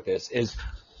to go with this, is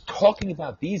talking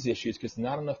about these issues, because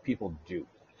not enough people do,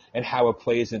 and how it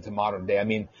plays into modern day. I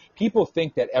mean, people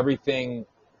think that everything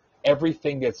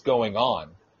that's going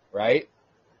on, right?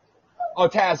 Oh,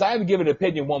 Taz, I haven't given an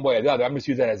opinion one way or the other. I'm just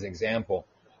using that as an example.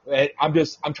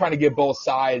 I'm trying to give both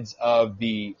sides of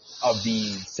the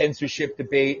censorship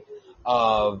debate,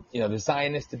 of the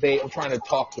Zionist debate. I'm trying to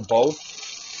talk to both,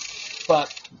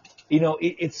 but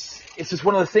it's just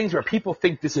one of those things where people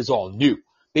think this is all new.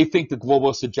 They think the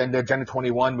globalist agenda, Agenda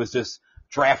 21, was just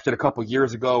drafted a couple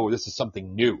years ago, or this is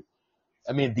something new.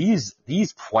 I mean, these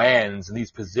plans and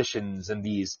these positions and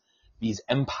these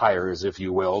empires, if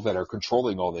you will, that are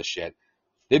controlling all this shit,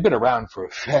 they've been around for a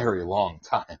very long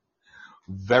time.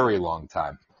 Very long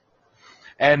time.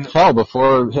 And hell,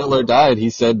 before Hitler died, he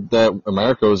said that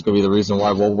America was going to be the reason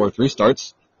why World War III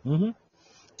starts. Mm-hmm.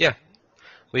 Yeah.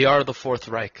 We are the Fourth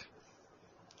Reich.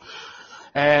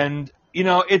 And,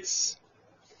 it's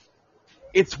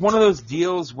one of those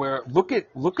deals where look at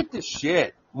this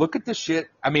shit. Look at this shit.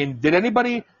 I mean, did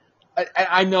anybody,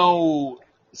 I know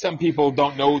some people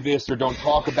don't know this or don't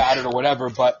talk about it or whatever,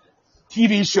 but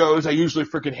TV shows I usually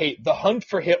freaking hate. The Hunt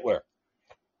for Hitler.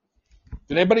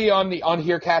 Did anybody on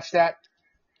here catch that?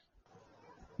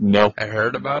 No. I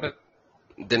heard about it.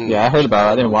 Yeah, I heard about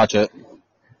it. I didn't watch it.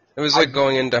 It was like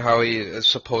going into how he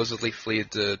supposedly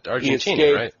fled to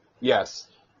Argentina, right? Yes.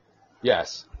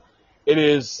 Yes. It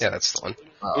is. Yeah, that's the one.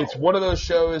 It's one of those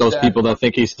shows. Those people that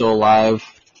think he's still alive.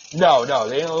 No,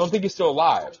 they don't think he's still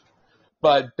alive.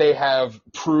 But they have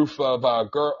proof of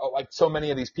like so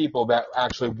many of these people that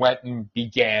actually went and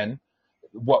began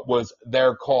what was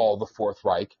their call the Fourth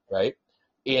Reich, right?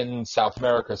 In South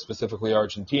America, specifically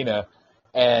Argentina.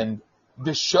 And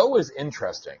the show is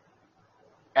interesting.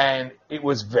 And it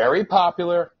was very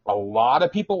popular. A lot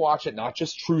of people watch it, not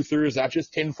just truthers, not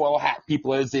just tinfoil hat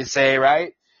people, as they say,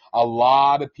 right? A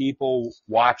lot of people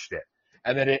watched it.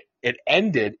 And then it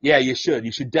ended. Yeah, you should.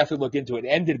 You should definitely look into it. It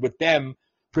ended with them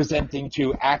presenting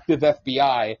to active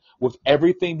FBI with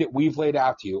everything that we've laid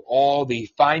out to you. All the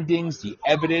findings, the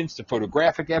evidence, the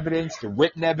photographic evidence, the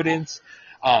written evidence,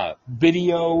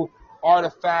 video,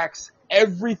 artifacts,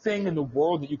 everything in the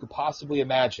world that you could possibly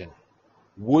imagine.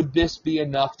 Would this be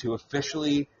enough to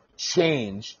officially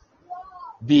change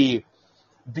the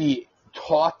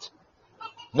taught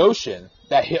notion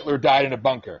that Hitler died in a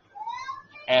bunker?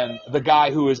 And the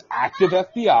guy who is active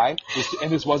FBI, and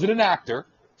this wasn't an actor,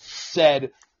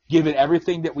 said, given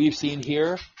everything that we've seen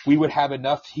here, we would have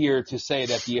enough here to say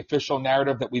that the official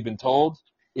narrative that we've been told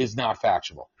is not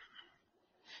factual.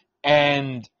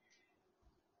 And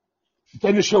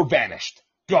then the show vanished.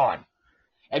 Gone.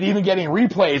 And even getting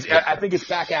replays, I think it's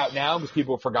back out now because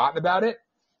people have forgotten about it.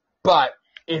 But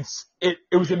it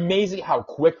was amazing how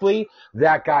quickly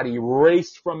that got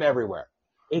erased from everywhere.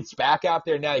 It's back out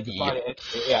there now. You can find it.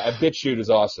 Yeah, BitChute is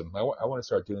awesome. I want to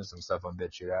start doing some stuff on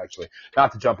BitChute, actually.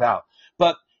 Not to jump out.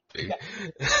 But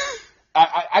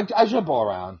I jump all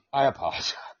around. I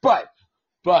apologize. But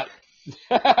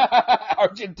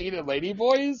Argentina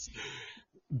Ladyboys?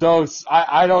 Those,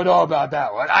 I don't know about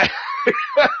that one.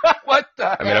 What the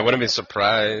heck? I mean, I wouldn't be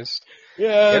surprised.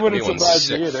 Yeah, it wouldn't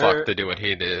surprise me either. Fuck to do what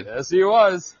he did. Yes, he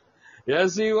was.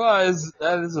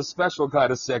 That is a special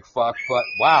kind of sick fuck, but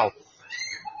wow.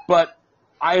 But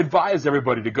I advise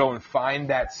everybody to go and find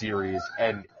that series,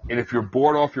 and if you're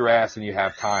bored off your ass and you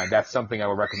have time, that's something I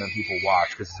would recommend people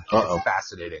watch because it's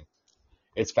fascinating.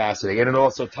 It's fascinating. And it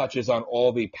also touches on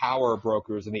all the power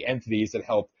brokers and the entities that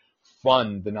helped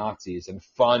fund the Nazis and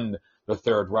fund the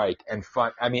Third Reich and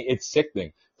fund, I mean, it's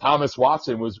sickening. Thomas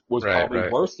Watson was probably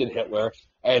worse than Hitler,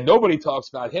 and nobody talks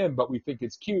about him, but we think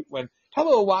it's cute when,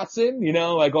 hello, Watson,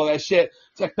 like all that shit.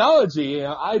 Technology,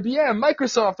 IBM,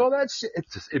 Microsoft, all that shit.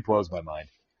 It blows my mind.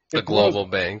 The global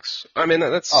banks. I mean,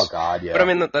 that's... Oh, God, yeah. But I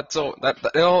mean, that's all...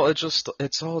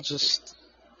 It's all just...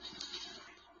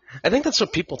 I think that's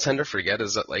what people tend to forget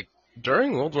is that, like,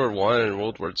 during World War I and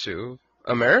World War II,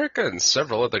 America and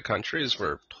several other countries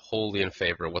were totally in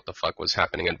favor of what the fuck was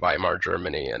happening in Weimar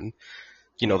Germany and,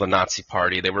 the Nazi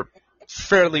Party. They were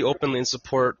fairly openly in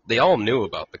support. They all knew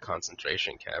about the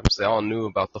concentration camps. They all knew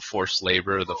about the forced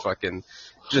labor, the fucking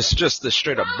just the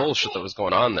straight up bullshit that was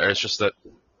going on there. It's just that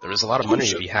there was a lot of money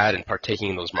to be had in partaking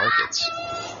in those markets,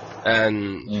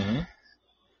 and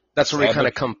that's where we kind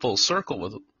of come full circle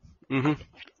with.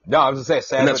 No, I was gonna say,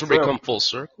 sad, and that's but where we true. come full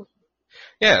circle.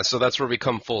 Yeah, so that's where we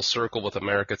come full circle with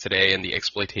America today and the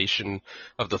exploitation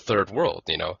of the third world.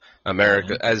 You know,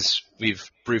 America, as we've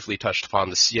briefly touched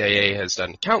upon, the CIA has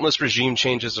done countless regime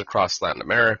changes across Latin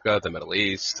America, the Middle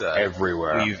East,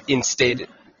 Everywhere. We've instated,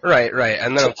 right,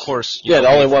 and then of course, the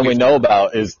only one we know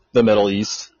about is the Middle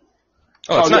East.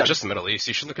 Oh, it's not just the Middle East.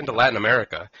 You should look into Latin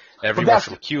America. Everywhere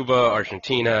from Cuba,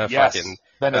 Argentina, fucking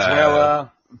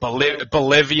Venezuela,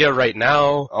 Bolivia right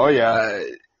now. Oh yeah.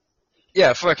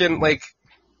 Yeah, fucking like.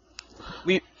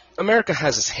 America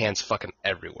has its hands fucking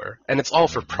everywhere, and it's all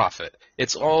for profit.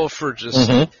 It's all for just,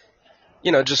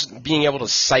 just being able to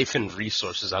siphon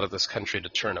resources out of this country to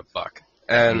turn a buck.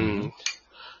 And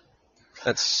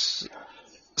that's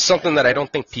something that I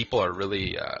don't think people are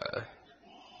really, I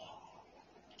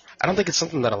don't think it's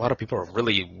something that a lot of people are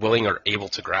really willing or able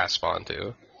to grasp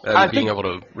onto. And being able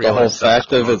to realize the whole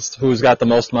fact of it's who's got the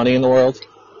most money in the world,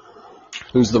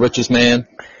 who's the richest man.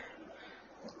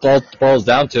 It's all it boils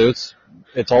down to.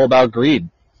 It's all about greed.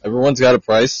 Everyone's got a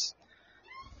price.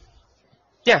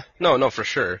 Yeah, no, for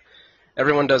sure.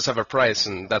 Everyone does have a price,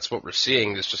 and that's what we're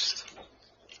seeing. It's just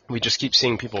we just keep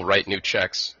seeing people write new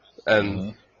checks,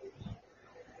 and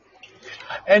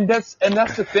that's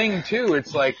the thing too.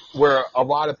 It's like where a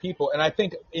lot of people, and I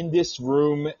think in this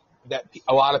room that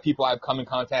a lot of people I've come in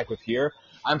contact with here,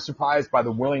 I'm surprised by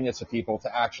the willingness of people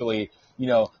to actually,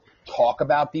 talk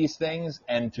about these things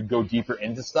and to go deeper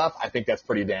into stuff. I think that's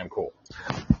pretty damn cool.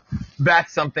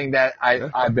 That's something that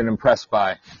I've been impressed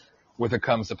by when it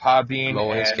comes to Podbean.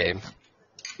 Lowest game.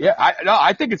 Yeah,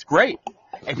 I think it's great.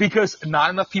 And because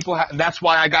not enough people and that's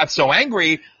why I got so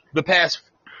angry the past,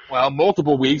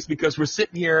 multiple weeks, because we're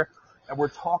sitting here and we're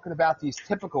talking about these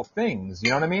typical things, you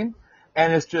know what I mean?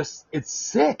 And it's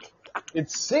sick.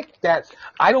 It's sick that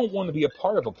I don't want to be a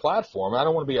part of a platform. I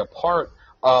don't want to be a part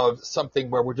of something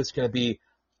where we're just going to be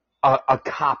a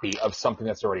copy of something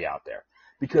that's already out there.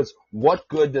 Because what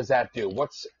good does that do?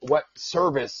 What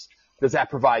service does that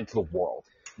provide to the world?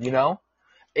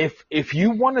 If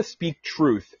you want to speak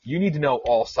truth, you need to know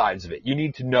all sides of it. You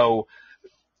need to know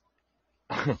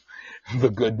the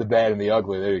good, the bad, and the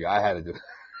ugly. There you go. I had to do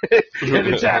it in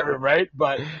the chat room, right?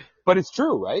 But it's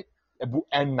true, right?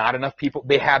 And not enough people.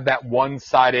 They have that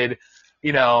one-sided,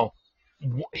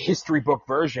 history book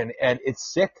version, and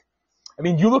it's sick. I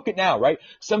mean, you look at now, right?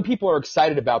 Some people are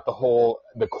excited about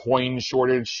the coin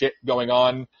shortage shit going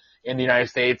on in the United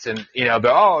States, and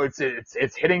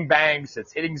it's hitting banks,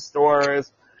 it's hitting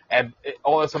stores, and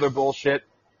all this other bullshit.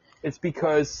 It's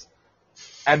because,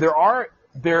 and there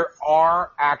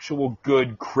are actual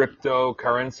good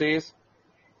cryptocurrencies,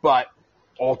 but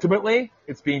ultimately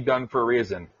it's being done for a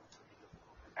reason.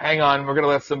 Hang on, we're gonna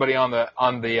let somebody on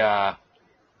the.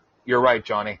 You're right,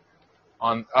 Johnny.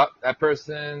 That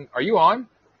person. Are you on?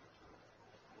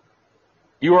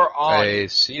 You are on. I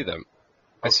see them.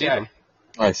 I see them.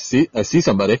 I see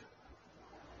somebody.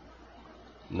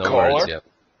 No words yet.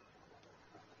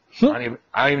 I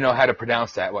don't even know how to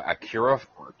pronounce that. What, Akira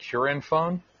or Kirin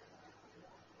phone?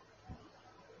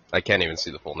 I can't even see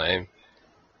the full name.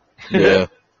 Yeah.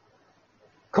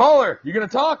 Caller, you gonna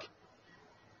talk?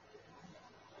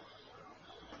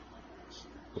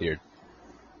 Weird.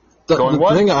 The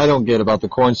thing I don't get about the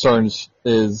coin storage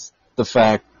is the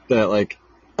fact that,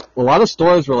 a lot of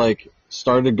stores were,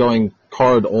 started going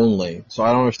card only. So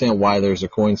I don't understand why there's a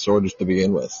coin shortage to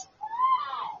begin with.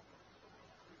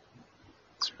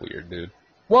 It's weird, dude.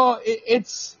 Well,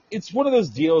 it's one of those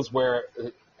deals where,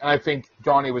 and I think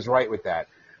Johnny was right with that.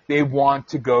 They want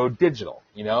to go digital.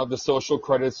 The social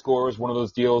credit score is one of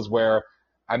those deals where,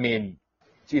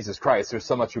 Jesus Christ, there's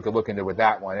so much we could look into with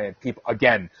that one. And people,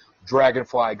 again,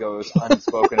 Dragonfly goes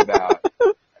unspoken about.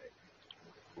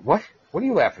 What? What are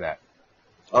you laughing at?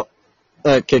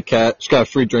 Kit Kat. Just got a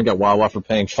free drink at Wawa for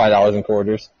paying $5 in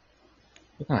quarters.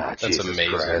 That's Jesus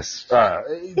amazing. Christ.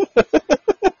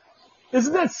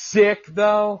 Isn't that sick,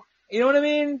 though? You know what I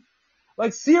mean?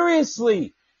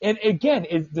 Seriously. And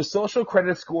again, the social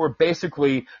credit score,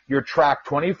 basically, you're tracked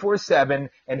 24/7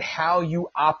 and how you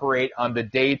operate on the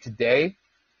day-to-day.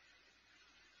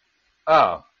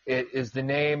 Oh, it is the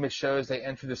name. It shows they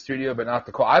entered the studio, but not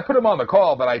the call. I put them on the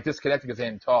call, but I disconnected because they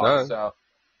didn't talk. No. So,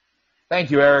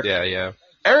 thank you, Eric. Yeah.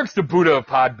 Eric's the Buddha of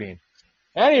Podbean.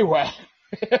 Anyway,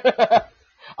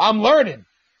 I'm learning.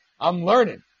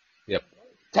 Yep.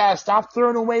 Taz, stop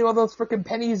throwing away all those freaking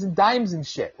pennies and dimes and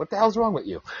shit. What the hell's wrong with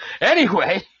you?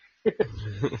 Anyway,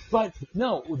 but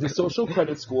no, the social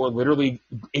credit score literally,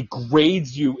 it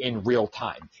grades you in real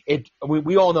time.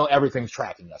 We all know everything's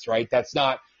tracking us, right?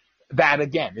 That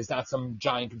again is not some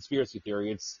giant conspiracy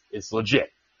theory. It's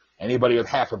legit. Anybody with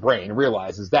half a brain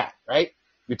realizes that, right?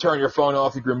 You turn your phone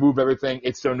off, you can remove everything.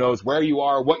 It still knows where you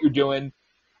are, what you're doing.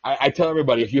 I tell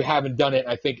everybody, if you haven't done it,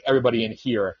 I think everybody in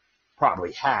here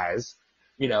probably has,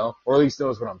 or at least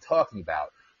knows what I'm talking about.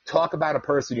 Talk about a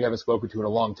person you haven't spoken to in a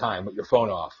long time with your phone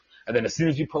off. And then as soon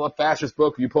as you pull up Fascist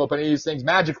Book, you pull up any of these things,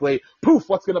 magically, poof,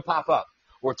 what's going to pop up?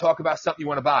 Or talk about something you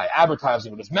want to buy.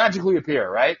 Advertising will just magically appear,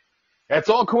 right? That's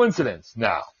all coincidence.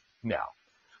 No.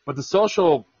 But the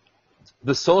social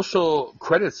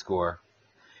credit score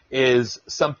is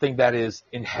something that is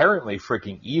inherently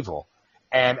freaking evil.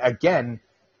 And again,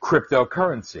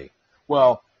 cryptocurrency.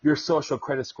 Well, your social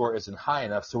credit score isn't high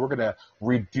enough, so we're going to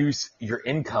reduce your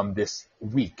income this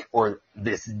week or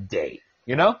this day,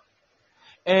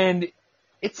 And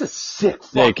it's a sick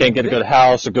fucking you can't get thing. a good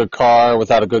house, a good car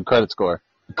without a good credit score.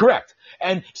 Correct.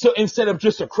 And so instead of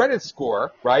just a credit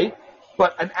score, right,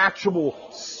 but an actual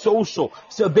social.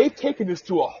 So they've taken this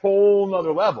to a whole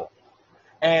nother level.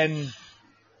 And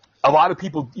a lot of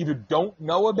people either don't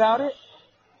know about it.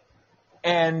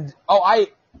 And, I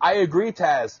agree,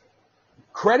 Taz.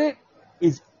 Credit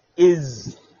is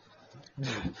it's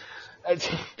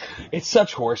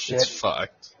such horseshit. It's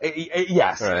fucked.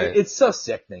 Yes. Right. It's so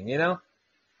sickening,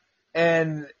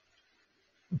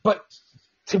 but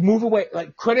to move away,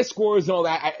 like credit scores and all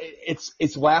that,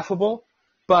 it's laughable,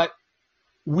 but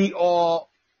we all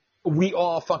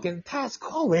fucking, Taz,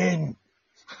 call in.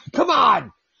 Come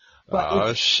on.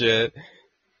 But shit.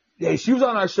 Yeah, she was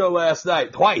on our show last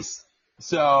night, twice.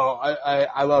 So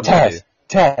I love Taz.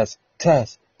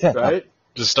 Right?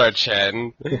 Just start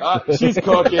chatting. She's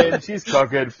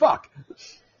cooking. Fuck.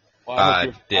 Well, I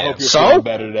hope you're feeling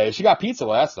better today. She got pizza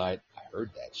last night. I heard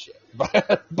that shit.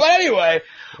 But anyway.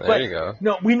 There you go.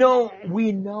 No,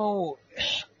 we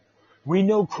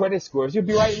know credit scores. You'll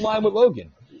be right in line with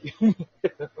Logan.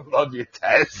 Love you,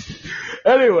 Tess.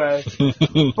 Anyway,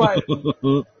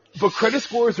 but credit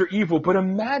scores are evil. But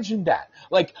imagine that.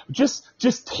 Like, just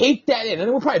take that in.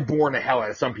 And we're probably boring the hell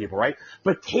out of some people, right?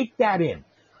 But take that in.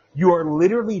 You are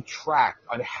literally tracked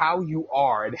on how you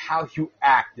are and how you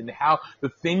act and how the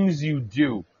things you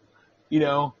do,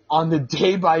 on the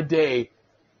day by day.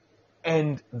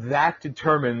 And that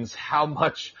determines how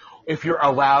much, if you're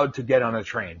allowed to get on a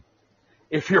train.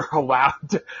 If you're allowed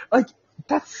to,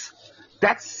 that's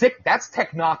sick. That's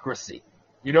technocracy.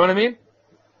 You know what I mean?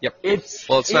 Yep. It's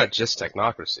not just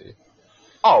technocracy.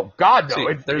 Oh, God, no. See,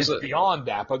 it's beyond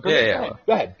that. But go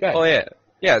ahead. Oh, yeah.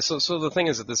 Yeah, so the thing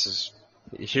is that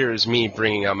here's me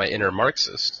bringing out my inner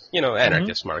Marxist,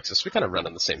 anarchist Marxist. We kind of run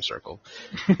in the same circle.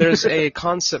 There's a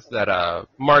concept that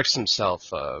Marx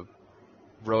himself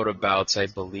wrote about, I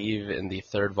believe, in the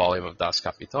third volume of Das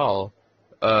Kapital,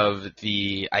 of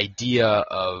the idea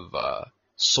of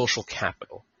social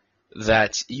capital,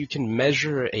 that you can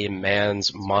measure a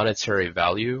man's monetary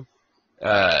value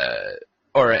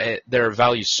or their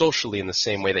value socially in the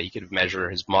same way that you could measure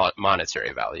his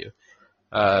monetary value.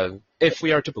 If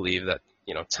we are to believe that,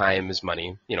 time is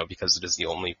money, because it is the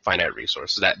only finite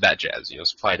resource, that jazz,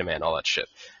 supply, demand, all that shit.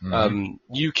 Mm-hmm.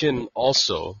 You can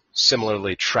also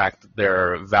similarly track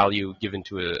their value given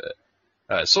to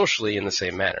socially in the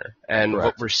same manner. And Correct.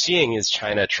 What we're seeing is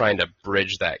China trying to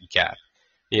bridge that gap,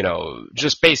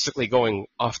 just basically going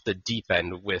off the deep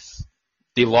end with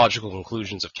the logical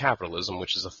conclusions of capitalism,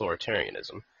 which is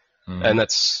authoritarianism. Mm-hmm. And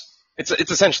it's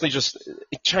essentially just,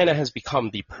 China has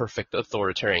become the perfect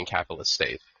authoritarian capitalist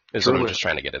state, is what I'm just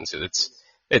trying to get into.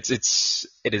 It is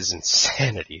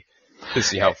insanity to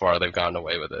see how far they've gone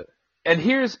away with it. And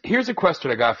here's a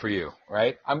question I got for you,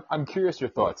 right? I'm curious your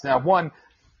thoughts. Now, one,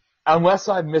 unless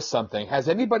I've missed something, has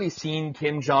anybody seen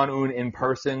Kim Jong-un in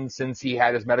person since he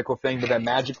had his medical thing, but then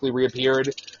magically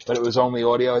reappeared, but it was only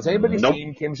audio? Has anybody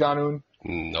seen Kim Jong-un?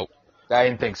 Nope. I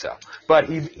didn't think so. But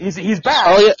he's back.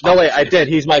 Oh, yeah. No, wait, I did.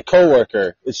 He's my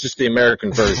coworker. It's just the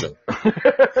American version.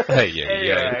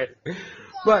 Yeah.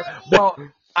 But, well,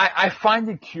 I find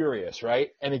it curious,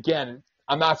 right? And again,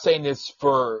 I'm not saying this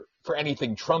for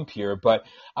anything Trump here, but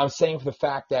I'm saying for the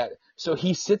fact that, so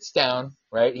he sits down,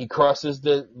 right? He crosses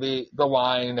the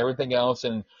line and everything else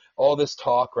and all this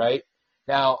talk, right?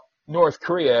 Now, North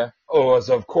Korea was,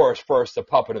 of course, first a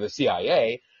puppet of the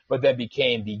CIA, but then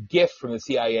became the gift from the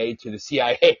CIA to the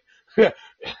CIA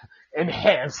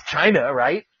enhanced China,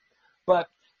 right? But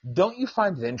don't you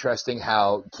find it interesting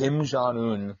how Kim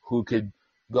Jong-un, who could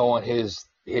go on his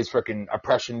his freaking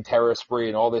oppression, terror spree,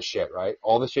 and all this shit, right?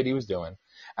 All the shit he was doing,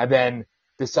 and then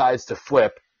decides to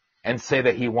flip and say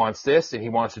that he wants this and he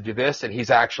wants to do this, and he's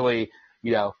actually,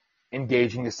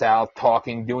 engaging the South,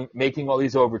 talking, making all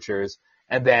these overtures,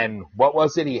 and then what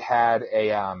was it? He had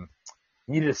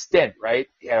needed a stent, right?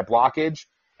 He had a blockage,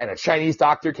 and a Chinese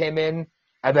doctor came in,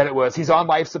 and then it was he's on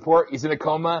life support, he's in a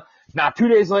coma. Now 2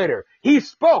 days later, he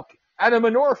spoke at a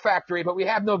manure factory, but we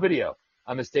have no video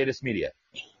on the status media.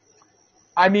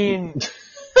 I mean,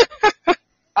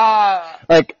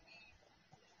 Like,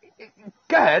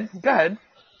 go ahead.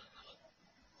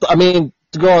 I mean,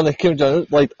 to go on the Kim Jong-un,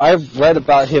 like, I've read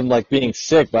about him, like, being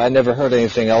sick, but I never heard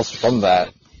anything else from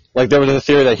that. Like, there was a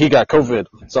theory that he got COVID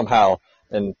somehow,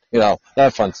 and,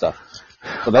 that fun stuff.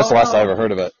 But that's the last I ever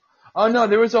heard of it. Oh, no,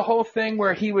 there was a whole thing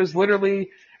where he was literally,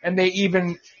 and they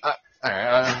even,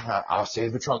 I'll say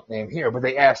the Trump name here, but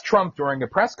they asked Trump during a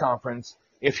press conference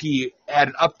if he had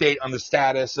an update on the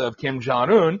status of Kim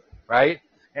Jong-un, right?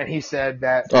 And he said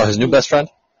that... Oh, his new best friend?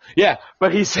 Yeah,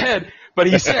 but he said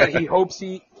he hopes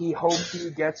he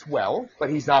gets well, but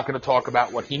he's not going to talk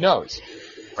about what he knows,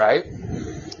 right?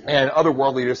 And other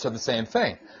world leaders said the same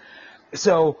thing.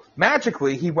 So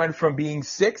magically, he went from being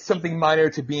sick, something minor,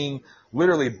 to being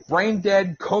literally brain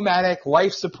dead, comatic,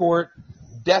 life support,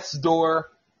 death's door.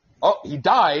 Oh, he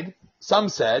died, some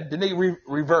said. Then they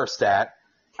reversed that.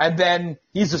 And then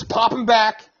he's just popping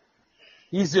back.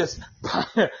 He's just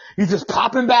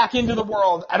popping back into the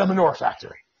world at a manure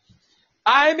factory.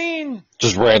 I mean...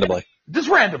 Just randomly.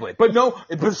 But no,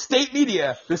 the state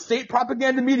media, the state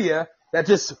propaganda media that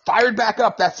just fired back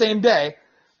up that same day,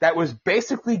 that was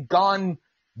basically gone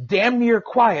damn near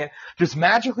quiet, just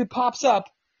magically pops up,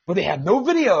 but they have no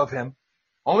video of him,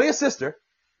 only a sister,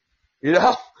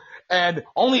 and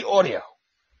only audio.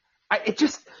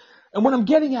 And what I'm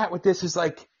getting at with this is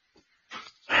like,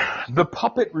 the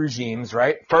puppet regimes,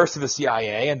 right? First of the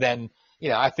CIA, and then,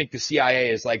 I think the CIA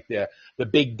is like the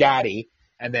big daddy,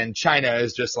 and then China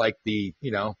is just like the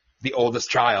oldest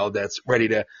child that's ready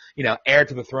to, heir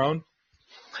to the throne.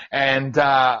 And,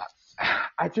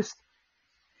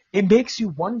 it makes you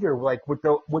wonder, like, with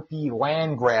the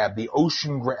land grab, the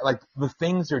ocean grab, like, the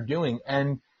things they're doing,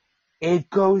 and it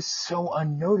goes so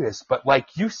unnoticed. But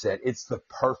like you said, it's the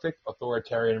perfect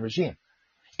authoritarian regime.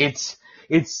 It's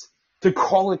to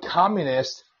call it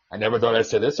communist, I never thought I'd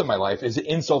say this in my life, is an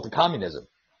insult to communism,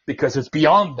 because it's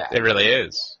beyond that. It really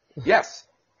is. Yes.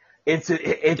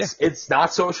 It's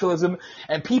not socialism,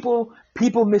 and people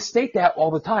mistake that all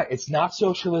the time. It's not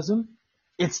socialism.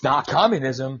 It's not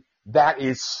communism. That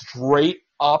is straight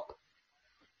up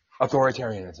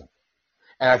authoritarianism.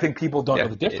 And I think people don't know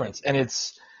the difference. And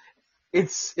it's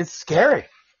scary.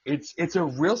 It's a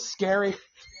real scary,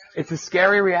 it's a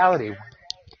scary reality.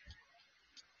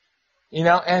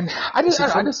 And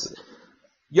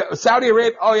Saudi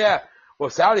Arabia, oh yeah. Well,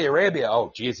 Saudi Arabia,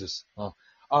 oh Jesus. Oh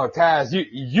Taz,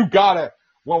 you gotta,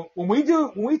 when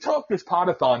we talk this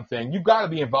podathon thing, you gotta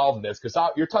be involved in this, because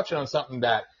you're touching on something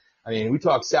that, we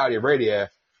talk Saudi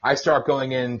Arabia, I start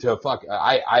going into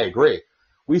I agree.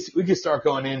 We could start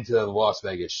going into the Las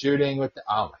Vegas shooting oh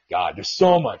my God, there's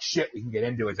so much shit we can get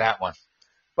into with that one.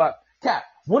 But Kat,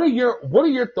 what are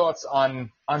your thoughts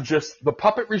on just the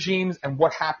puppet regimes and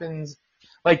what happens?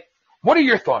 Like, what are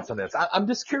your thoughts on this? I'm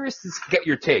just curious to get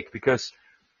your take, because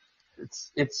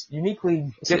it's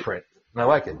uniquely different, and I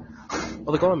like it.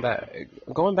 Well,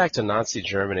 going back to Nazi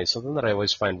Germany, something that I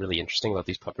always find really interesting about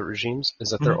these puppet regimes is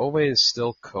that they're always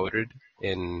still coded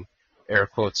in air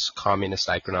quotes communist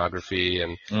iconography,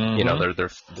 and they're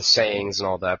the sayings and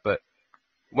all that. But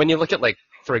when you look at, like,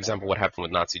 for example, what happened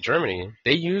with Nazi Germany,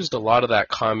 they used a lot of that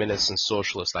communist and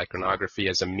socialist iconography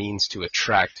as a means to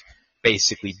attract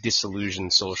basically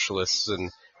disillusioned socialists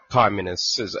and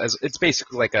communists. As it's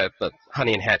basically like a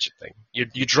honey and hatchet thing.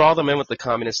 You draw them in with the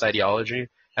communist ideology,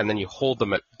 and then you hold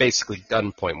them at basically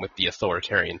gunpoint with the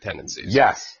authoritarian tendencies.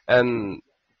 Yes. And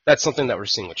that's something that we're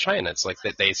seeing with China. It's like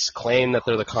that they claim that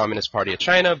they're the Communist Party of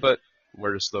China, but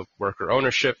where's the worker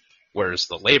ownership? Where's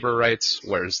the labor rights?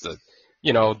 Where's the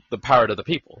power to the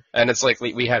people? And it's like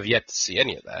we have yet to see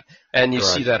any of that. And you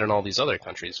see that in all these other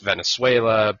countries,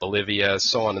 Venezuela, Bolivia,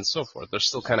 so on and so forth. They're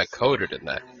still kind of coded in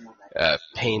that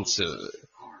paints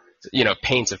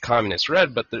of communist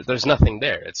red, but there's nothing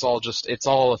there. It's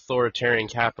all authoritarian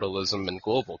capitalism and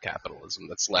global capitalism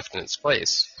that's left in its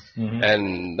place. Mm-hmm.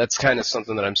 And that's kind of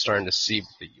something that I'm starting to see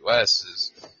with the U.S.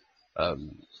 is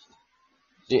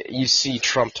you see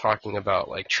Trump talking about,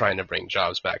 like, trying to bring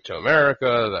jobs back to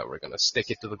America, that we're going to stick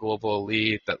it to the global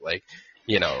elite, that, like,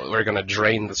 we're going to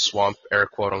drain the swamp, air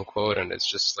quote unquote, and it's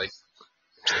just like,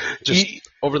 Just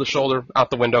over the shoulder, out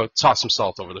the window, toss some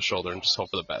salt over the shoulder, and just hope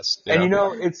for the best. And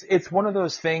it's one of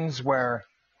those things where,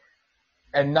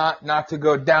 and not to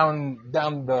go down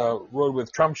the road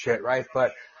with Trump shit, right?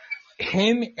 But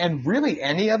him and really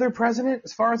any other president,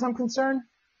 as far as I'm concerned,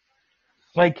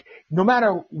 like no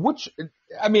matter which,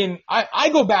 I mean, I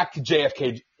go back to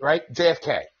JFK, right?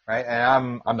 JFK, right?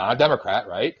 And I'm not a Democrat,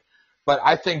 right? But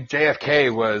I think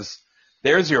JFK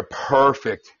there's your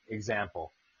perfect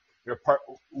example.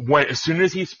 As soon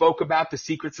as he spoke about the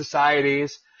secret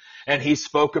societies and he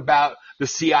spoke about the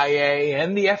CIA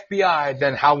and the FBI,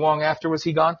 then how long after was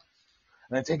he gone?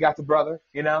 And then take out the brother,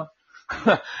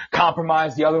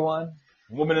 compromise the other one,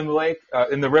 woman in the lake,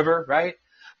 in the river, right?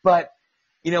 But,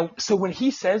 so when he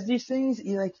says these things,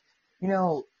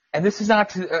 and this is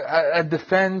not a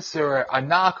defense or a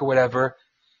knock or whatever,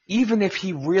 even if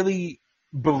he really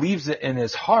believes it in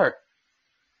his heart,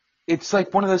 it's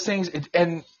like one of those things,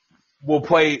 and we'll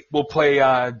play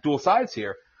dual sides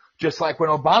here. Just like when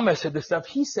Obama said the stuff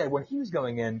he said when he was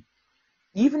going in,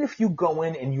 even if you go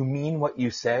in and you mean what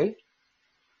you say,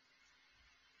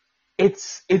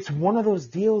 it's one of those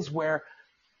deals where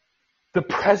the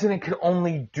president can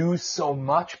only do so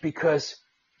much because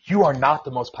you are not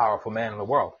the most powerful man in the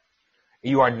world.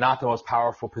 You are not the most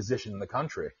powerful position in the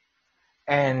country.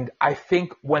 And I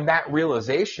think when that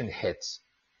realization hits,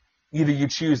 either you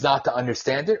choose not to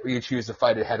understand it or you choose to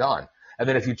fight it head on. And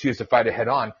then if you choose to fight it head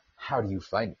on, how do you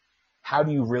fight it? How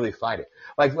do you really fight it?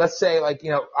 Like, let's say, all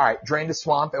right, drain the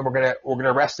swamp and we're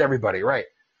gonna arrest everybody, right?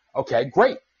 Okay,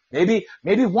 great. Maybe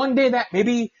one day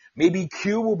maybe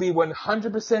Q will be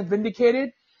 100%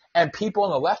 vindicated and people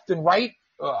on the left and right,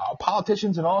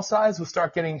 politicians on all sides will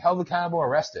start getting held accountable,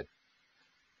 arrested.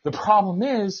 The problem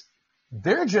is,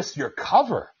 they're just your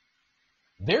cover.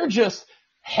 They're just,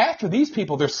 half of these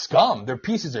people, they're scum. They're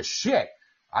pieces of shit.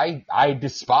 I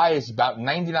despise about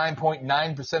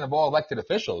 99.9% of all elected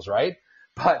officials, right?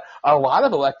 But a lot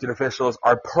of elected officials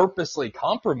are purposely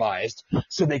compromised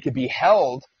so they could be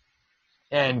held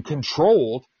and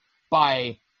controlled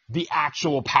by the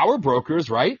actual power brokers,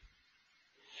 right?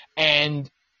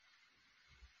 And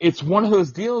it's one of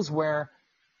those deals where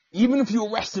even if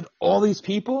you arrested all these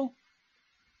people,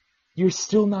 you're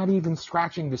still not even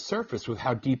scratching the surface with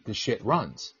how deep the shit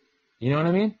runs. You know what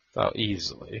I mean? Oh,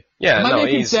 easily. Yeah, Am I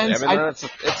making easily. sense? I mean,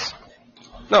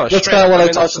 That's kind of what I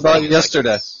talked about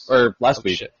yesterday, or last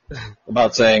week,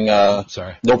 about saying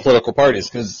no political parties.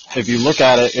 Because if you look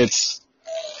at it, it's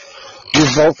you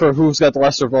vote for who's got the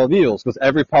lesser of all evils, because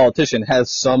every politician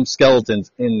has some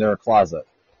skeletons in their closet.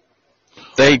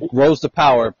 They rose to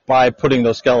power by putting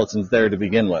those skeletons there to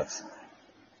begin with.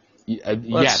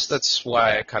 Yes, that's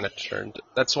why I kind of turned.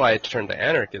 That's why I turned to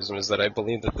anarchism. Is that I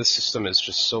believe that this system is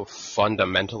just so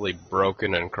fundamentally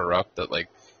broken and corrupt that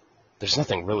there's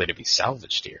nothing really to be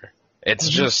salvaged here. It's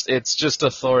just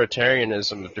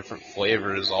authoritarianism of different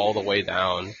flavors all the way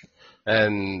down,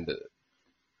 and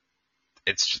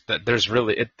it's just that there's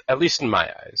really, at least in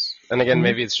my eyes. And again,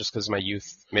 maybe it's just because of my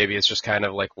youth. Maybe it's just kind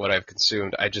of like what I've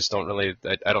consumed. I just don't really,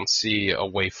 I don't see a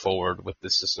way forward with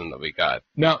the system that we got.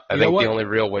 No, I think the only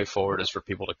real way forward is for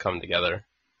people to come together.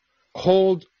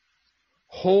 Hold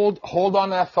on to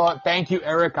that thought. Thank you,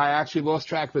 Eric. I actually lost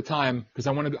track of the time because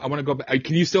I want to go back.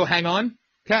 Can you still hang on,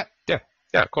 Kat? Yeah,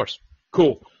 of course.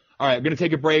 Cool. All right, I'm going to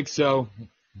take a break, so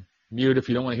mute if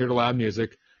you don't want to hear the loud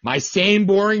music. My same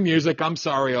boring music. I'm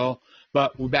sorry, all.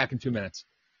 But we'll be back in 2 minutes.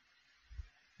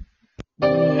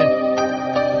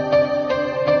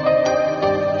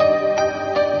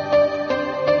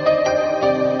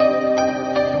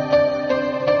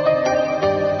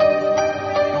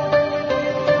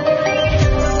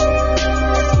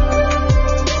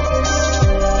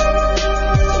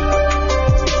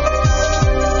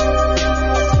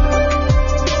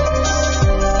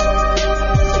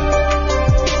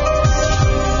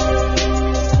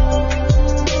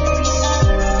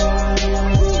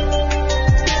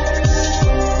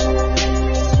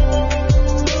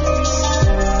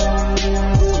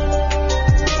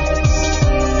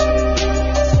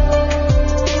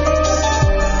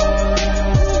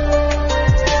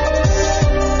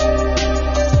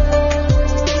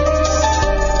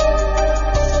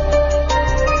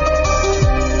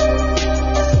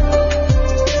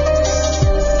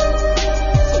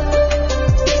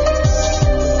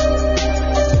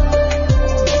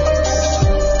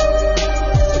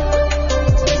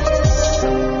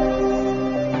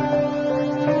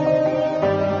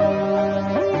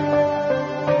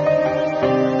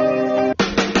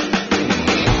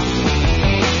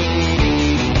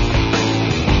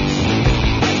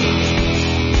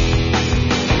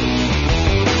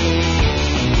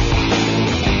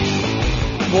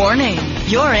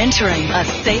 You're entering a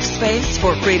safe space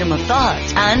for freedom of thought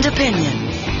and opinion.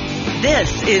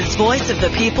 This is Voice of the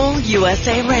People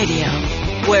USA Radio,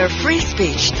 where free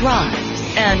speech thrives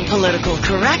and political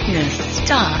correctness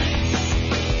dies.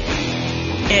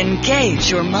 Engage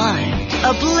your mind.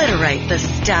 Obliterate the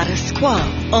status quo.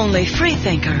 Only free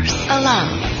thinkers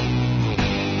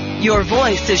allowed. Your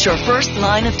voice is your first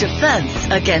line of defense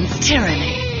against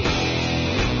tyranny.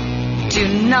 Do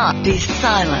not be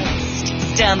silenced.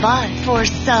 Stand by for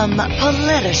some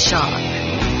PolitiShock.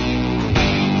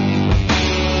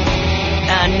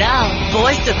 And now,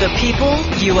 Voice of the People,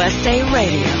 USA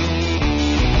Radio.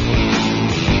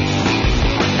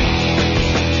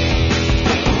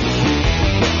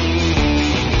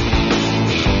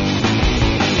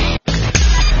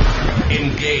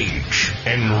 Engage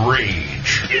and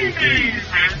rage.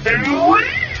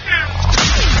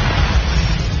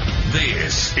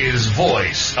 This is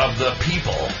Voice of the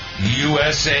People,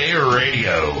 USA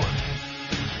Radio.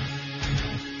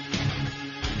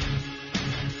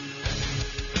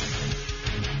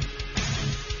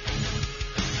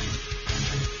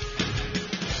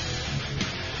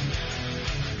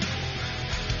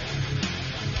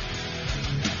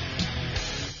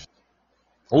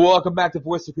 Welcome back to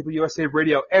Voice of People USA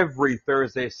Radio every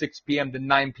Thursday, 6 p.m. to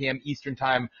 9 p.m. Eastern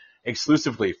Time,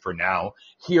 exclusively for now,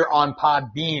 here on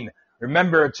Podbean.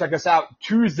 Remember, check us out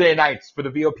Tuesday nights for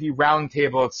the VOP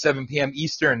Roundtable at 7 p.m.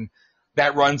 Eastern.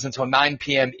 That runs until 9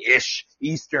 p.m.-ish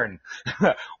Eastern.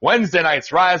 Wednesday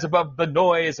nights, Rise Above the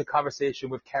Noise, a conversation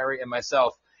with Carrie and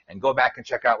myself. And go back and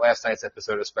check out last night's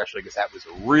episode especially, because that was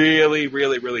a really,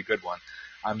 really, really good one.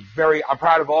 I'm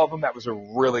proud of all of them. That was a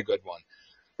really good one.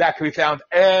 That can be found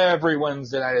every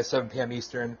Wednesday night at 7 p.m.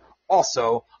 Eastern,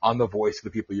 also on the Voice of the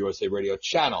People USA Radio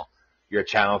channel, your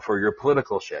channel for your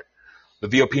political shit. The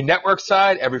VOP Network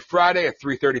side, every Friday at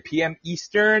 3:30 p.m.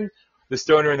 Eastern, The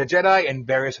Stoner and the Jedi, and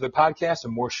various other podcasts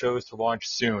and more shows to launch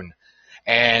soon.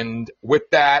 And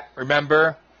with that,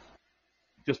 remember,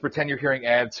 just pretend you're hearing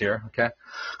ads here, okay?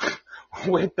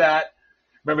 With that,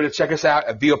 remember to check us out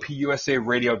at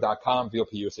VOPUSARadio.com,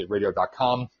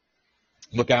 VOPUSARadio.com.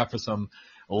 Look out for some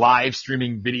live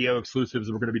streaming video exclusives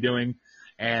that we're going to be doing,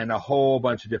 and a whole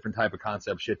bunch of different type of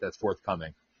concept shit that's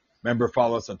forthcoming. Remember,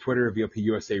 follow us on Twitter,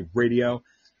 VOPUSA Radio.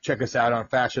 Check us out on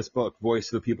Fascist Book, Voice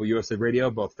of the People USA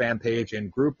Radio, both fan page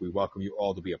and group. We welcome you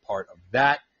all to be a part of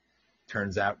that.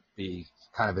 Turns out to be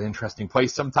kind of an interesting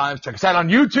place sometimes. Check us out on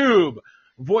YouTube,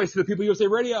 Voice of the People USA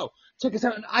Radio. Check us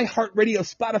out on iHeartRadio,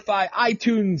 Spotify,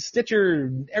 iTunes,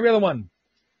 Stitcher, every other one.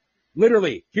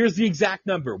 Literally, here's the exact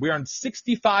number. We're on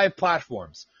 65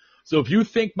 platforms. So if you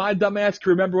think my dumbass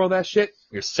can remember all that shit,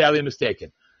 you're sadly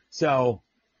mistaken. So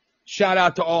shout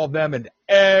out to all of them and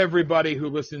everybody who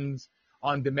listens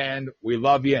on demand. We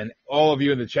love you, and all of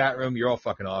you in the chat room, you're all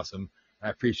fucking awesome. I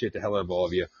appreciate the hell out of all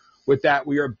of you. With that,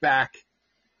 we are back.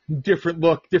 Different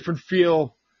look, different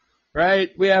feel,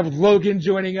 right? We have Logan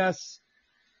joining us.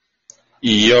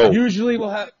 Yo.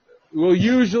 We'll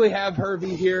usually have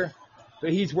Hervey here.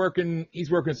 But he's working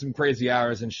some crazy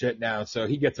hours and shit now, so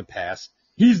he gets a pass.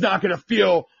 He's not going to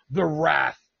feel the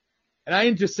wrath. And I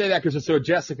didn't just say that because I saw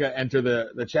Jessica enter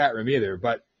the chat room either,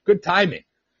 but good timing.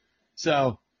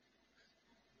 So,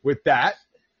 with that,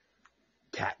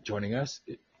 Kat joining us.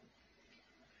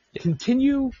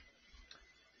 Continue,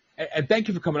 and thank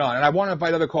you for coming on. And I want to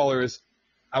invite other callers.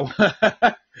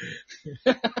 The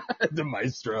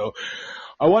maestro.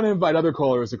 I want to invite other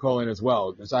callers to call in as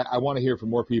well, because I want to hear from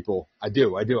more people. I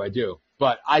do.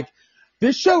 But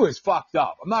this show is fucked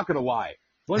up. I'm not going to lie.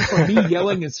 Went from me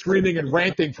yelling and screaming and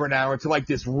ranting for an hour to like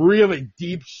this really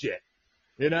deep shit,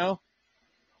 you know?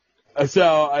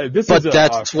 So But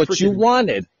that's what you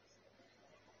wanted.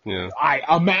 Yeah. I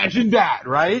imagine that,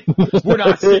 right? We're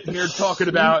not sitting here talking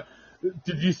about,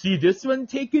 did you see this one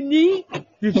take a knee?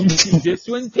 Did you see this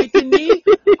one take a knee?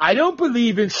 I don't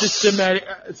believe in systemic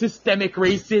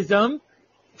racism.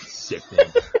 Sickening.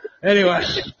 Anyway.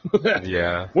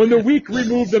 Yeah. When the weak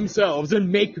remove themselves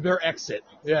and make their exit.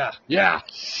 Yeah.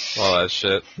 All that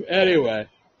shit. Anyway.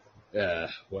 Yeah,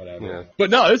 whatever. Yeah.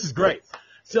 But no, this is great.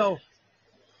 So,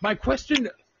 my question,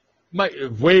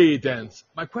 way dense.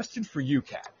 My question for you,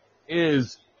 Kat,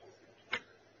 is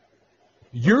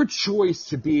your choice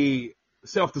to be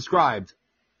self-described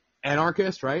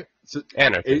anarchist, right? So,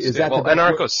 Anarchist. is that well, the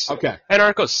best anarcho? Okay.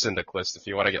 Anarcho-syndicalist, if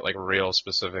you want to get like real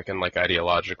specific and like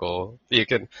ideological.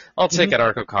 I'll take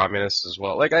anarcho-communist as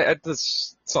well. Like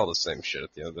it's all the same shit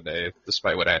at the end of the day,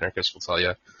 despite what anarchists will tell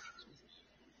you.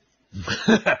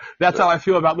 That's how I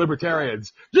feel about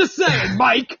libertarians. Just saying,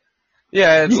 Mike.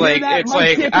 Yeah, it's You hear like that, it's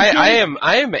Mike like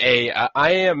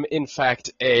I am in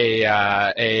fact a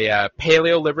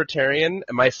paleo libertarian.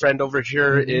 My friend over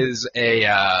here is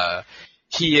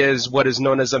he is what is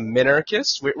known as a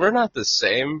minarchist. We're not the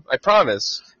same, I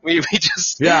promise. We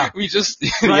just Right?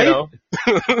 you know.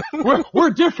 We're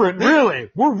different, really.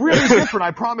 We're really different,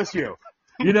 I promise you.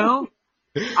 You know?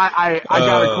 I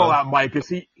gotta call out Mike, because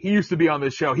he used to be on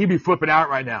this show. He'd be flipping out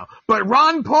right now. But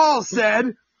Ron Paul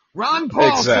said,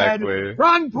 Exactly.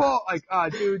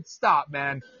 dude, stop,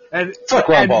 man. And, Fuck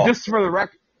Ron and Paul. just for the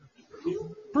record,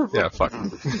 Yeah, fuck.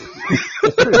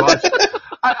 pretty much.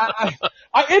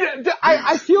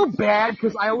 I feel bad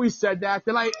because I always said that.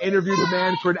 Then I interviewed the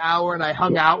man for an hour and I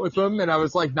hung out with him and I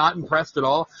was like not impressed at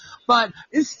all. But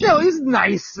he's a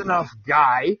nice enough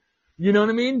guy. You know what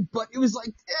I mean? But it was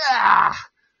like,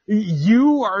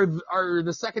 you are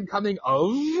the second coming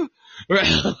of?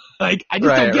 Like, I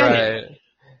just don't get it.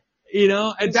 You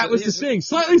know? And that was the thing.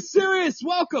 Slightly serious.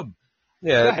 Welcome.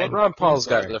 Yeah, but Ron Paul's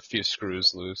got a few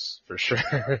screws loose, for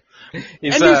sure.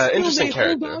 He's and an interesting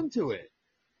character. Hold on to it.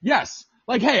 Yes.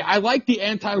 Like, hey, I like the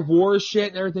anti-war shit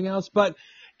and everything else,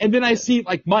 and then I see,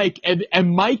 like, Mike,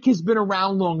 and Mike has been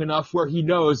around long enough where he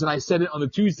knows, and I said it on the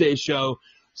Tuesday show,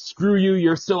 screw you,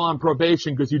 you're still on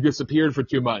probation because you disappeared for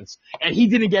 2 months. And he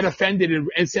didn't get offended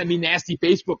and send me nasty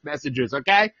Facebook messages,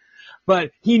 okay?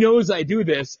 But he knows I do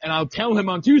this, and I'll tell him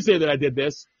on Tuesday that I did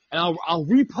this, and I'll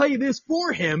replay this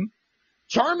for him.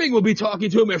 Charming will be talking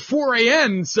to him at 4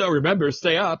 a.m., so remember,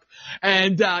 stay up.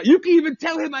 And you can even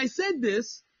tell him I said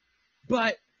this,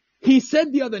 but he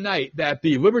said the other night that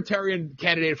the Libertarian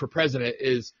candidate for president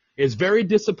is very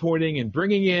disappointing in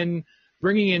bringing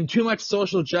in too much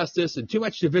social justice and too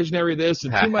much divisionary this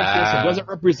and too much this and doesn't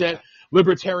represent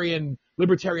libertarian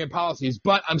policies.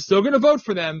 But I'm still going to vote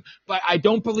for them, but I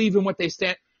don't believe in what they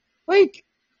stand. Like,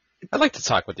 I'd like to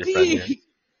talk with your friend here.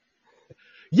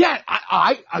 Yeah,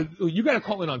 you got to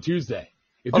call in on Tuesday.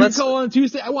 If you call on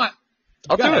Tuesday, I'll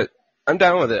do it. I'm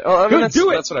down with it. Oh, I mean, that's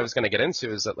what I was going to get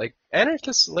into, is that, like,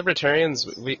 anarchists, libertarians,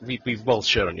 we both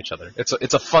shit on each other.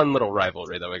 It's a fun little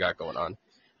rivalry that we got going on.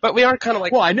 But we are kind of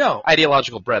like, well, I know,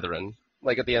 ideological brethren.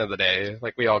 Like, at the end of the day,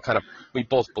 like, we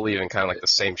both believe in kind of like the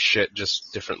same shit,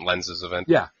 just different lenses of it.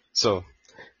 Yeah. So,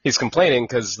 he's complaining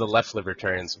because the left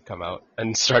libertarians have come out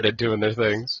and started doing their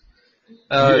things.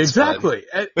 Exactly.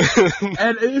 And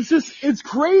it's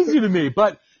crazy to me.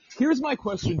 But here's my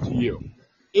question to you.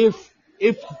 If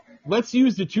let's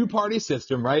use the two-party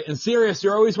system, right? And Sirius,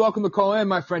 you're always welcome to call in,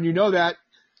 my friend. You know that.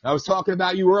 I was talking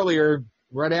about you earlier,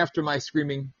 right after my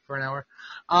screaming for an hour.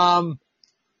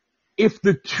 If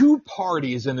the two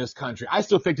parties in this country, I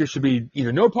still think there should be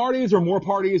either no parties or more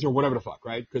parties or whatever the fuck,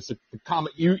 right? Because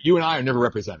you and I are never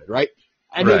represented, right?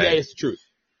 End of the day, it's the truth.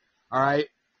 All right?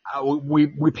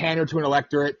 We pander to an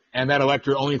electorate, and that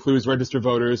electorate only includes registered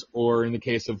voters, or in the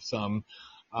case of some,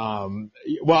 well,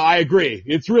 I agree.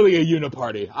 It's really a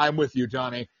uniparty. I'm with you,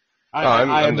 Johnny.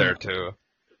 I'm there too.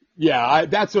 Yeah,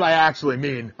 that's what I actually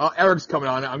mean. Eric's coming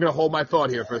on. I'm going to hold my thought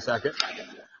here for a second.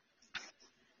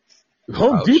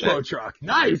 Home Depot truck.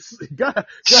 Nice. Go ahead,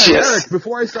 Eric,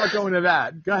 before I start going to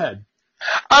that, go ahead.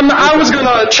 I was going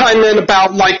to chime in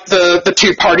about, like, the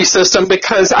two-party system,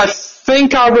 because I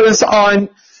think I was on,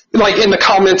 like, in the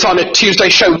comments on a Tuesday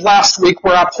show last week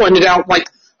where I pointed out, like,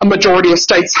 a majority of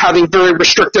states having very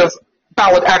restrictive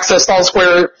ballot access laws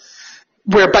where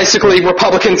basically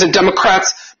Republicans and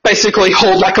Democrats basically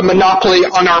hold, like, a monopoly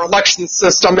on our election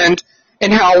system, and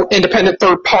how independent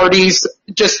third parties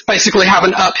just basically have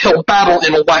an uphill battle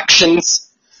in elections.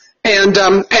 And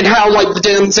how, like, the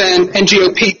Dems and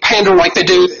GOP pander like they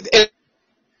do.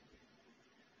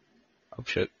 Oh,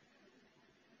 shit.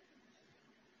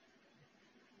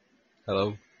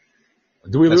 Hello?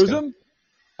 Do we lose him?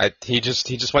 He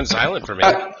just went silent for me.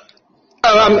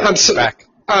 I'm back.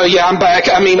 Oh, yeah, I'm back.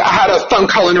 I mean, I had a phone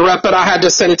call interrupt, but I had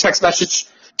to send a text message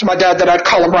to my dad that I'd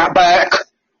call him right back.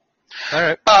 All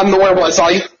right. Where was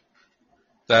I?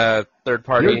 The third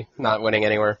party not winning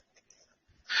anywhere.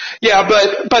 Yeah,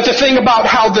 but the thing about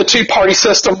how the two-party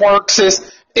system works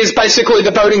is basically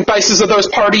the voting basis of those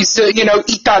parties to,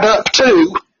 eat that up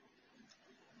too.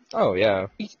 Oh, yeah.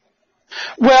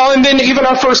 Well, and then even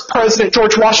our first president,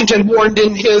 George Washington, warned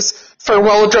in his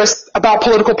farewell address about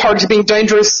political parties being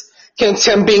dangerous, hence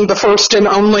him being the first and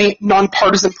only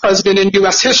nonpartisan president in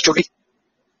U.S. history.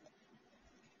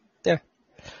 Yeah.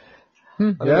 I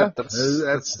mean,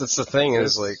 that's the thing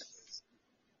is, like,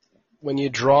 when you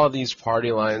draw these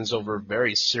party lines over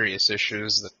very serious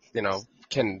issues that,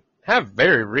 can have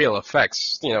very real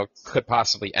effects, could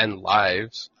possibly end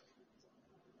lives,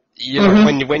 you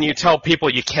know, when you tell people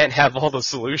you can't have all the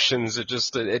solutions, it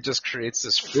just creates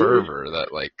this fervor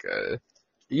that like,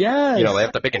 Yes. you know, they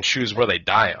have to pick and choose where they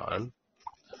die on.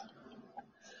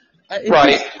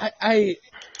 Right.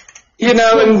 You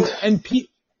know,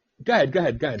 Go ahead.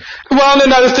 well, and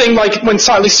another thing, like when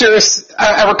Slightly Serious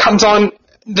ever comes on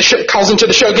calls into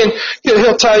the show again,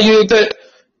 he'll tell you that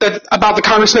about the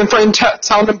congressman friend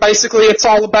telling him basically it's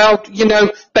all about, you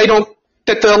know,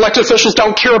 that the elected officials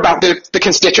don't care about the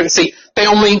constituency. They're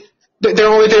only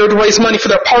there to raise money for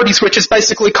their parties, which is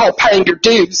basically called paying your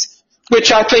dues,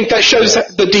 which I think that shows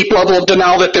the deep level of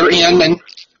denial that they're in. And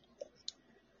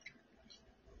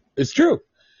it's true.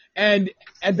 And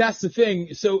that's the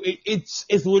thing. So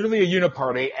it's literally a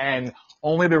uniparty, and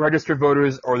only the registered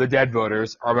voters or the dead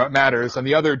voters are what matters, and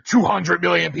the other 200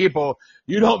 million people,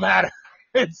 you don't matter.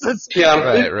 It's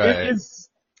right.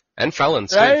 And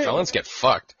felons, right? too. Felons get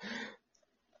fucked.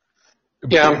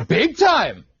 Yeah. Big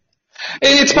time.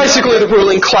 It's basically the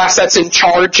ruling class that's in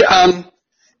charge, and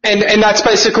that's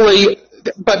basically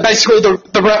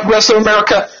the rest of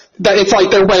America, that it's like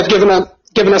their way of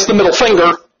giving us the middle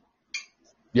finger.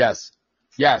 Yes.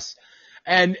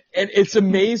 And it's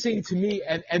amazing to me,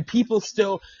 and people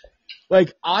still,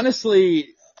 like, honestly,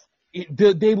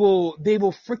 they will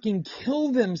freaking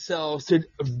kill themselves to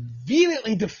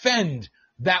vehemently defend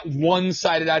that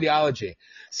one-sided ideology.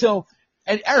 So,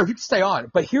 and Eric, you can stay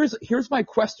on, but here's my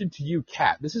question to you,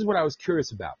 Kat. This is what I was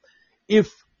curious about.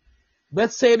 If,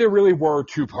 let's say there really were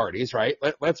two parties, right?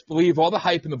 Let's believe all the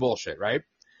hype and the bullshit, right?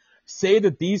 Say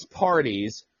that these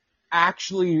parties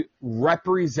actually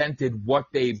represented what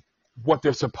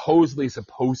they're supposedly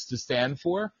supposed to stand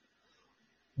for.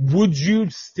 Would you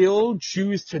still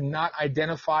choose to not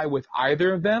identify with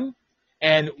either of them?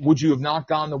 And would you have not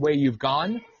gone the way you've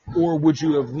gone? Or would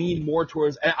you have leaned more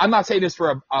towards, and I'm not saying this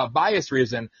for a biased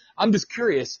reason, I'm just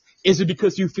curious, is it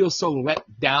because you feel so let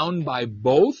down by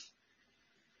both?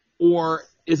 Or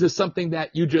is this something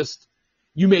that you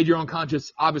made your own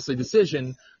conscious, obviously,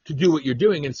 decision to do what you're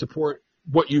doing and support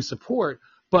what you support,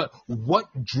 but what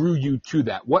drew you to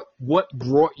that? What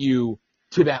brought you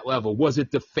to that level? Was it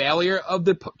the failure of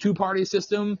the two-party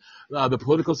system, the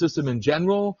political system in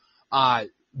general,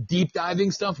 deep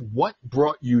diving stuff? What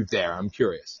brought you there? I'm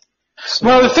curious.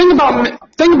 Well, the thing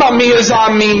about me is,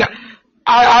 I mean,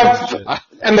 I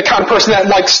am the kind of person that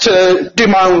likes to do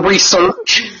my own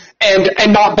research and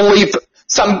not believe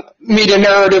some media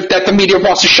narrative that the media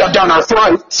wants to shove down our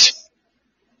throats.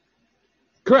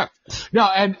 Correct. No,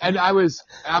 and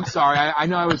I'm sorry. I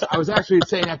know I was actually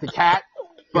saying that to Kat,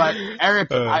 but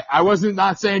Eric, I wasn't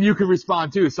not saying you could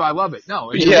respond too, so I love it.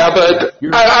 No. Yeah, but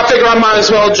I figure I might as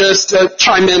well just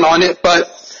chime in on it, but.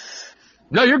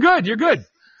 No, you're good.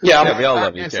 Yeah, we all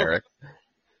love you, Eric.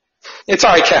 It's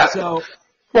alright, Kat. So,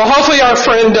 well, hopefully our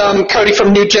friend Cody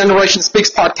from New Generation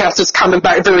Speaks podcast is coming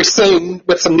back very soon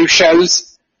with some new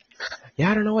shows.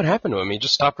 Yeah, I don't know what happened to him. He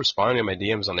just stopped responding to my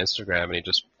DMs on Instagram, and he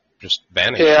just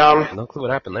vanished. Yeah. No clue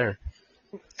what happened there.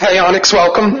 Hey, Onyx,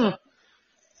 welcome.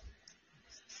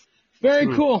 Very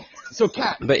cool. So,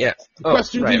 Kat, but yeah,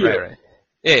 question to you. Right.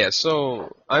 Yeah.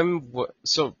 So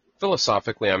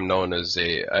philosophically, I'm known as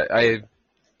I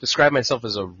describe myself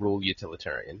as a rule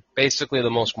utilitarian. Basically,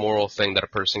 the most moral thing that a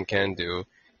person can do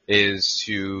is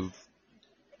to,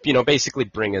 basically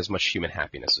bring as much human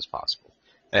happiness as possible.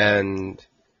 And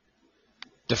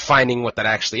defining what that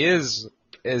actually is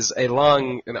a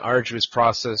long and arduous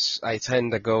process. I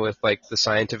tend to go with like the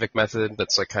scientific method.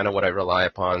 That's like kind of what I rely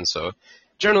upon. So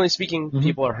generally speaking,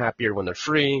 people are happier when they're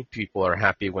free. People are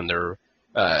happy when they're,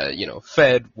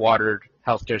 fed, watered,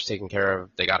 healthcare's taken care of,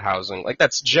 they got housing. Like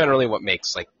that's generally what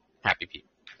makes like happy people.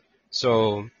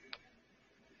 So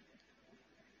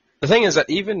the thing is that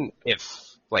even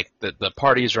if like the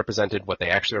parties represented what they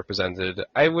actually represented,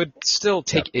 I would still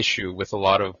take issue with a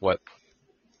lot of what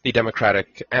the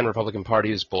Democratic and Republican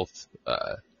parties both,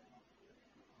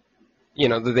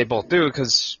 they both do,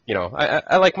 because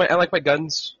I like my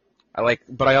guns,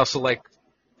 but I also like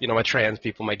my trans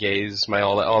people, my gays, my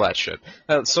all that shit.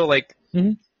 So like,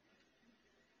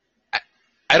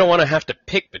 I don't want to have to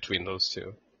pick between those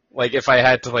two. Like if I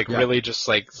had to really just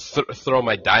like throw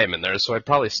my dime in there, so I'd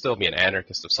probably still be an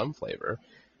anarchist of some flavor.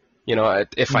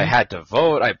 If I had to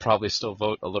vote, I'd probably still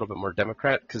vote a little bit more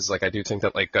Democrat, because like I do think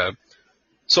that like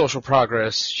social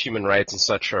progress, human rights, and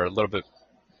such are a little bit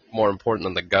more important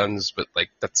than the guns, but like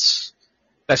that's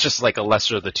just like a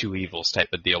lesser of the two evils type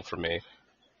of deal for me.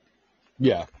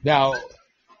 Yeah. Now,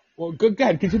 well, go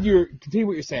ahead. Continue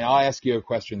what you're saying. I'll ask you a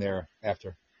question there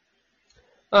after.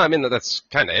 I mean, that's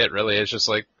kind of it, really. It's just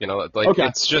like, Okay.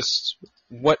 It's just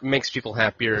what makes people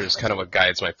happier is kind of what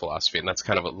guides my philosophy, and that's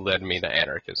kind of what led me to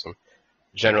anarchism.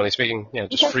 generally speaking,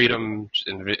 just freedom,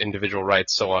 individual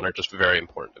rights, so on, are just very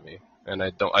important to me. And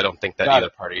I don't think that either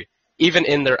party, even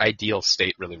in their ideal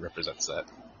state, really represents that.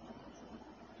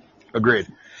 Agreed.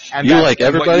 And You like and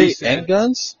everybody said- and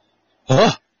guns?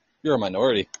 Huh? You're a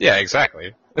minority. Yeah,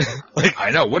 exactly.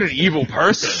 I know, what an evil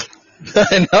person.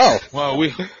 I know. Well,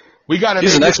 we got to.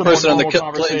 He's the make next this a more person on the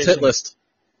normal Clinton's hit list.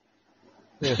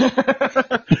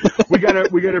 we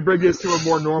gotta bring this to a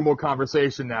more normal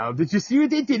conversation now. Did you see what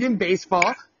they did in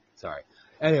baseball? Sorry.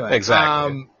 Anyway,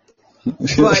 Exactly.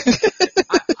 But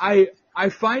I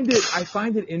find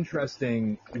it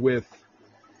interesting with,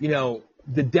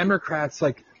 the Democrats.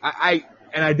 Like I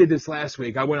did this last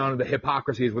week. I went on to the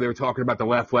hypocrisies where they were talking about the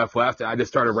left, and I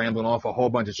just started rambling off a whole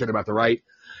bunch of shit about the right.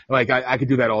 Like I could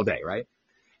do that all day, right?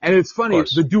 And it's funny,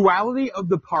 the duality of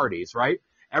the parties, right?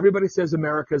 Everybody says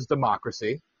America's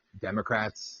democracy.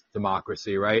 Democrats,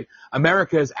 democracy, right?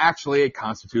 America is actually a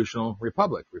constitutional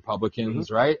republic.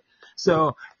 Republicans, right?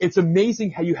 So it's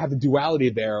amazing how you have the duality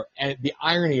there, and the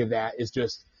irony of that is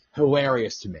just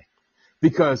hilarious to me.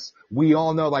 Because we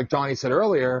all know, like Johnny said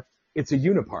earlier, it's a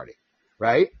uniparty,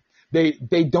 right?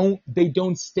 They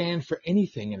don't stand for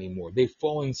anything anymore. They've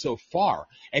fallen so far.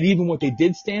 And even what they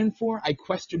did stand for, I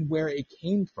question where it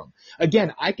came from.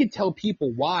 Again, I could tell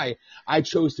people why I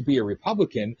chose to be a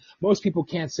Republican. Most people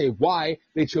can't say why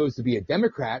they chose to be a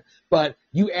Democrat, but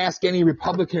you ask any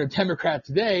Republican or Democrat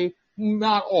today,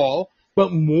 not all,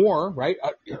 but more, right?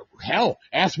 Hell,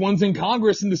 ask ones in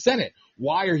Congress and the Senate.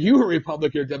 Why are you a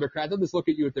Republican or Democrat? They'll just look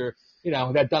at you with their,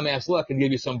 that dumbass look and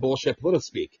give you some bullshit political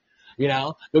speak.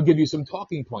 They'll give you some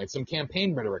talking points, some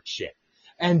campaign rhetoric shit.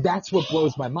 And that's what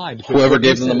blows my mind. Because whoever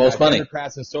gave them the most money.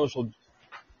 Democrats and social.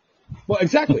 Well,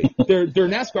 exactly. they're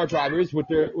NASCAR drivers with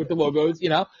the logos,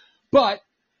 But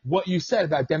what you said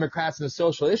about Democrats and the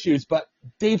social issues, but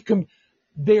it's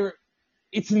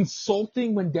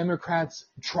insulting when Democrats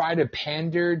try to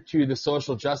pander to the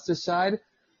social justice side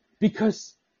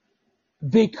because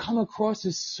they come across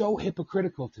as so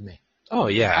hypocritical to me. Oh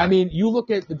yeah. I mean, you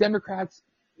look at the Democrats.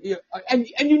 And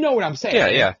you know what I'm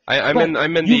saying. Yeah. I'm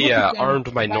in the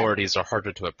armed minorities are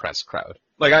harder to oppress crowd.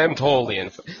 Like I am totally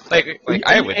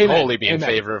I would totally be in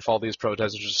favor if all these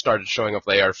protesters just started showing up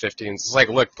with AR-15s. It's like,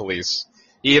 look, police,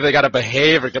 you either gotta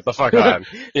behave or get the fuck on.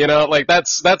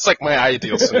 That's like my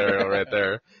ideal scenario right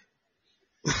there.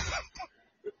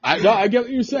 I get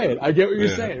what you're saying.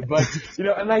 But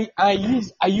and I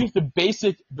use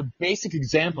the basic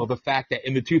example of the fact that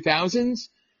in the 2000s.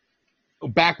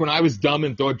 Back when I was dumb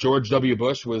and thought George W.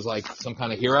 Bush was like some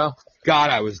kind of hero. God,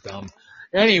 I was dumb.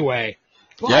 Anyway.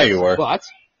 Yeah, you were. But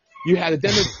you had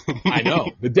I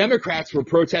know. The Democrats were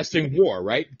protesting war,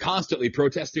 right? Constantly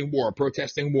protesting war.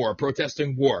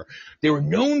 They were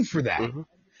known for that. Mm-hmm.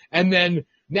 And then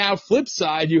now flip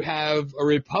side, you have a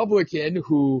Republican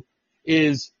who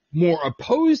is more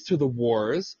opposed to the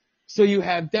wars. So you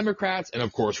have Democrats and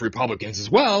of course Republicans as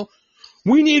well.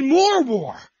 We need more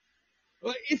war.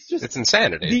 It's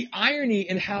insanity. The irony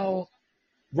in how,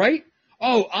 right?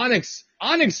 Oh, Onyx,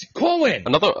 call in.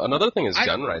 Another thing is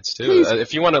gun rights too.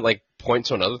 If you want to point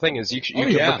to another thing, is you can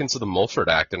look into the Mulford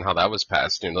Act and how that was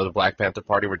passed. The Black Panther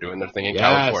Party were doing their thing in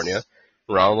California.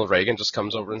 Ronald Reagan just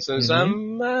comes over and says,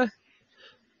 y'all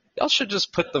should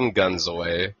just put them guns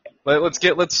away.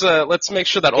 Let's make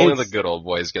sure that only the good old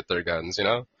boys get their guns.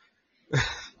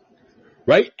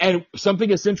 Right? And something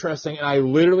that's interesting, and I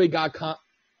literally got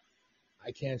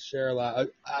I can't share a lot.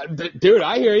 Dude,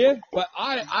 I hear you, but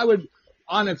I would,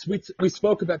 Onyx, we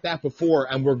spoke about that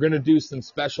before, and we're going to do some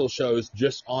special shows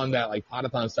just on that, like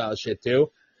Potathon style shit too.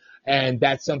 And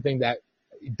that's something that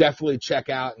definitely check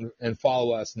out and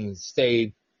follow us and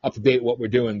stay up to date with what we're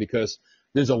doing because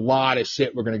there's a lot of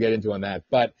shit we're going to get into on that.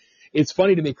 But it's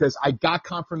funny to me because I got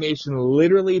confirmation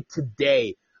literally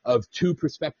today of 2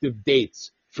 prospective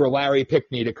dates for Larry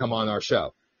Pickney to come on our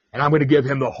show. And I'm going to give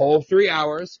him the whole 3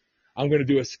 hours. I'm going to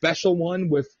do a special one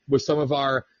with some of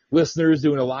our listeners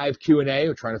doing a live Q&A.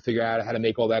 We're trying to figure out how to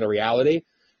make all that a reality.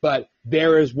 But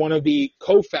there is one of the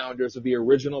co-founders of the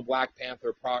original Black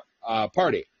Panther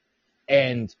Party.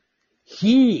 And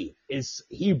he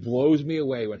blows me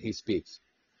away when he speaks.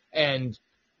 And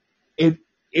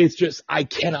it's just, I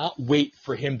cannot wait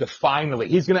for him to finally,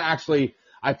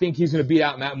 I think he's going to beat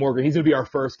out Matt Morgan. He's going to be our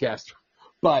first guest.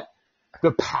 But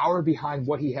the power behind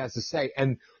what he has to say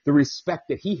and the respect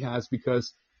that he has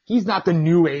because he's not the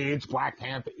new age Black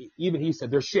Panther. Even he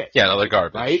said they're shit. Yeah, no, they're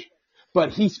garbage. Right?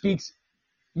 But he speaks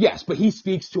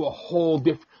to a whole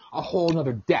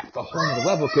nother depth, a whole nother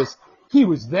level because he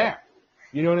was there.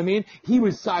 You know what I mean? He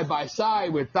was side by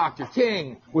side with Dr.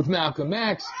 King, with Malcolm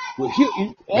X, with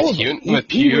Huey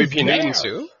P. Newton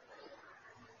too.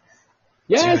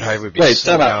 Yes. Dude, I would be Wait,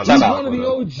 so time out, down He's to time talk one of with the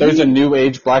him. OGs. There's a new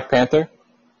age Black Panther.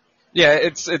 Yeah,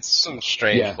 it's some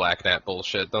strange Yeah. Black Nat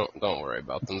bullshit. Don't worry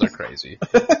about them. They're crazy.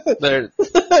 They're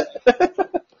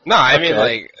no, I mean Okay.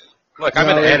 like, look, I'm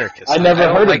No, an anarchist. I never I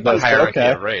don't heard of like the this, but hierarchy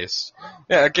okay. of race.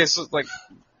 Yeah, okay, so like,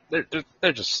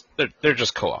 they're just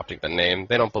co-opting the name.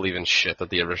 They don't believe in shit that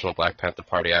the original Black Panther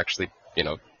Party actually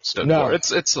stood No. for.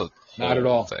 It's a Not at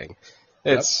whole all. thing.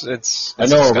 Yep. It's I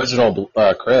know disgusting. original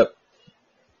Crip.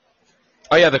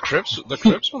 Oh yeah, the Crips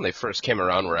when they first came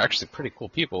around were actually pretty cool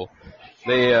people.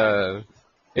 They the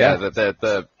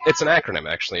it's an acronym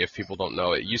actually. If people don't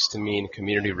know, it used to mean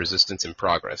Community Resistance in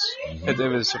Progress. It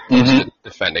was supposed to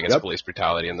defend against police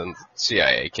brutality, and then the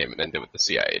CIA came in and did what the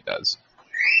CIA does.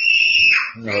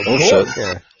 Oh shit.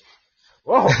 Yeah,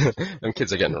 Whoa. them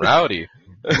kids are getting rowdy.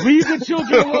 Leave the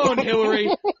children alone, Hillary.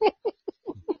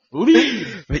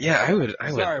 Leave. But yeah, I would.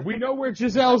 Sorry, we know where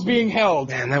Giselle's being held.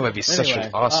 Man, that would be such Anyway,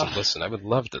 an awesome listen. I would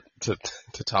love to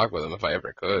talk with him if I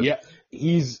ever could. Yeah,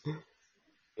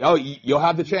 you'll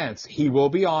have the chance. He will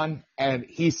be on, and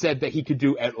he said that he could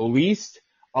do at least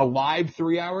a live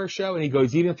 3-hour show, and he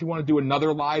goes, even if you want to do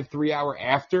another live 3-hour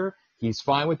after, he's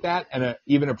fine with that, and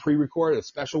even a pre-recorded, a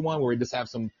special one where we just have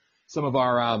some of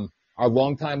our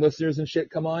longtime listeners and shit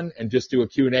come on and just do a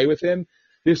Q&A with him.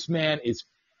 This man is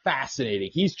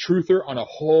fascinating. He's truther on a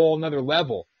whole nother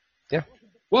level. Yeah.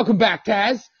 Welcome back,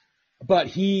 Taz. But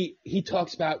he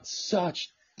talks about such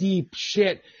deep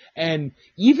shit. And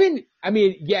even, I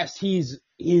mean, yes, he's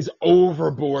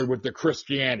overboard with the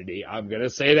Christianity. I'm going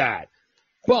to say that.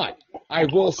 But I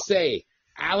will say,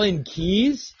 Alan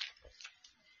Keyes,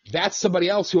 that's somebody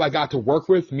else who I got to work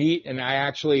with, meet, and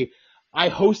I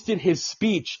hosted his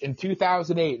speech in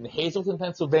 2008 in Hazleton,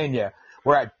 Pennsylvania,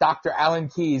 where Dr. Alan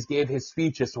Keyes gave his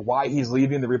speech as to why he's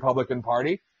leaving the Republican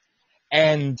Party.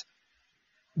 And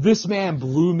this man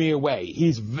blew me away.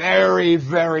 He's very,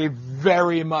 very,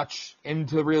 very much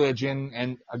into religion,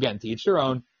 and again, to each their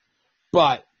own.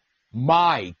 But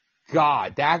my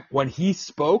God, that when he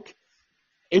spoke,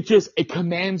 it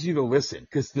commands you to listen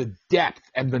because the depth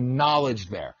and the knowledge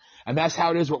there. And that's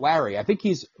how it is with Larry. I think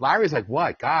Larry's like,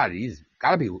 what? God, he's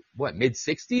got to be,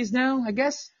 mid-60s now, I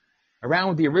guess? Around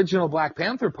with the original Black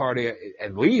Panther Party,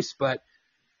 at least. But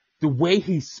the way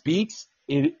he speaks,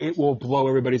 it will blow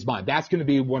everybody's mind. That's going to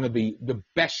be one of the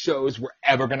best shows we're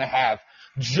ever going to have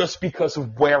just because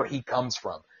of where he comes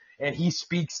from. And he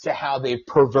speaks to how they've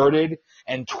perverted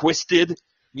and twisted,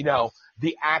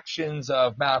 the actions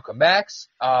of Malcolm X,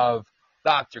 of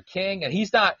Dr. King. And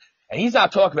he's not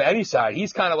talking about any side.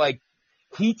 He's kind of like,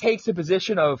 he takes a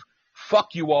position of,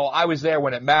 fuck you all, I was there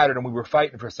when it mattered and we were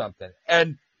fighting for something.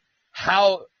 And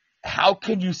how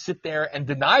can you sit there and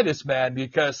deny this man?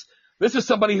 Because this is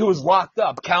somebody who was locked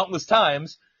up countless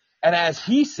times. And as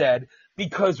he said,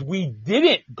 because we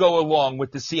didn't go along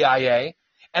with the CIA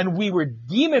and we were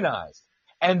demonized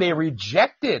and they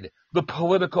rejected the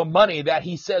political money that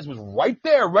he says was right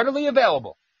there, readily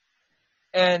available.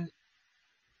 And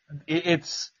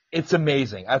it's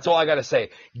amazing. That's all I got to say.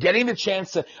 Getting the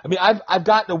chance to, I've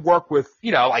gotten to work with,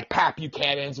 like Pat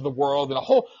Buchanan's of the world and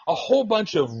a whole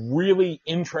bunch of really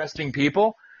interesting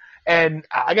people. And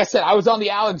like I said, I was on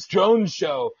the Alex Jones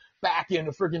show back in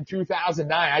freaking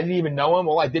 2009. I didn't even know him.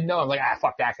 Well, I did know him. Like,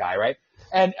 fuck that guy, right?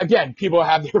 And again, people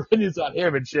have their opinions on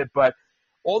him and shit, but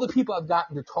all the people I've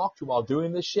gotten to talk to while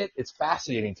doing this shit, it's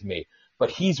fascinating to me.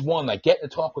 But he's one, like, getting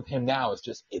to talk with him now is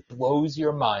just, it blows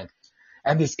your mind.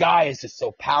 And this guy is just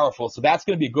so powerful. So that's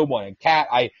going to be a good one. And Kat,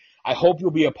 I hope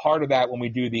you'll be a part of that when we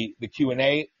do the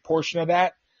Q&A portion of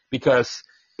that, because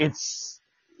I'm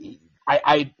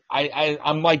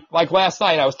like last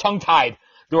night, I was tongue tied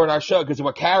during our show because of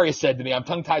what Carrie said to me. I'm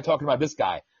tongue tied talking about this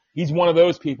guy. He's one of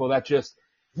those people that just,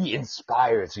 he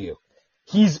inspires you.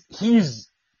 He's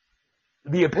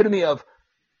the epitome of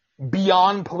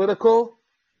beyond political,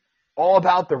 all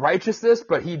about the righteousness,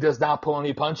 but he does not pull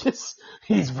any punches.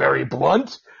 He's very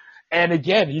blunt. And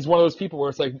again, he's one of those people where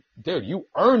it's like, dude, you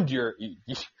earned you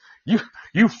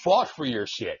fought for your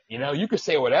shit. You could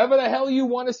say whatever the hell you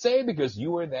want to say because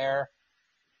you were there.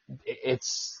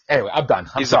 Anyway, I'm done.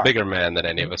 He's sorry. a bigger man than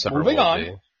any of us ever Moving will on.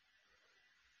 be.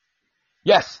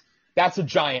 Yes, that's a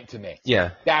giant to me.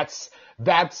 Yeah.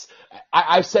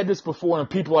 I've said this before and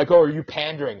people are like, oh, are you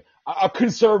pandering? A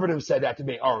conservative said that to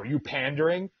me. Oh, are you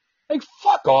pandering? Like,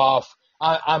 fuck off.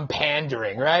 I'm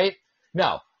pandering, right?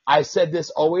 No, I said this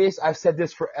always. I've said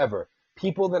this forever.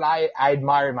 People that I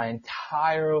admired my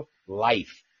entire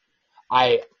life.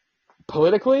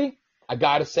 Politically, I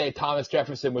gotta say Thomas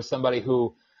Jefferson was somebody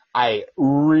who I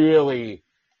really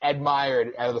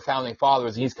admired out of the founding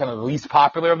fathers. He's kind of the least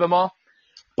popular of them all.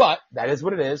 But that is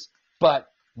what it is. But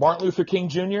Martin Luther King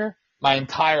Jr., my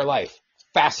entire life.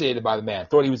 Fascinated by the man.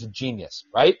 Thought he was a genius,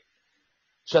 right?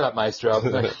 Shut up, Maestro.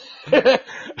 Sorry,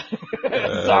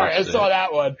 I saw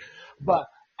that one.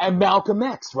 And Malcolm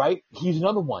X, right? He's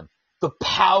another one. The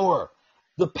power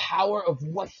of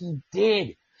what he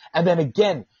did. And then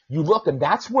again, you look, and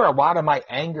that's where a lot of my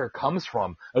anger comes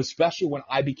from, especially when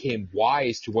I became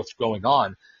wise to what's going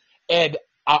on. And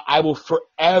I will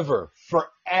forever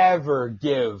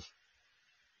give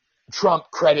Trump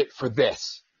credit for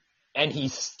this. And he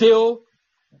still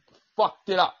fucked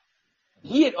it up.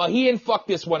 He didn't fuck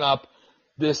this one up.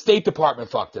 The State Department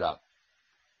fucked it up.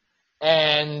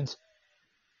 And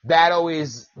that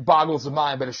always boggles the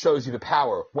mind, but it shows you the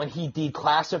power. When he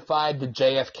declassified the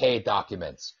JFK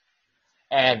documents,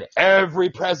 and every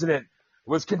president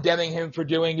was condemning him for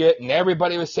doing it, and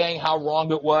everybody was saying how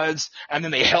wrong it was, and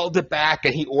then they held it back,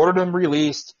 and he ordered them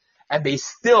released, and they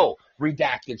still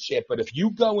redacted shit. But if you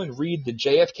go and read the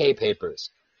JFK papers,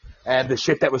 and the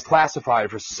shit that was classified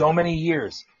for so many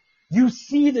years, you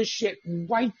see the shit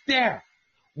right there.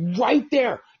 Right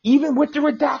there. Even with the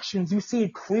redactions, you see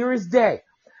it clear as day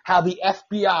how the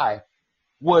FBI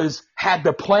had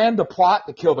the plan, the plot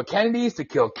to kill the Kennedys, to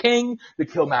kill King, to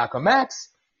kill Malcolm X.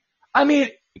 I mean,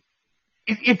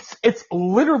 it's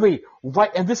literally right,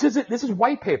 and this is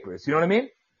white papers, you know what I mean?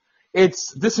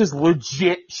 This is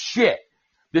legit shit.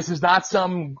 This is not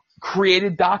some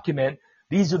created document.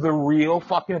 These are the real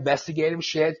fucking investigative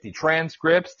shit, the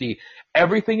transcripts, the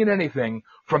everything and anything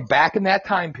from back in that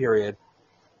time period.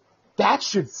 That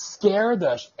should scare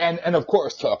and of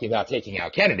course talking about taking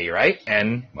out Kennedy, right?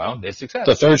 And, well, their success.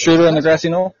 The third shooter in the grassy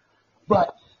knoll?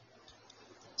 But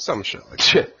Some shit like that.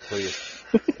 shit, please.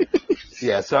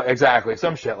 Yeah, so exactly,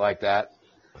 some shit like that.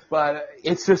 But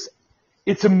it's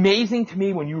amazing to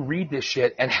me when you read this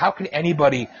shit, and how can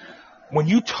anybody, when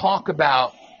you talk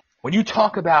about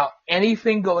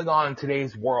anything going on in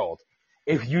today's world,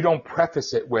 if you don't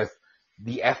preface it with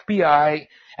the FBI,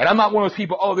 and I'm not one of those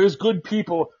people, oh, there's good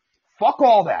people. Fuck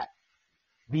all that.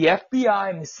 The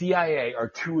FBI and the CIA are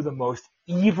two of the most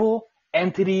evil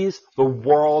entities the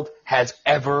world has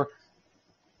ever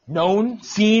known,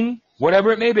 seen,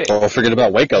 whatever it may be. Oh, forget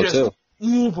about Waco, Just too.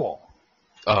 evil.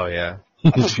 Oh, yeah.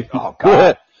 Oh,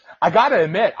 God. I gotta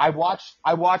admit, I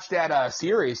watched that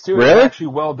series, too. Really? It's actually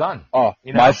well done. Oh,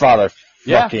 you know? my father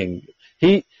Yeah. fucking...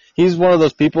 He's one of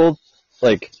those people,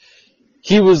 like...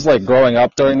 He was like growing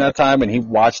up during that time, and he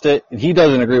watched it, and he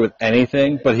doesn't agree with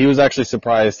anything, but he was actually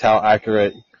surprised how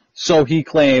accurate, so he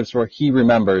claims, or he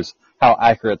remembers how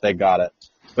accurate they got it.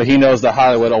 But he knows that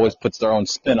Hollywood always puts their own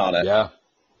spin on it. Yeah.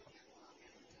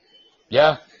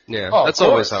 Yeah. Yeah, Oh, that's of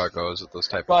always course. how it goes with those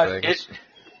type But of things.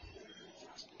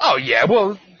 oh yeah,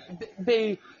 well,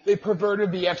 they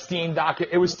perverted the Epstein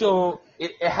document. It was still,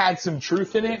 it had some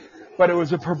truth in it, but it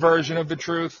was a perversion of the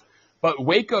truth. But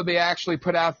Waco, they actually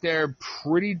put out there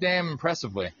pretty damn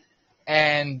impressively.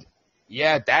 And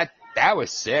yeah, that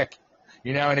was sick.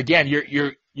 You know, and again,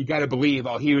 you gotta believe,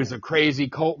 oh, he was a crazy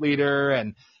cult leader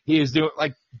and he was doing,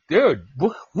 like, dude,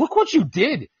 look what you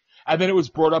did. And then it was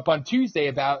brought up on Tuesday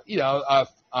about,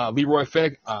 Leroy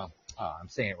Finnegan, I'm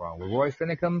saying it wrong. Leroy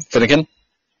Finnegan? Finnegan?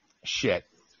 Shit.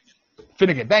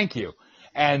 Finnegan, thank you.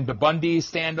 And the Bundy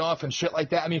standoff and shit like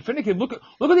that. I mean, Finnegan, look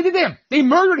what they did to him. They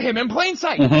murdered him in plain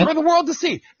sight for the world to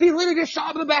see. They literally just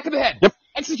shot him in the back of the head. Yep.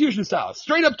 Execution style.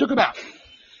 Straight up took him out.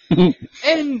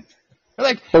 And,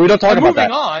 like, But we don't talk about that.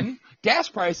 moving on, gas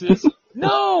prices,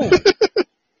 no! Like,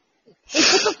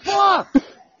 what the fuck?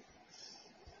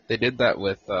 They did that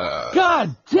with,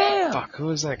 God damn! fuck, who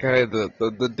was that guy?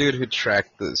 The dude who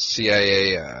tracked the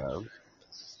CIA,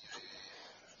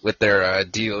 with their,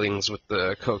 dealings with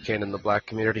the cocaine in the black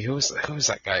community. Who was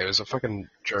that guy? He was a fucking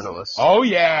journalist. Oh,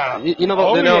 yeah. You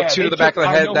know, yeah. two to They the back of the took-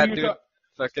 I head, know that who dude, you're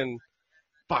fucking,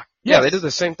 fuck. Yes. Yeah, they did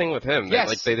the same thing with him.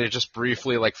 Yes. They just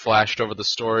briefly, flashed over the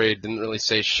story, didn't really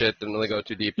say shit, didn't really go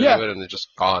too deep Yeah. into it, and they're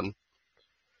just gone.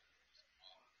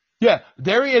 Yeah,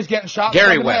 there he is getting shot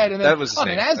Gary in the Webb. head. And then, That was his on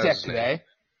name. the That was NASDAQ his name. today.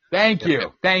 Thank you.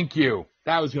 Yep. Thank you.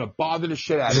 That was going to bother the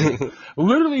shit out of me.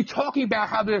 Literally talking about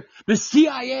how the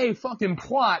CIA fucking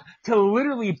plot to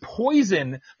literally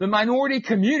poison the minority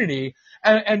community.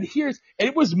 And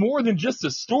it was more than just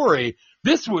a story.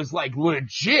 This was like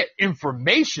legit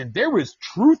information. There was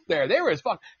truth there. There was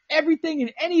everything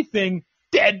and anything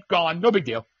dead, gone, no big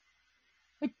deal.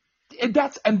 And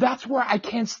that's where I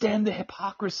can't stand the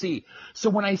hypocrisy. So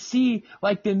when I see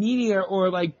like the media or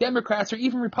like Democrats or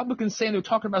even Republicans saying they're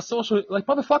talking about social, like,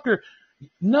 motherfucker,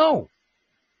 no.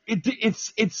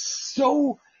 It's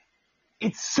so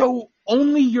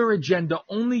only your agenda,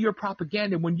 only your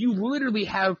propaganda, when you literally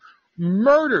have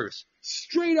murders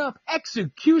straight up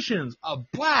executions of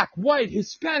black, white,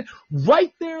 Hispanic,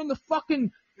 right there in the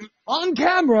fucking, on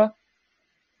camera.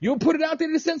 You'll put it out there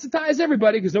to desensitize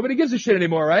everybody because nobody gives a shit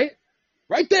anymore, right?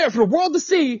 Right there for the world to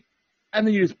see. And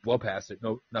then you just blow past it.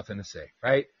 No, nothing to say,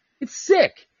 right? It's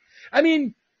sick. I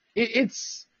mean,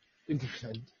 it's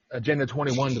Agenda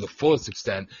 21 to the fullest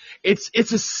extent. It's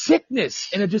a sickness.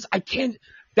 And it just, I can't,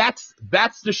 that's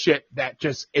the shit that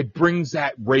just, it brings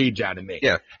that rage out of me.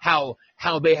 Yeah. How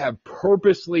they have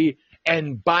purposely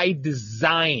and by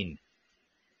design,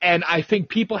 and I think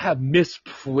people have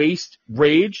misplaced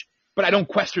rage, but I don't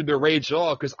question their rage at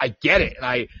all because I get it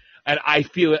and I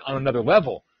feel it on another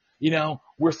level. You know,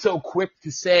 we're so quick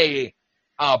to say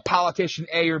politician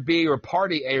A or B or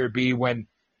party A or B when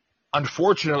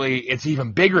unfortunately it's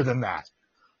even bigger than that.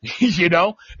 You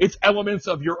know, it's elements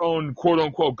of your own quote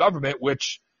unquote government,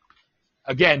 which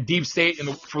again, deep state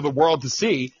and for the world to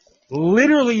see,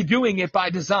 literally doing it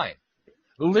by design,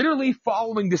 literally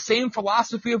following the same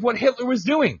philosophy of what Hitler was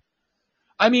doing.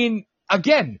 I mean,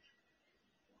 again,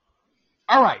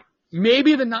 all right,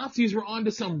 maybe the Nazis were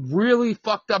onto some really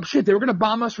fucked up shit. They were going to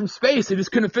bomb us from space. They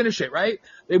just couldn't finish it, right?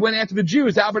 They went after the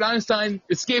Jews. Albert Einstein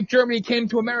escaped Germany, came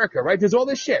to America, right? There's all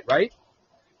this shit, right?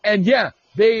 And yeah,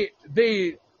 they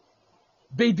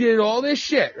did all this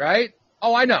shit, right?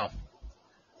 Oh, I know.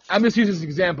 I'm just using this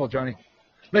example, Johnny.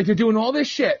 Like, they're doing all this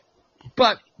shit,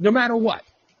 but no matter what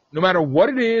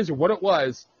it is or what it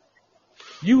was,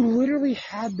 you literally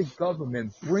had the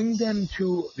government bring them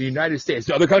to the United States.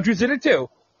 The other countries did it too.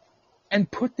 And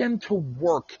put them to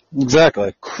work.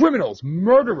 Exactly. Criminals,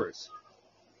 murderers.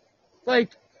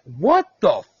 Like, what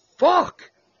the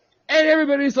fuck? And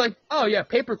everybody's like, oh yeah,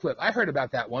 paperclip. I heard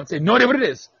about that once. They have no idea what it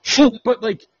is. But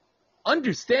like,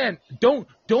 understand, don't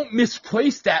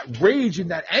misplace that rage and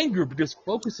that anger, but just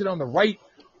focus it on the right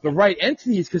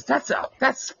entities, because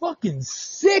that's fucking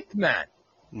sick, man.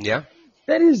 Yeah.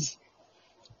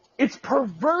 It's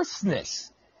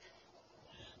perverseness.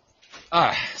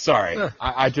 Sorry.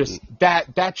 I just, that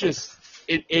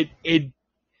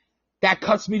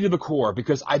cuts me to the core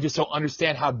because I just don't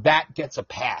understand how that gets a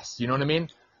pass. You know what I mean?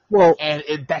 Well, and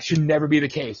that should never be the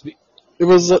case. It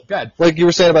was like you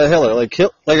were saying about Hitler. Like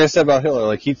I said about Hitler,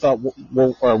 like he thought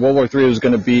World War III was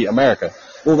going to be America.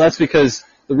 Well, that's because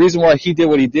the reason why he did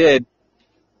what he did,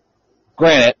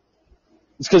 granted,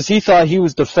 is because he thought he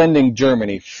was defending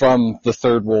Germany from the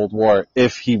Third World War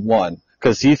if he won.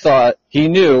 Because he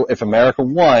knew if America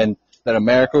won, that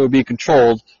America would be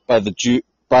controlled by the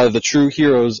true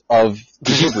heroes of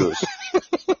the Hebrews.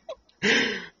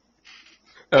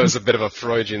 That was a bit of a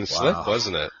Freudian slip,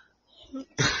 wasn't it?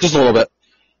 Just a little bit.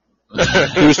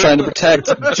 He was trying to protect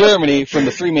Germany from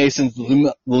the Freemasons,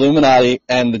 the Illuminati,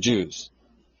 and the Jews.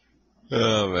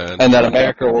 Oh, man. And that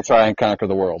America will try and conquer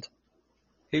the world.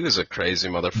 He was a crazy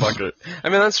motherfucker. I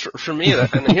mean, that's for me,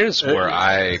 and here's where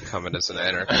I come in as an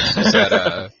anarchist, is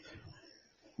that,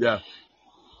 yeah.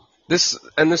 This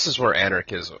is where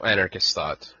anarchist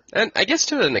thought, and I guess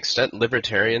to an extent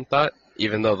libertarian thought,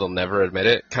 even though they'll never admit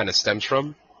it, kind of stems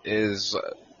from, is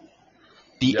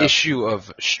the issue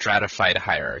of stratified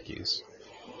hierarchies.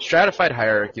 Stratified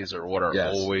hierarchies are what are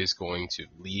always going to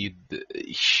lead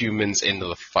humans into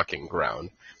the fucking ground.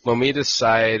 When we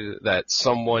decide that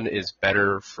someone is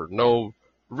better for no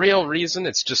real reason,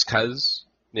 it's just 'cause,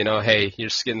 you know, hey,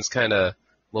 your skin's kind of a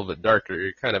little bit darker,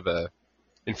 you're kind of a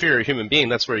inferior human being,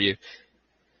 that's where you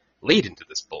lead into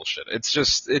this bullshit. It's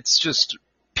just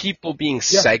people being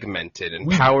segmented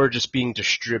and power just being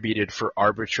distributed for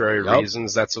arbitrary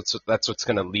reasons. That's what's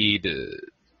going to lead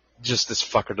just this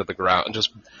fucker to the ground, just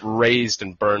raised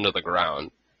and burned to the ground.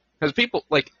 Because people,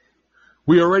 like...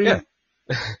 We already... Yeah.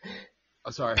 Oh,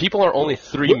 sorry. People are only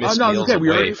 3 missed meals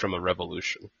away from a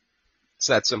revolution. It's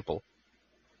that simple.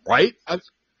 Right?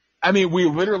 I mean, we've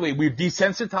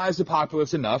desensitized the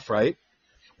populace enough, right?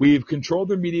 We've controlled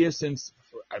the media since,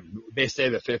 they say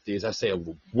the 50s. I say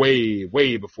way,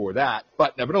 way before that.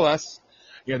 But nevertheless,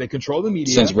 you know, they control the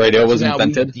media. Since radio was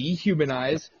invented. We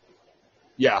dehumanize.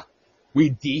 Yeah. We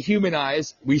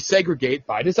dehumanize. We segregate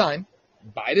by design.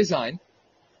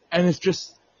 And it's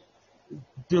just...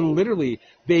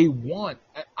 they want,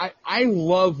 I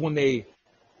love when they,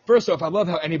 first off, I love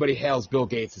how anybody hails Bill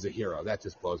Gates as a hero. That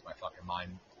just blows my fucking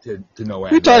mind to no end.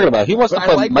 What are you talking about? He wants to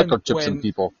put microchips in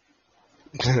people.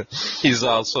 He's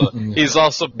also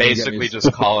basically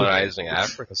just colonizing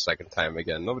Africa a second time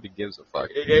again. Nobody gives a fuck.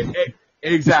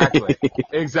 Exactly.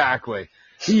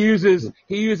 He uses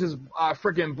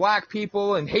freaking black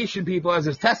people and Haitian people as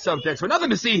his test subjects for nothing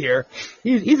to see here.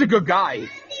 He's a good guy.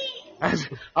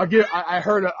 I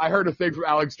heard a thing from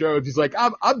Alex Jones. He's like,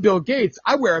 I'm Bill Gates.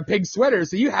 I wear a pink sweater,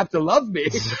 so you have to love me.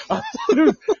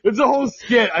 There's a whole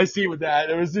skit I see with that.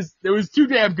 It was too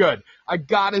damn good. I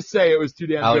gotta say, it was too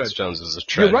damn good. Alex Jones is a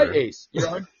treasure. You're right, Ace. You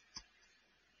know?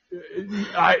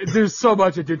 There's so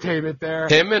much entertainment there.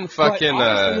 Him and fucking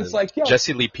honestly, it's like, yo.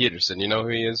 Jesse Lee Peterson. You know who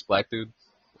he is? Black dude,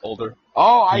 older.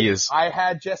 Oh, is. I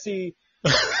had Jesse.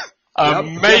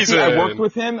 Amazing. Jesse, I worked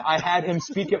with him. I had him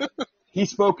speak at. He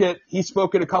spoke at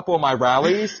a couple of my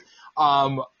rallies.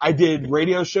 I did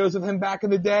radio shows with him back in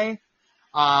the day.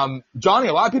 Johnny,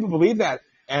 a lot of people believe that,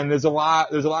 and there's a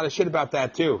lot of shit about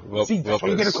that too. See, that's why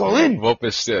you gotta call in.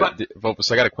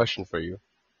 Vopus, I got a question for you.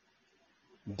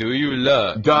 Do you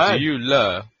love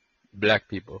black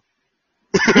people?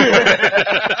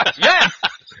 Yes!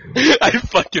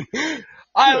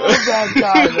 I love that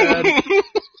guy, man.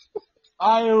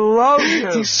 I love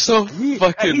him. He's so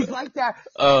fucking... He's like that.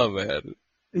 Oh, man.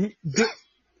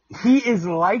 He is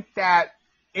like that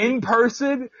in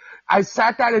person. I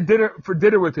sat down at dinner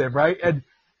with him, right? And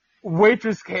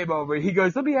waitress came over. He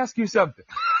goes, let me ask you something.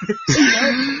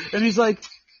 And he's like,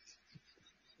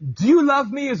 do you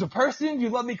love me as a person? Do you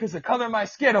love me because of the color of my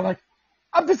skin?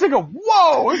 I'm just thinking,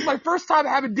 whoa, this is my first time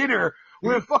having dinner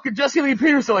with fucking Jesse Lee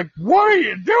Peterson. Like, what are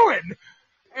you doing?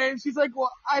 And she's like,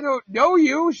 well, I don't know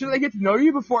you. Should I get to know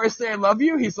you before I say I love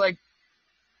you? He's like,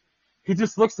 he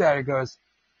just looks at her and goes,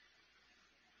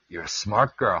 you're a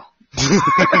smart girl.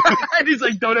 And he's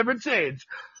like, don't ever change.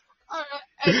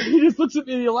 And he just looks at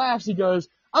me and he laughs. He goes,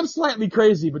 I'm slightly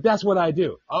crazy, but that's what I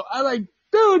do. I'm like,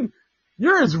 dude,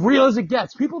 you're as real as it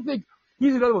gets. People think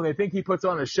he's another one. They think he puts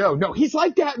on a show. No, he's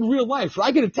like that in real life.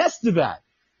 I can attest to that.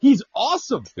 He's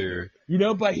awesome. Dude. You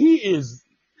know, but he is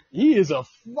a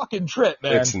fucking trip,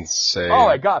 man. It's insane. Oh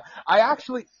my God. I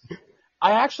actually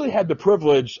had the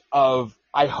privilege I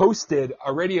hosted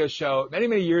a radio show many,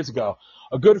 many years ago.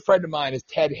 A good friend of mine is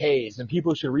Ted Hayes, and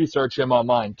people should research him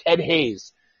online. Ted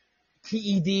Hayes.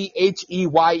 Tedheyes.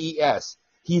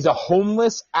 He's a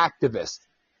homeless activist.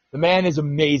 The man is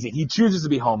amazing. He chooses to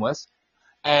be homeless,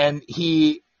 and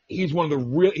he's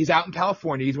out in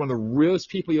California. He's one of the realest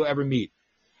people you'll ever meet.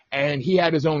 And he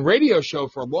had his own radio show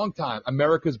for a long time,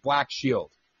 America's Black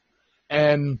Shield.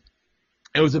 And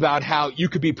it was about how you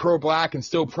could be pro-black and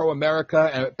still pro-America,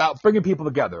 and about bringing people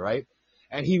together, right?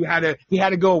 And he had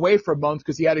to go away for a month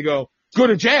because he had to go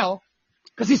to jail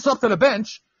because he slept on a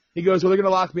bench. He goes, well, they're going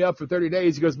to lock me up for 30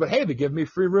 days. He goes, but hey, they give me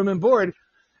free room and board.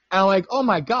 And I'm like, oh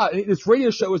my God, this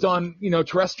radio show was on,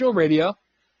 terrestrial radio.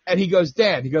 And he goes,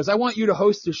 Dan, I want you to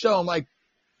host the show. I'm like,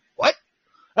 what?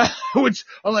 Which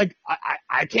I'm like,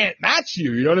 I can't match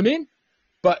you. You know what I mean?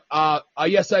 But,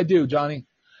 yes, I do, Johnny.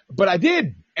 But I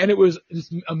did. And it was this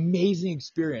amazing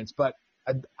experience. But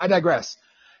I digress.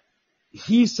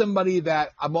 He's somebody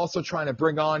that I'm also trying to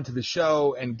bring on to the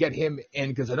show and get him in,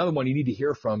 because another one you need to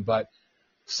hear from. But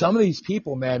some of these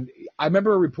people, man, I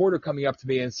remember a reporter coming up to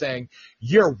me and saying,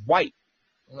 you're white.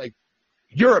 I'm like,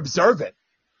 you're observant.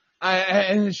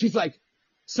 And she's like,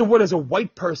 so what does a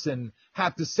white person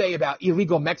have to say about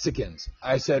illegal Mexicans?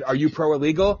 I said, are you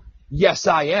pro-illegal? Yes,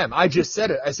 I am. I just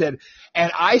said it. I said,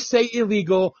 and I say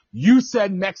illegal, you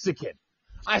said Mexican.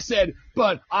 I said,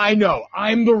 but I know,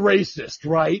 I'm the racist,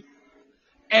 right?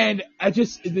 And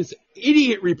this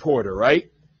idiot reporter,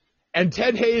 right? And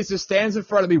Ted Hayes just stands in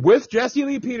front of me with Jesse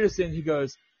Lee Peterson. He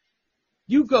goes,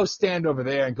 you go stand over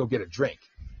there and go get a drink.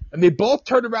 And they both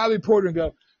turn around the reporter and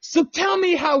go, so tell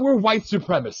me how we're white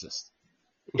supremacists.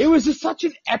 It was just such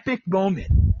an epic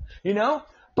moment,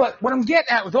 But what I'm getting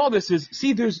at with all this is,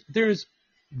 see, there's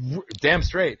damn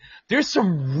straight. There's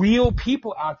some real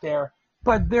people out there,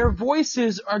 but their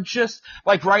voices are just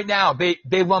like right now.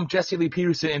 They lump Jesse Lee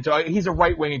Peterson into, he's a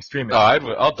right-wing extremist. Oh,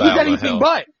 I'll die. He's anything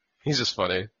but. He's just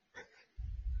funny.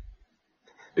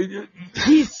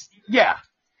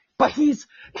 But he's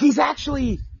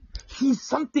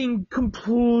something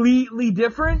completely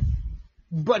different,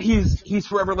 but he's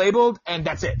forever labeled, and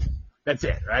that's it,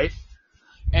 right?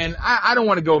 And I don't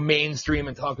want to go mainstream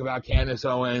and talk about Candace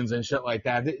Owens and shit like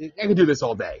that. I could do this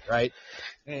all day, right?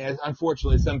 And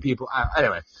unfortunately, some people,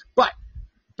 anyway, but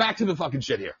back to the fucking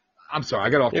shit here. I'm sorry, I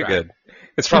got off track. You're good.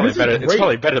 It's probably better. It's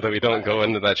probably better that we don't go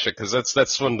into that shit, because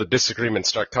that's when the disagreements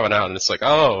start coming out, and it's like,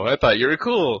 oh, I thought you were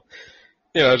cool.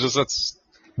 That's.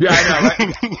 Yeah, I know,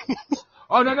 right?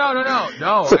 Oh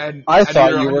no. And I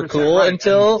thought you were cool right.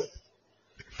 Until.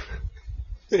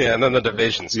 Yeah, and then the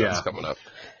division starts coming up.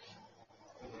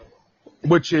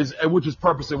 Which is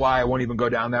purposely why I won't even go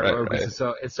down that road, because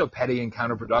it's so petty and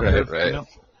counterproductive. Right.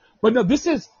 But no, this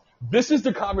is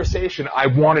the conversation I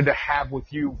wanted to have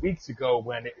with you weeks ago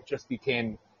when it just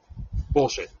became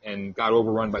bullshit and got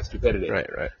overrun by stupidity.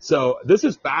 Right. So this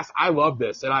is fast. I love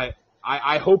this, and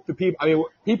I hope the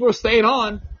people are staying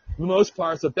on for the most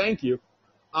part. So thank you.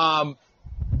 But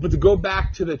to go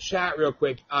back to the chat real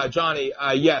quick, Johnny,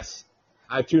 yes,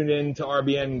 I tune in to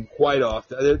RBN quite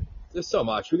often. There's so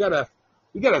much. I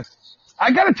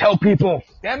gotta tell people.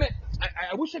 Damn it.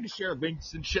 I wish I could share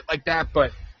links and shit like that,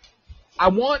 but I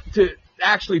want to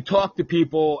actually talk to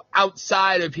people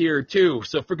outside of here too.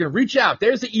 So if we're gonna reach out,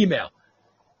 there's the email.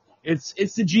 It's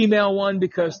the Gmail one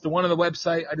because the one on the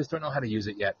website, I just don't know how to use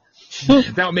it yet.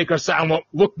 That would make our sound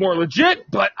look more legit,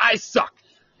 but I suck.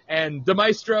 And the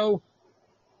Maestro,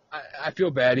 I feel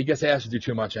bad. He gets asked to do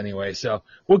too much anyway, so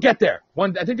we'll get there.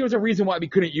 I think there was a reason why we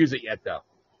couldn't use it yet, though.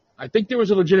 I think there was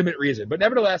a legitimate reason. But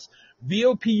nevertheless,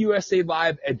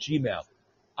 VOPUSALive@gmail.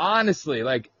 Honestly,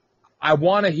 I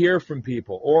want to hear from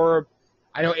people. Or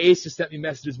I know Ace has sent me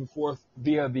messages before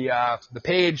via the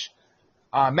page,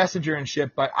 messenger and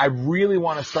shit, but I really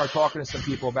want to start talking to some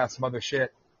people about some other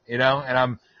shit, And I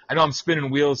know I'm spinning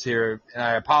wheels here, and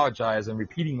I apologize. I'm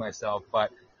repeating myself,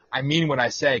 but I mean what I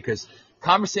say, because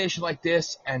conversation like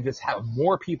this and just have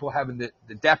more people having the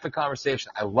depth of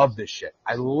conversation, I love this shit.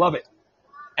 I love it.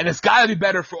 And it's got to be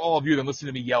better for all of you than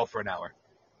listening to me yell for an hour.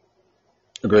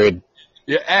 Agreed.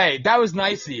 Yeah, hey, that was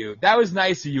nice of you. That was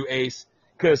nice of you, Ace,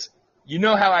 because you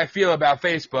know how I feel about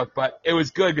Facebook, but it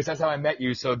was good because that's how I met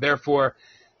you. So therefore,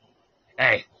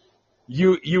 hey,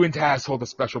 you and Taz hold a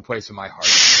special place in my heart.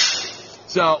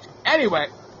 So anyway,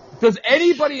 does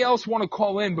anybody else want to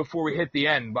call in before we hit the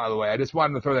end, by the way? I just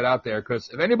wanted to throw that out there because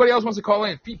if anybody else wants to call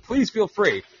in, please feel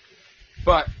free.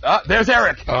 But there's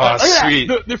Eric. Oh, sweet.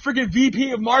 The freaking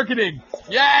VP of marketing.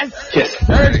 Yes.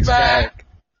 Eric's back.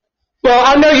 Well,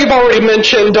 I know you've already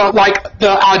mentioned like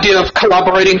the idea of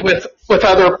collaborating with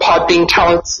other Podbean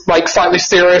talents like Slightly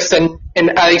Serious and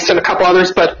Ace and a couple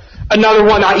others, but another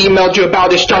one I emailed you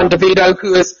about is John DeVito,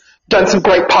 who has done some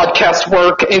great podcast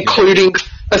work, including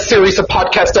a series of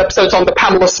podcast episodes on the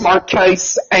Pamela Smart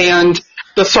case and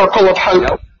the Circle of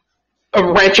Hope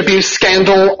ranch abuse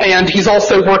scandal, and he's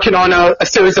also working on a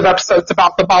series of episodes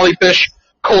about the Molly Fish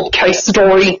cold case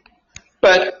story.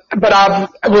 But I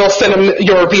will send him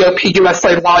your VOP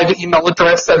USA Live email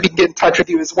address so he can get in touch with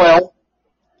you as well.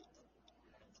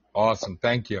 Awesome,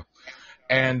 thank you,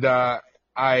 and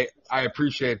I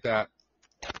appreciate that.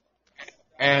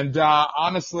 And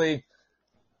honestly,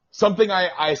 something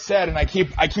I said, and I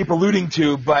keep alluding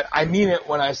to, but I mean it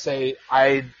when I say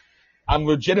I'm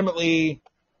legitimately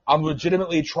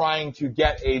trying to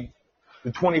get the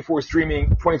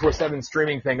 24/7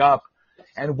 streaming thing up,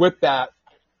 and with that,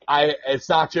 it's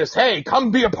not just, hey,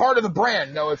 come be a part of the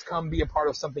brand. No, it's come be a part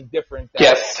of something different.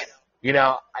 Yes. You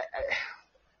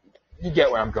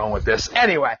get where I'm going with this.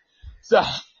 Anyway, so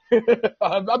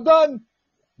I'm done.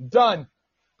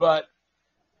 But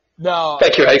no.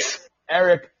 Thank you, Ace.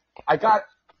 Eric, I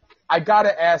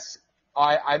gotta ask.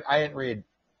 I didn't read.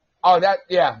 Oh,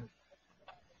 yeah.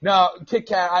 No, Kit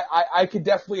Kat, I could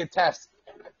definitely attest.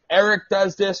 Eric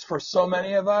does this for so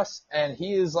many of us, and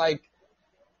he is like,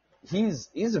 he's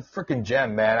a freaking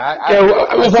gem, man. I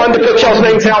wanted to put y'all's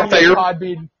names out there.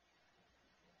 Podbean.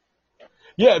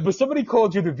 Yeah, but somebody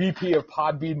called you the VP of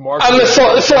Podbean marketing.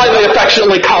 Slightly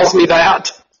affectionately calls me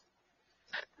that.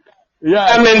 Yeah.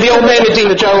 I mean, the old man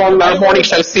Adina Joe on the morning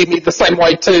show sees me the same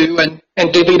way too, and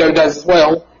DeVito does as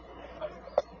well.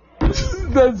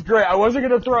 That's great. I wasn't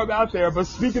going to throw him out there, but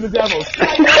speaking of devils.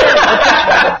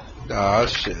 Oh,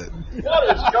 shit.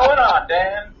 What is going on,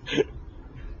 Dan?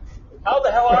 How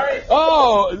the hell are you?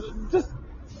 Oh,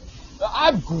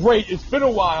 I'm great. It's been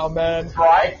a while, man.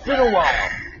 Right? It's been a while.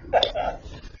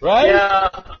 Right? Yeah,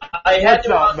 I had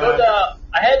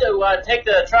to take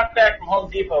the truck back from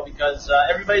Home Depot because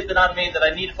everybody's been on me that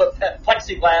I need to put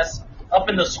plexiglass up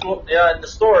in the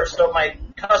store so my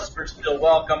customers feel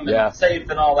welcome and safe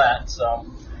and all that. So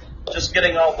just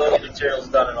getting all those materials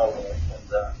done and over with.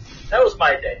 And, that was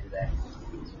my day today.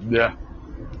 Yeah.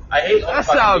 I hate that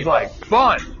sounds like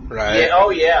fun. Right. Yeah,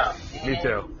 oh, yeah. Me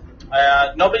too.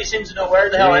 Nobody seems to know where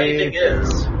the hell anything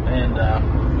is. And,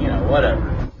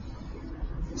 whatever.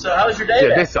 So how was your day?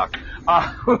 Yeah, they suck.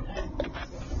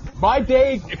 My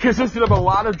day consisted of a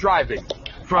lot of driving.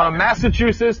 From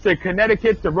Massachusetts to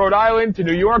Connecticut to Rhode Island to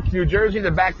New York to New Jersey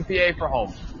to back to PA for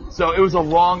home. So it was a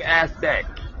long-ass day.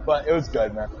 But it was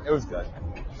good, man. It was good.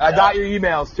 I got your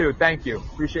emails, too. Thank you.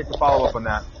 Appreciate the follow-up on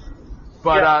that.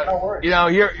 But, no worries.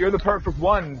 you're the perfect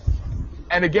one.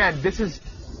 And again, this is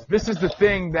the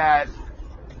thing that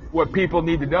what people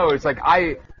need to know. It's like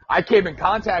I came in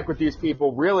contact with these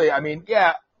people, really. I mean,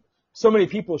 yeah, so many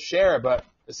people share, but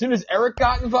as soon as Eric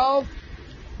got involved,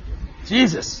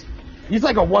 Jesus. he's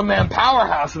like a one-man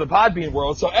powerhouse in the Podbean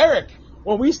world. So Eric,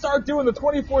 when we start doing the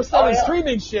 24/7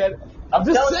 streaming shit, I'm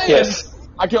just saying, Yes.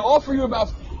 I can offer you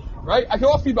about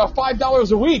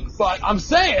 $5 a week, but I'm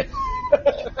saying.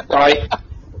 Right.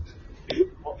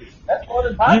 That's more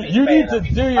than Podbean's You paying. need to I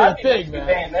mean, do your Podbean thing, should be man.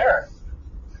 paying there.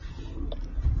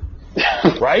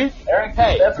 Right? Eric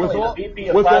Hey, is definitely the VP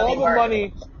of Podbean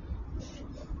marketing.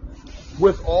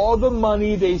 With all the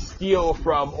money they steal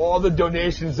from all the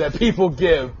donations that people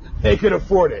give, they can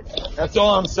afford it. That's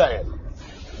all I'm saying.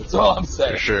 That's all I'm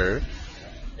saying. For sure.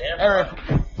 Damn Eric,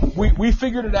 right. we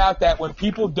figured it out that when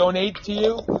people donate to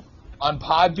you on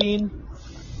Podbean,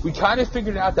 we kind of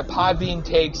figured out that Podbean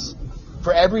takes,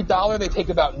 for every dollar, they take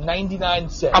about 99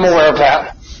 cents. I'm aware of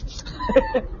that.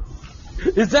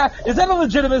 Is that a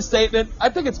legitimate statement? I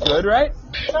think it's good, right?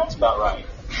 Sounds about right.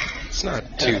 It's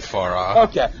not too far off.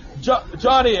 Okay.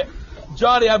 Johnny,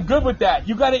 I'm good with that.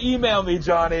 You got to email me,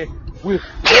 Johnny.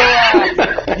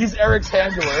 He's Eric's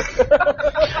handler.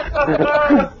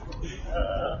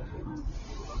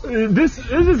 This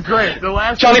is great. The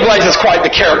last Johnny Blaze is quite the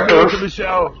character. to the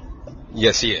show.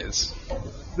 Yes, he is.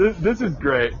 This is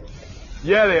great.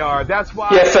 Yeah, they are. That's why.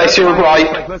 Yes, that's you're why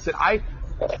right. Like, listen, I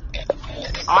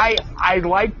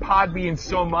like Podbean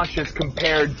so much as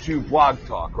compared to Blog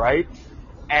Talk, right?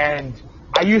 And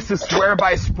I used to swear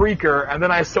by Spreaker, and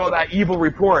then I saw that evil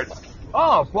report.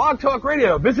 Oh, Blog Talk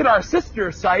Radio, visit our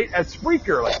sister site at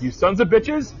Spreaker. Like, you sons of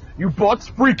bitches, you bought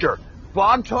Spreaker.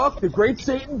 Blog Talk, the great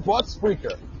Satan, bought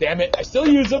Spreaker. Damn it, I still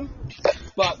use them,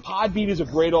 but Podbean is a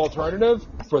great alternative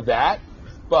for that.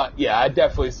 But yeah, I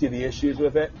definitely see the issues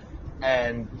with it,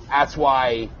 and that's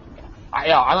why I'm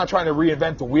not trying to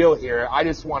reinvent the wheel here. I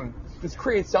just want to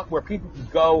create something where people can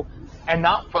go and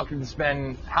not fucking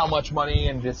spend how much money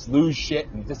and just lose shit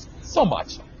and just so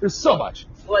much. There's so much.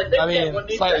 Well, I think that what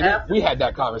needs to happen. We had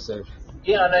that conversation.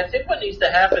 Yeah, and I think what needs to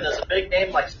happen is a big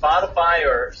name like Spotify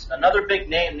or another big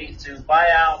name needs to buy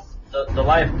out the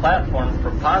live platform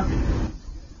for Podbean.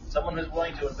 Someone who's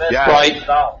willing to invest Right.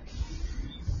 $1,000.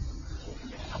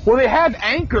 Well, they have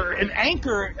Anchor, and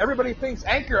Anchor, everybody thinks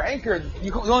Anchor,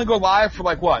 you can only go live for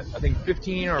like what? I think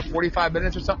 15 or 45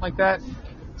 minutes or something like that.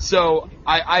 So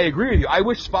I agree with you. I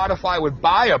wish Spotify would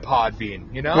buy a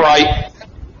Podbean, you know? Right.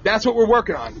 That's what we're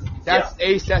working on. That's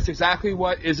Ace. That's exactly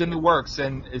what is in the works,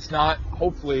 and it's not,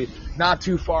 hopefully, not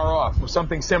too far off, or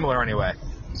something similar anyway.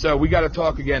 So we got to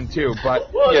talk again too.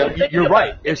 But Well, you're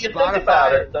right. If you think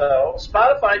about it, though,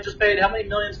 Spotify just paid how many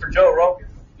millions for Joe Rogan?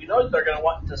 You know they're going to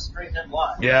want to stream him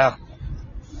live. Yeah.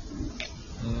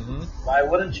 Why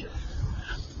wouldn't you?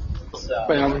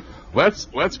 So,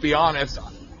 Let's be honest.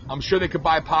 I'm sure they could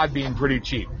buy Podbean pretty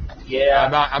cheap.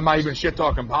 yeah. I'm not even shit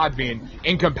talking Podbean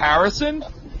in comparison.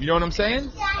 You know what I'm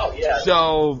saying? Oh, yeah.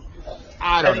 So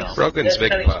I don't know. Rogan's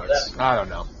big Penny bucks. I don't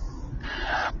know.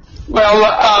 Well,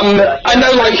 I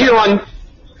know, like here on,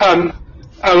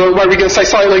 what were we going to say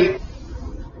slightly?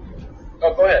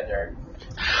 Oh, go ahead, Derek.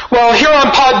 Well, here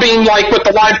on Podbean, like with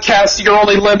the live cast, you're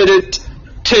only limited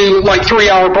to like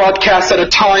 3-hour broadcasts at a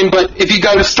time. But if you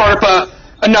go to start up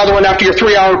another one after your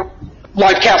 3-hour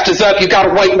live cast is up, you got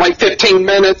to wait like 15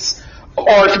 minutes.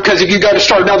 Or because if you go to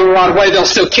start another one right away, they'll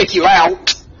still kick you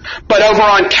out. But over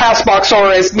on Castbox,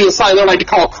 or as me and Sly like to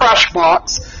call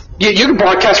Crashbox, you can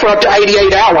broadcast for up to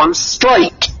 88 hours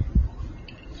straight.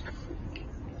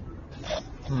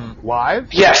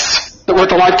 Live? Yes, with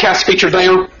the live cast feature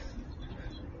there.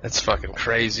 That's fucking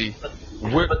crazy.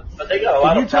 But they got a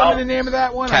lot Can you of tell me the problems. name of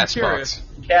that one? I'm curious.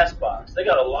 Castbox. Castbox. They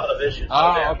got a lot of issues.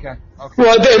 Oh, okay.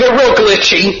 Well, they're real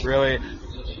glitchy. Really?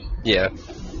 Yeah.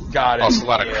 Got it. Also a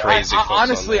lot of crazy folks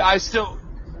honestly, on there. I still...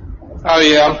 Oh,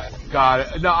 yeah.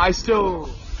 Got it. No,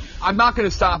 I'm not going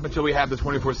to stop until we have the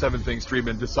 24/7 thing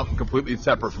streaming to something completely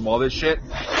separate from all this shit.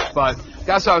 But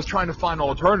that's why I was trying to find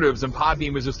alternatives, and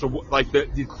Podbean was just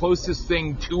the closest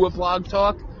thing to a Blog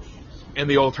Talk and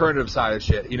the alternative side of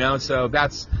shit, you know? So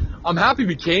I'm happy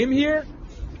we came here.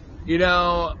 You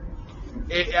know,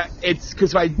 it's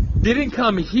because if I didn't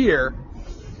come here,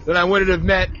 then I wouldn't have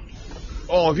met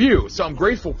all of you. So I'm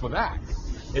grateful for that.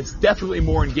 It's definitely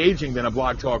more engaging than a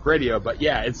Blog Talk Radio, but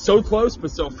yeah, it's so close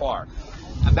but so far.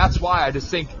 And that's why I just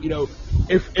think, you know,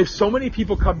 if so many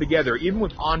people come together, even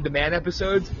with on-demand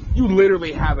episodes, you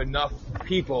literally have enough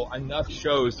people, enough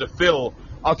shows to fill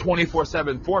a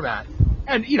 24/7 format.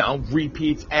 And, you know,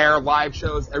 repeats, air, live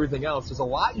shows, everything else. There's a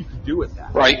lot you can do with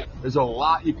that. Right. There's a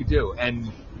lot you could do.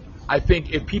 And I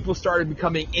think if people started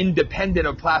becoming independent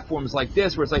of platforms like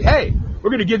this, where it's like, hey, we're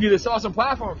going to give you this awesome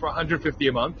platform for $150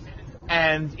 a month,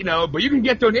 and, you know, but you can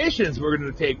get donations. We're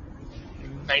going to take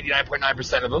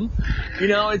 99.9% of them. You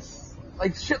know, it's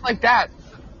like shit like that.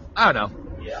 I don't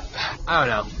know. Yeah. I don't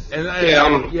know. And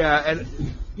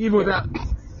and even with that,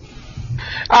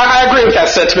 I agree with that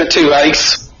sentiment too,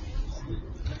 Ace.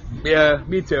 yeah,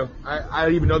 me too. I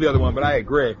don't even know the other one, but I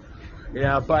agree.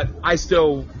 Yeah, but I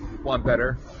still want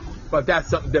better. But that's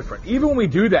something different. Even when we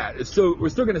do that, we're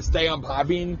still going to stay on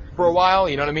Podbean for a while.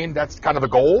 You know what I mean? That's kind of the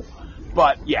goal.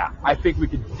 But yeah, I think we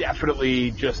could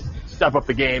definitely just step up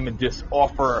the game and just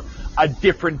offer a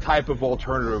different type of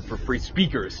alternative for free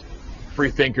speakers,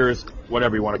 free thinkers,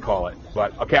 whatever you want to call it.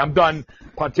 But okay, I'm done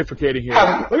pontificating here.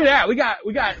 Look at that. We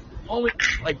got only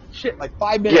like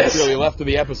 5 minutes really left of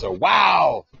the episode.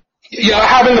 Wow. You know,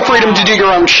 having the freedom to do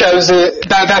your own shows,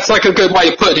 that's like a good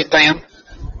way to put it, Dan.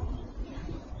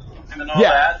 And all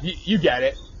Yeah, that. you get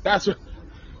it. That's what.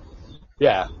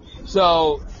 Yeah.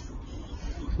 So,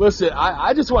 listen,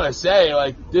 I just want to say,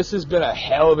 like, this has been a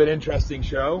hell of an interesting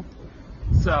show.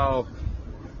 So,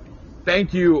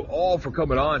 thank you all for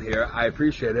coming on here. I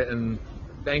appreciate it, and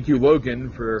thank you, Logan,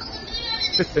 for.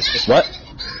 What?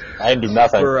 I didn't do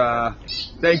nothing.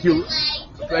 Thank you,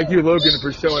 Logan,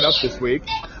 for showing up this week.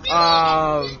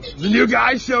 The new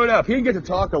guy showed up. He didn't get to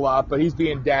talk a lot, but he's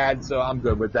being dad, so I'm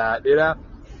good with that. You know,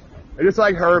 just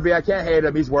like Herbie, I can't hate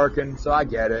him. He's working, so I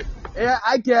get it. Yeah,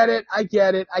 I get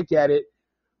it.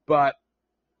 But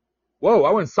whoa,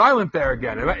 I went silent there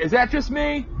again. Is that just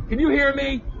me? Can you hear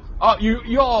me? Oh,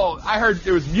 you all. I heard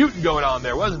there was muting going on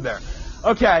there, wasn't there?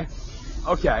 Okay,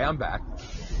 I'm back.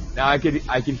 Now I could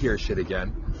hear shit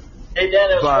again. Hey,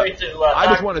 Dan, it was great to I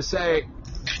just want to say.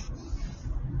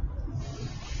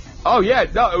 Oh yeah,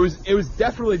 no, it was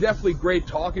definitely great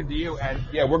talking to you, and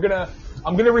yeah,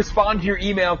 I'm gonna respond to your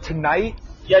email tonight.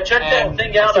 Yeah, check that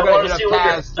thing out. I want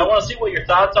to see what your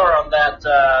thoughts are on that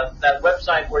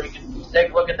website where you can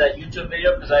take a look at that YouTube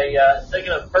video, because I'm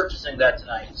thinking of purchasing that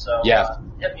tonight. So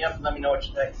hit me up and let me know what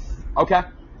you think. Okay.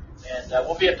 And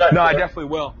we'll be in touch. No, I definitely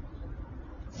will.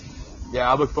 Yeah,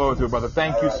 I look forward to it, brother.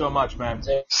 Thank you so much, man.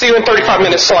 See you in 35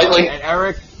 minutes, slightly. And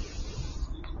Eric.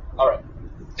 All right.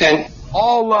 And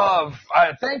all love.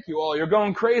 Thank you all. You're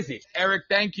going crazy. Eric,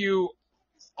 thank you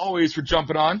always for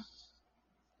jumping on.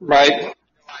 Right.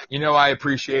 You know I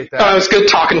appreciate that. It was good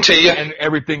talking to you. And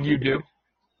everything you do.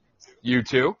 You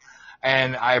too.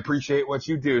 And I appreciate what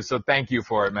you do, so thank you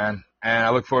for it, man. And I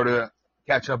look forward to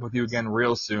catch up with you again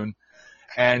real soon.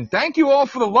 And thank you all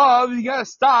for the love. You gotta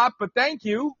stop, but thank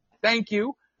you. Thank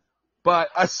you. But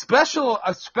a special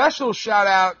shout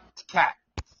out to Kat.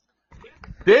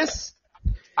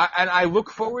 I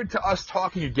look forward to us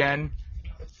talking again,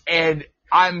 and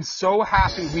I'm so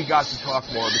happy we got to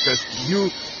talk more, because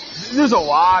there's a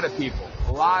lot of people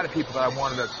that I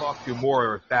wanted to talk to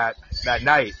more that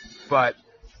night, but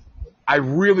I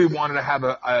really wanted to have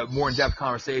a more in-depth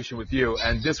conversation with you,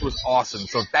 and this was awesome.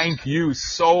 So thank you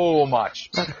so much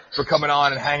for coming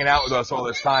on and hanging out with us all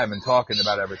this time and talking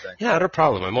about everything. Yeah, no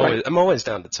problem. I'm always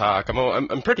down to talk.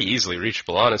 I'm pretty easily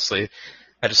reachable, honestly.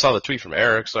 I just saw the tweet from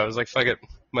Eric, so I was like, fuck it,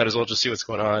 might as well just see what's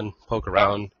going on, poke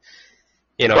around,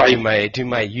 you know, do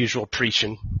my usual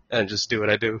preaching, and just do what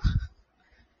I do.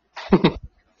 No,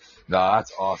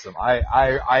 that's awesome.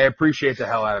 I appreciate the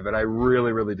hell out of it. I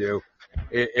really, really do.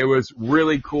 It was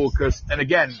really cool, and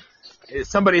again,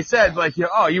 somebody said, like, you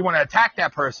want to attack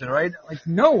that person, right? Like,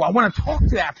 no, I want to talk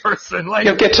to that person. Like,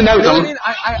 you'll get to know them. I mean,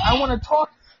 I want to talk.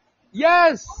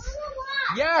 Yes,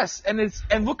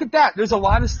 and look at that. There's a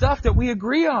lot of stuff that we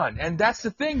agree on, and that's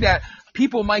the thing that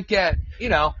people might get,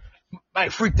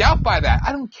 might freaked out by that.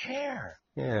 I don't care.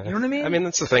 Yeah. You know what I mean? I mean,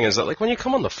 that's the thing, is that, like, when you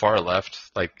come on the far left,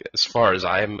 like, as far as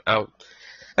I'm out,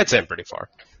 I'd say I'm pretty far.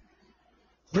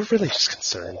 We're really just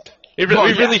concerned. We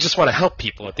really just want to help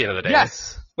people at the end of the day.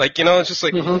 Yes. Like, it's just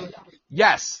like... Mm-hmm.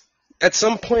 Yes. At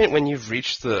some point when you've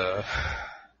reached the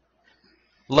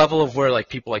level of where, like,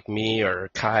 people like me or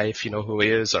Kai, if you know who he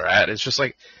is, are at, it's just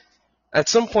like, at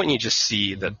some point you just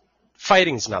see that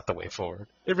fighting's not the way forward.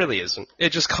 It really isn't.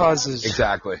 It just causes...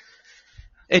 Exactly.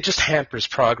 It just hampers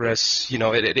progress.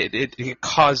 It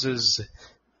causes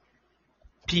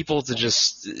people to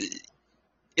just...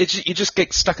 you just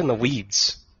get stuck in the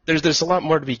weeds. There's a lot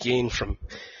more to be gained from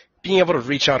being able to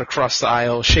reach out across the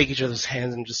aisle, shake each other's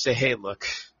hands, and just say, hey, look,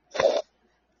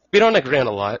 we don't agree on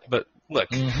a lot, but look,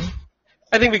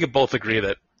 I think we could both agree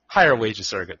that higher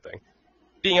wages are a good thing.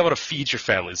 Being able to feed your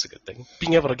family is a good thing.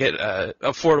 Being able to get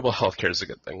affordable health care is a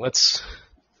good thing. Let's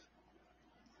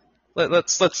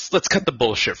cut the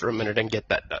bullshit for a minute and get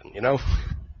that done,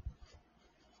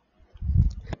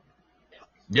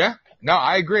 Yeah. No,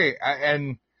 I agree.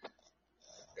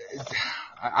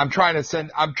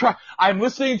 I'm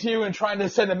listening to you and trying to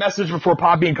send a message before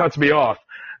Podbean cuts me off.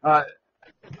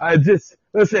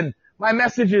 Listen, my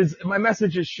message is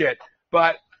shit,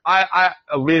 but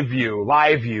Live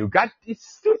You. Got this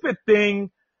stupid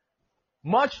thing.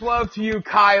 Much love to you,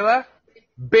 Kyla.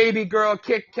 Baby Girl,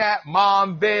 Kit Kat,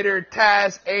 Mom, Vader,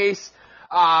 Taz, Ace,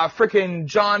 frickin'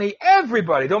 Johnny,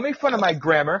 everybody. Don't make fun of my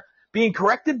grammar. Being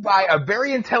corrected by a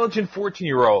very intelligent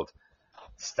 14-year-old.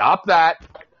 Stop that.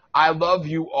 I love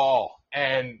you all.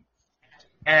 And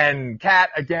Kat,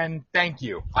 again, thank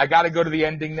you. I gotta go to the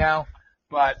ending now,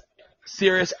 but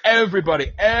serious,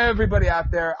 everybody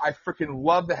out there, I freaking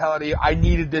love the hell out of you. I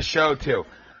needed this show too.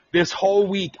 This whole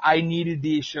week, I needed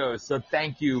these shows, so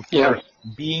thank you for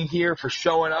being here, for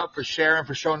showing up, for sharing,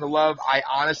 for showing the love. I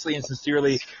honestly and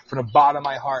sincerely, from the bottom of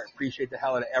my heart, appreciate the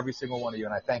hell out of every single one of you,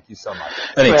 and I thank you so much.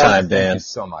 Anytime, Dan. Thank you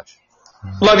so much.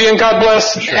 Love you and God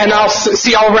bless. Sure. And I'll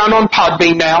see y'all around on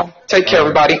Podbean now. Take care,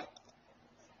 everybody.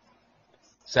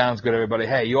 Sounds good, everybody.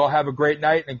 Hey, you all have a great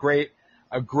night and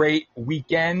a great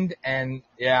weekend. And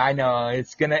yeah, I know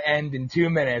it's gonna end in 2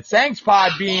 minutes. Thanks,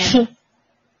 Podbean.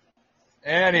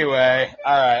 Anyway,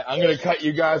 all right, I'm gonna cut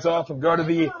you guys off and go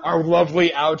to our lovely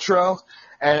outro.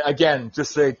 And again,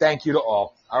 just say thank you to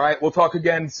all. All right, we'll talk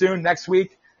again soon next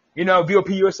week. You know,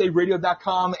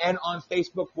 VOPUSARadio.com and on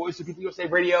Facebook, Voice of People USA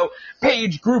Radio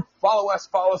page group. Follow us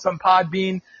on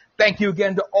Podbean. Thank you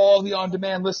again to all the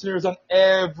on-demand listeners on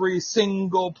every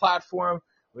single platform.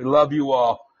 We love you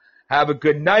all. Have a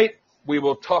good night. We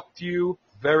will talk to you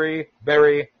very,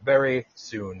 very, very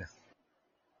soon.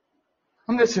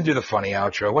 I'm listening to the funny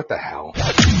outro. What the hell?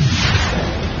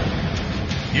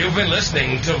 You've been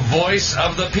listening to Voice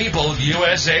of the People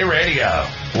USA Radio.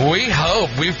 We hope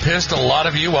we've pissed a lot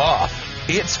of you off.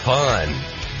 It's fun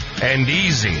and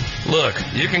easy. Look,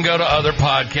 you can go to other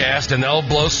podcasts and they'll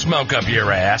blow smoke up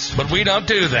your ass, but we don't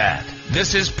do that.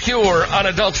 This is pure,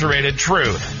 unadulterated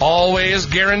truth. Always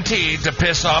guaranteed to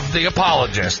piss off the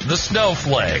apologists, the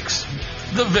snowflakes,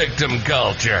 the victim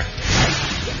culture.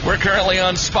 We're currently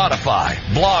on Spotify,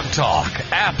 Blog Talk,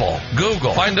 Apple,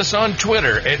 Google. Find us on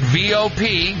Twitter at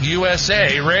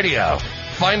VOPUSA Radio.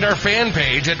 Find our fan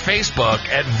page at Facebook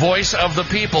at Voice of the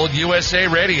People USA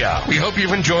Radio. We hope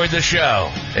you've enjoyed the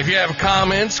show. If you have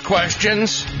comments,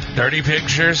 questions, dirty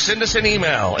pictures, send us an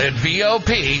email at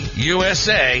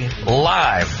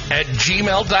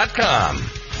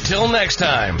VOPUSALive@gmail.com. Till next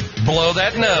time, blow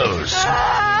that nose.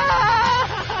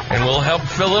 And we'll help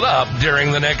fill it up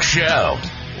during the next show.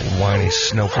 Whiny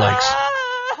snowflakes.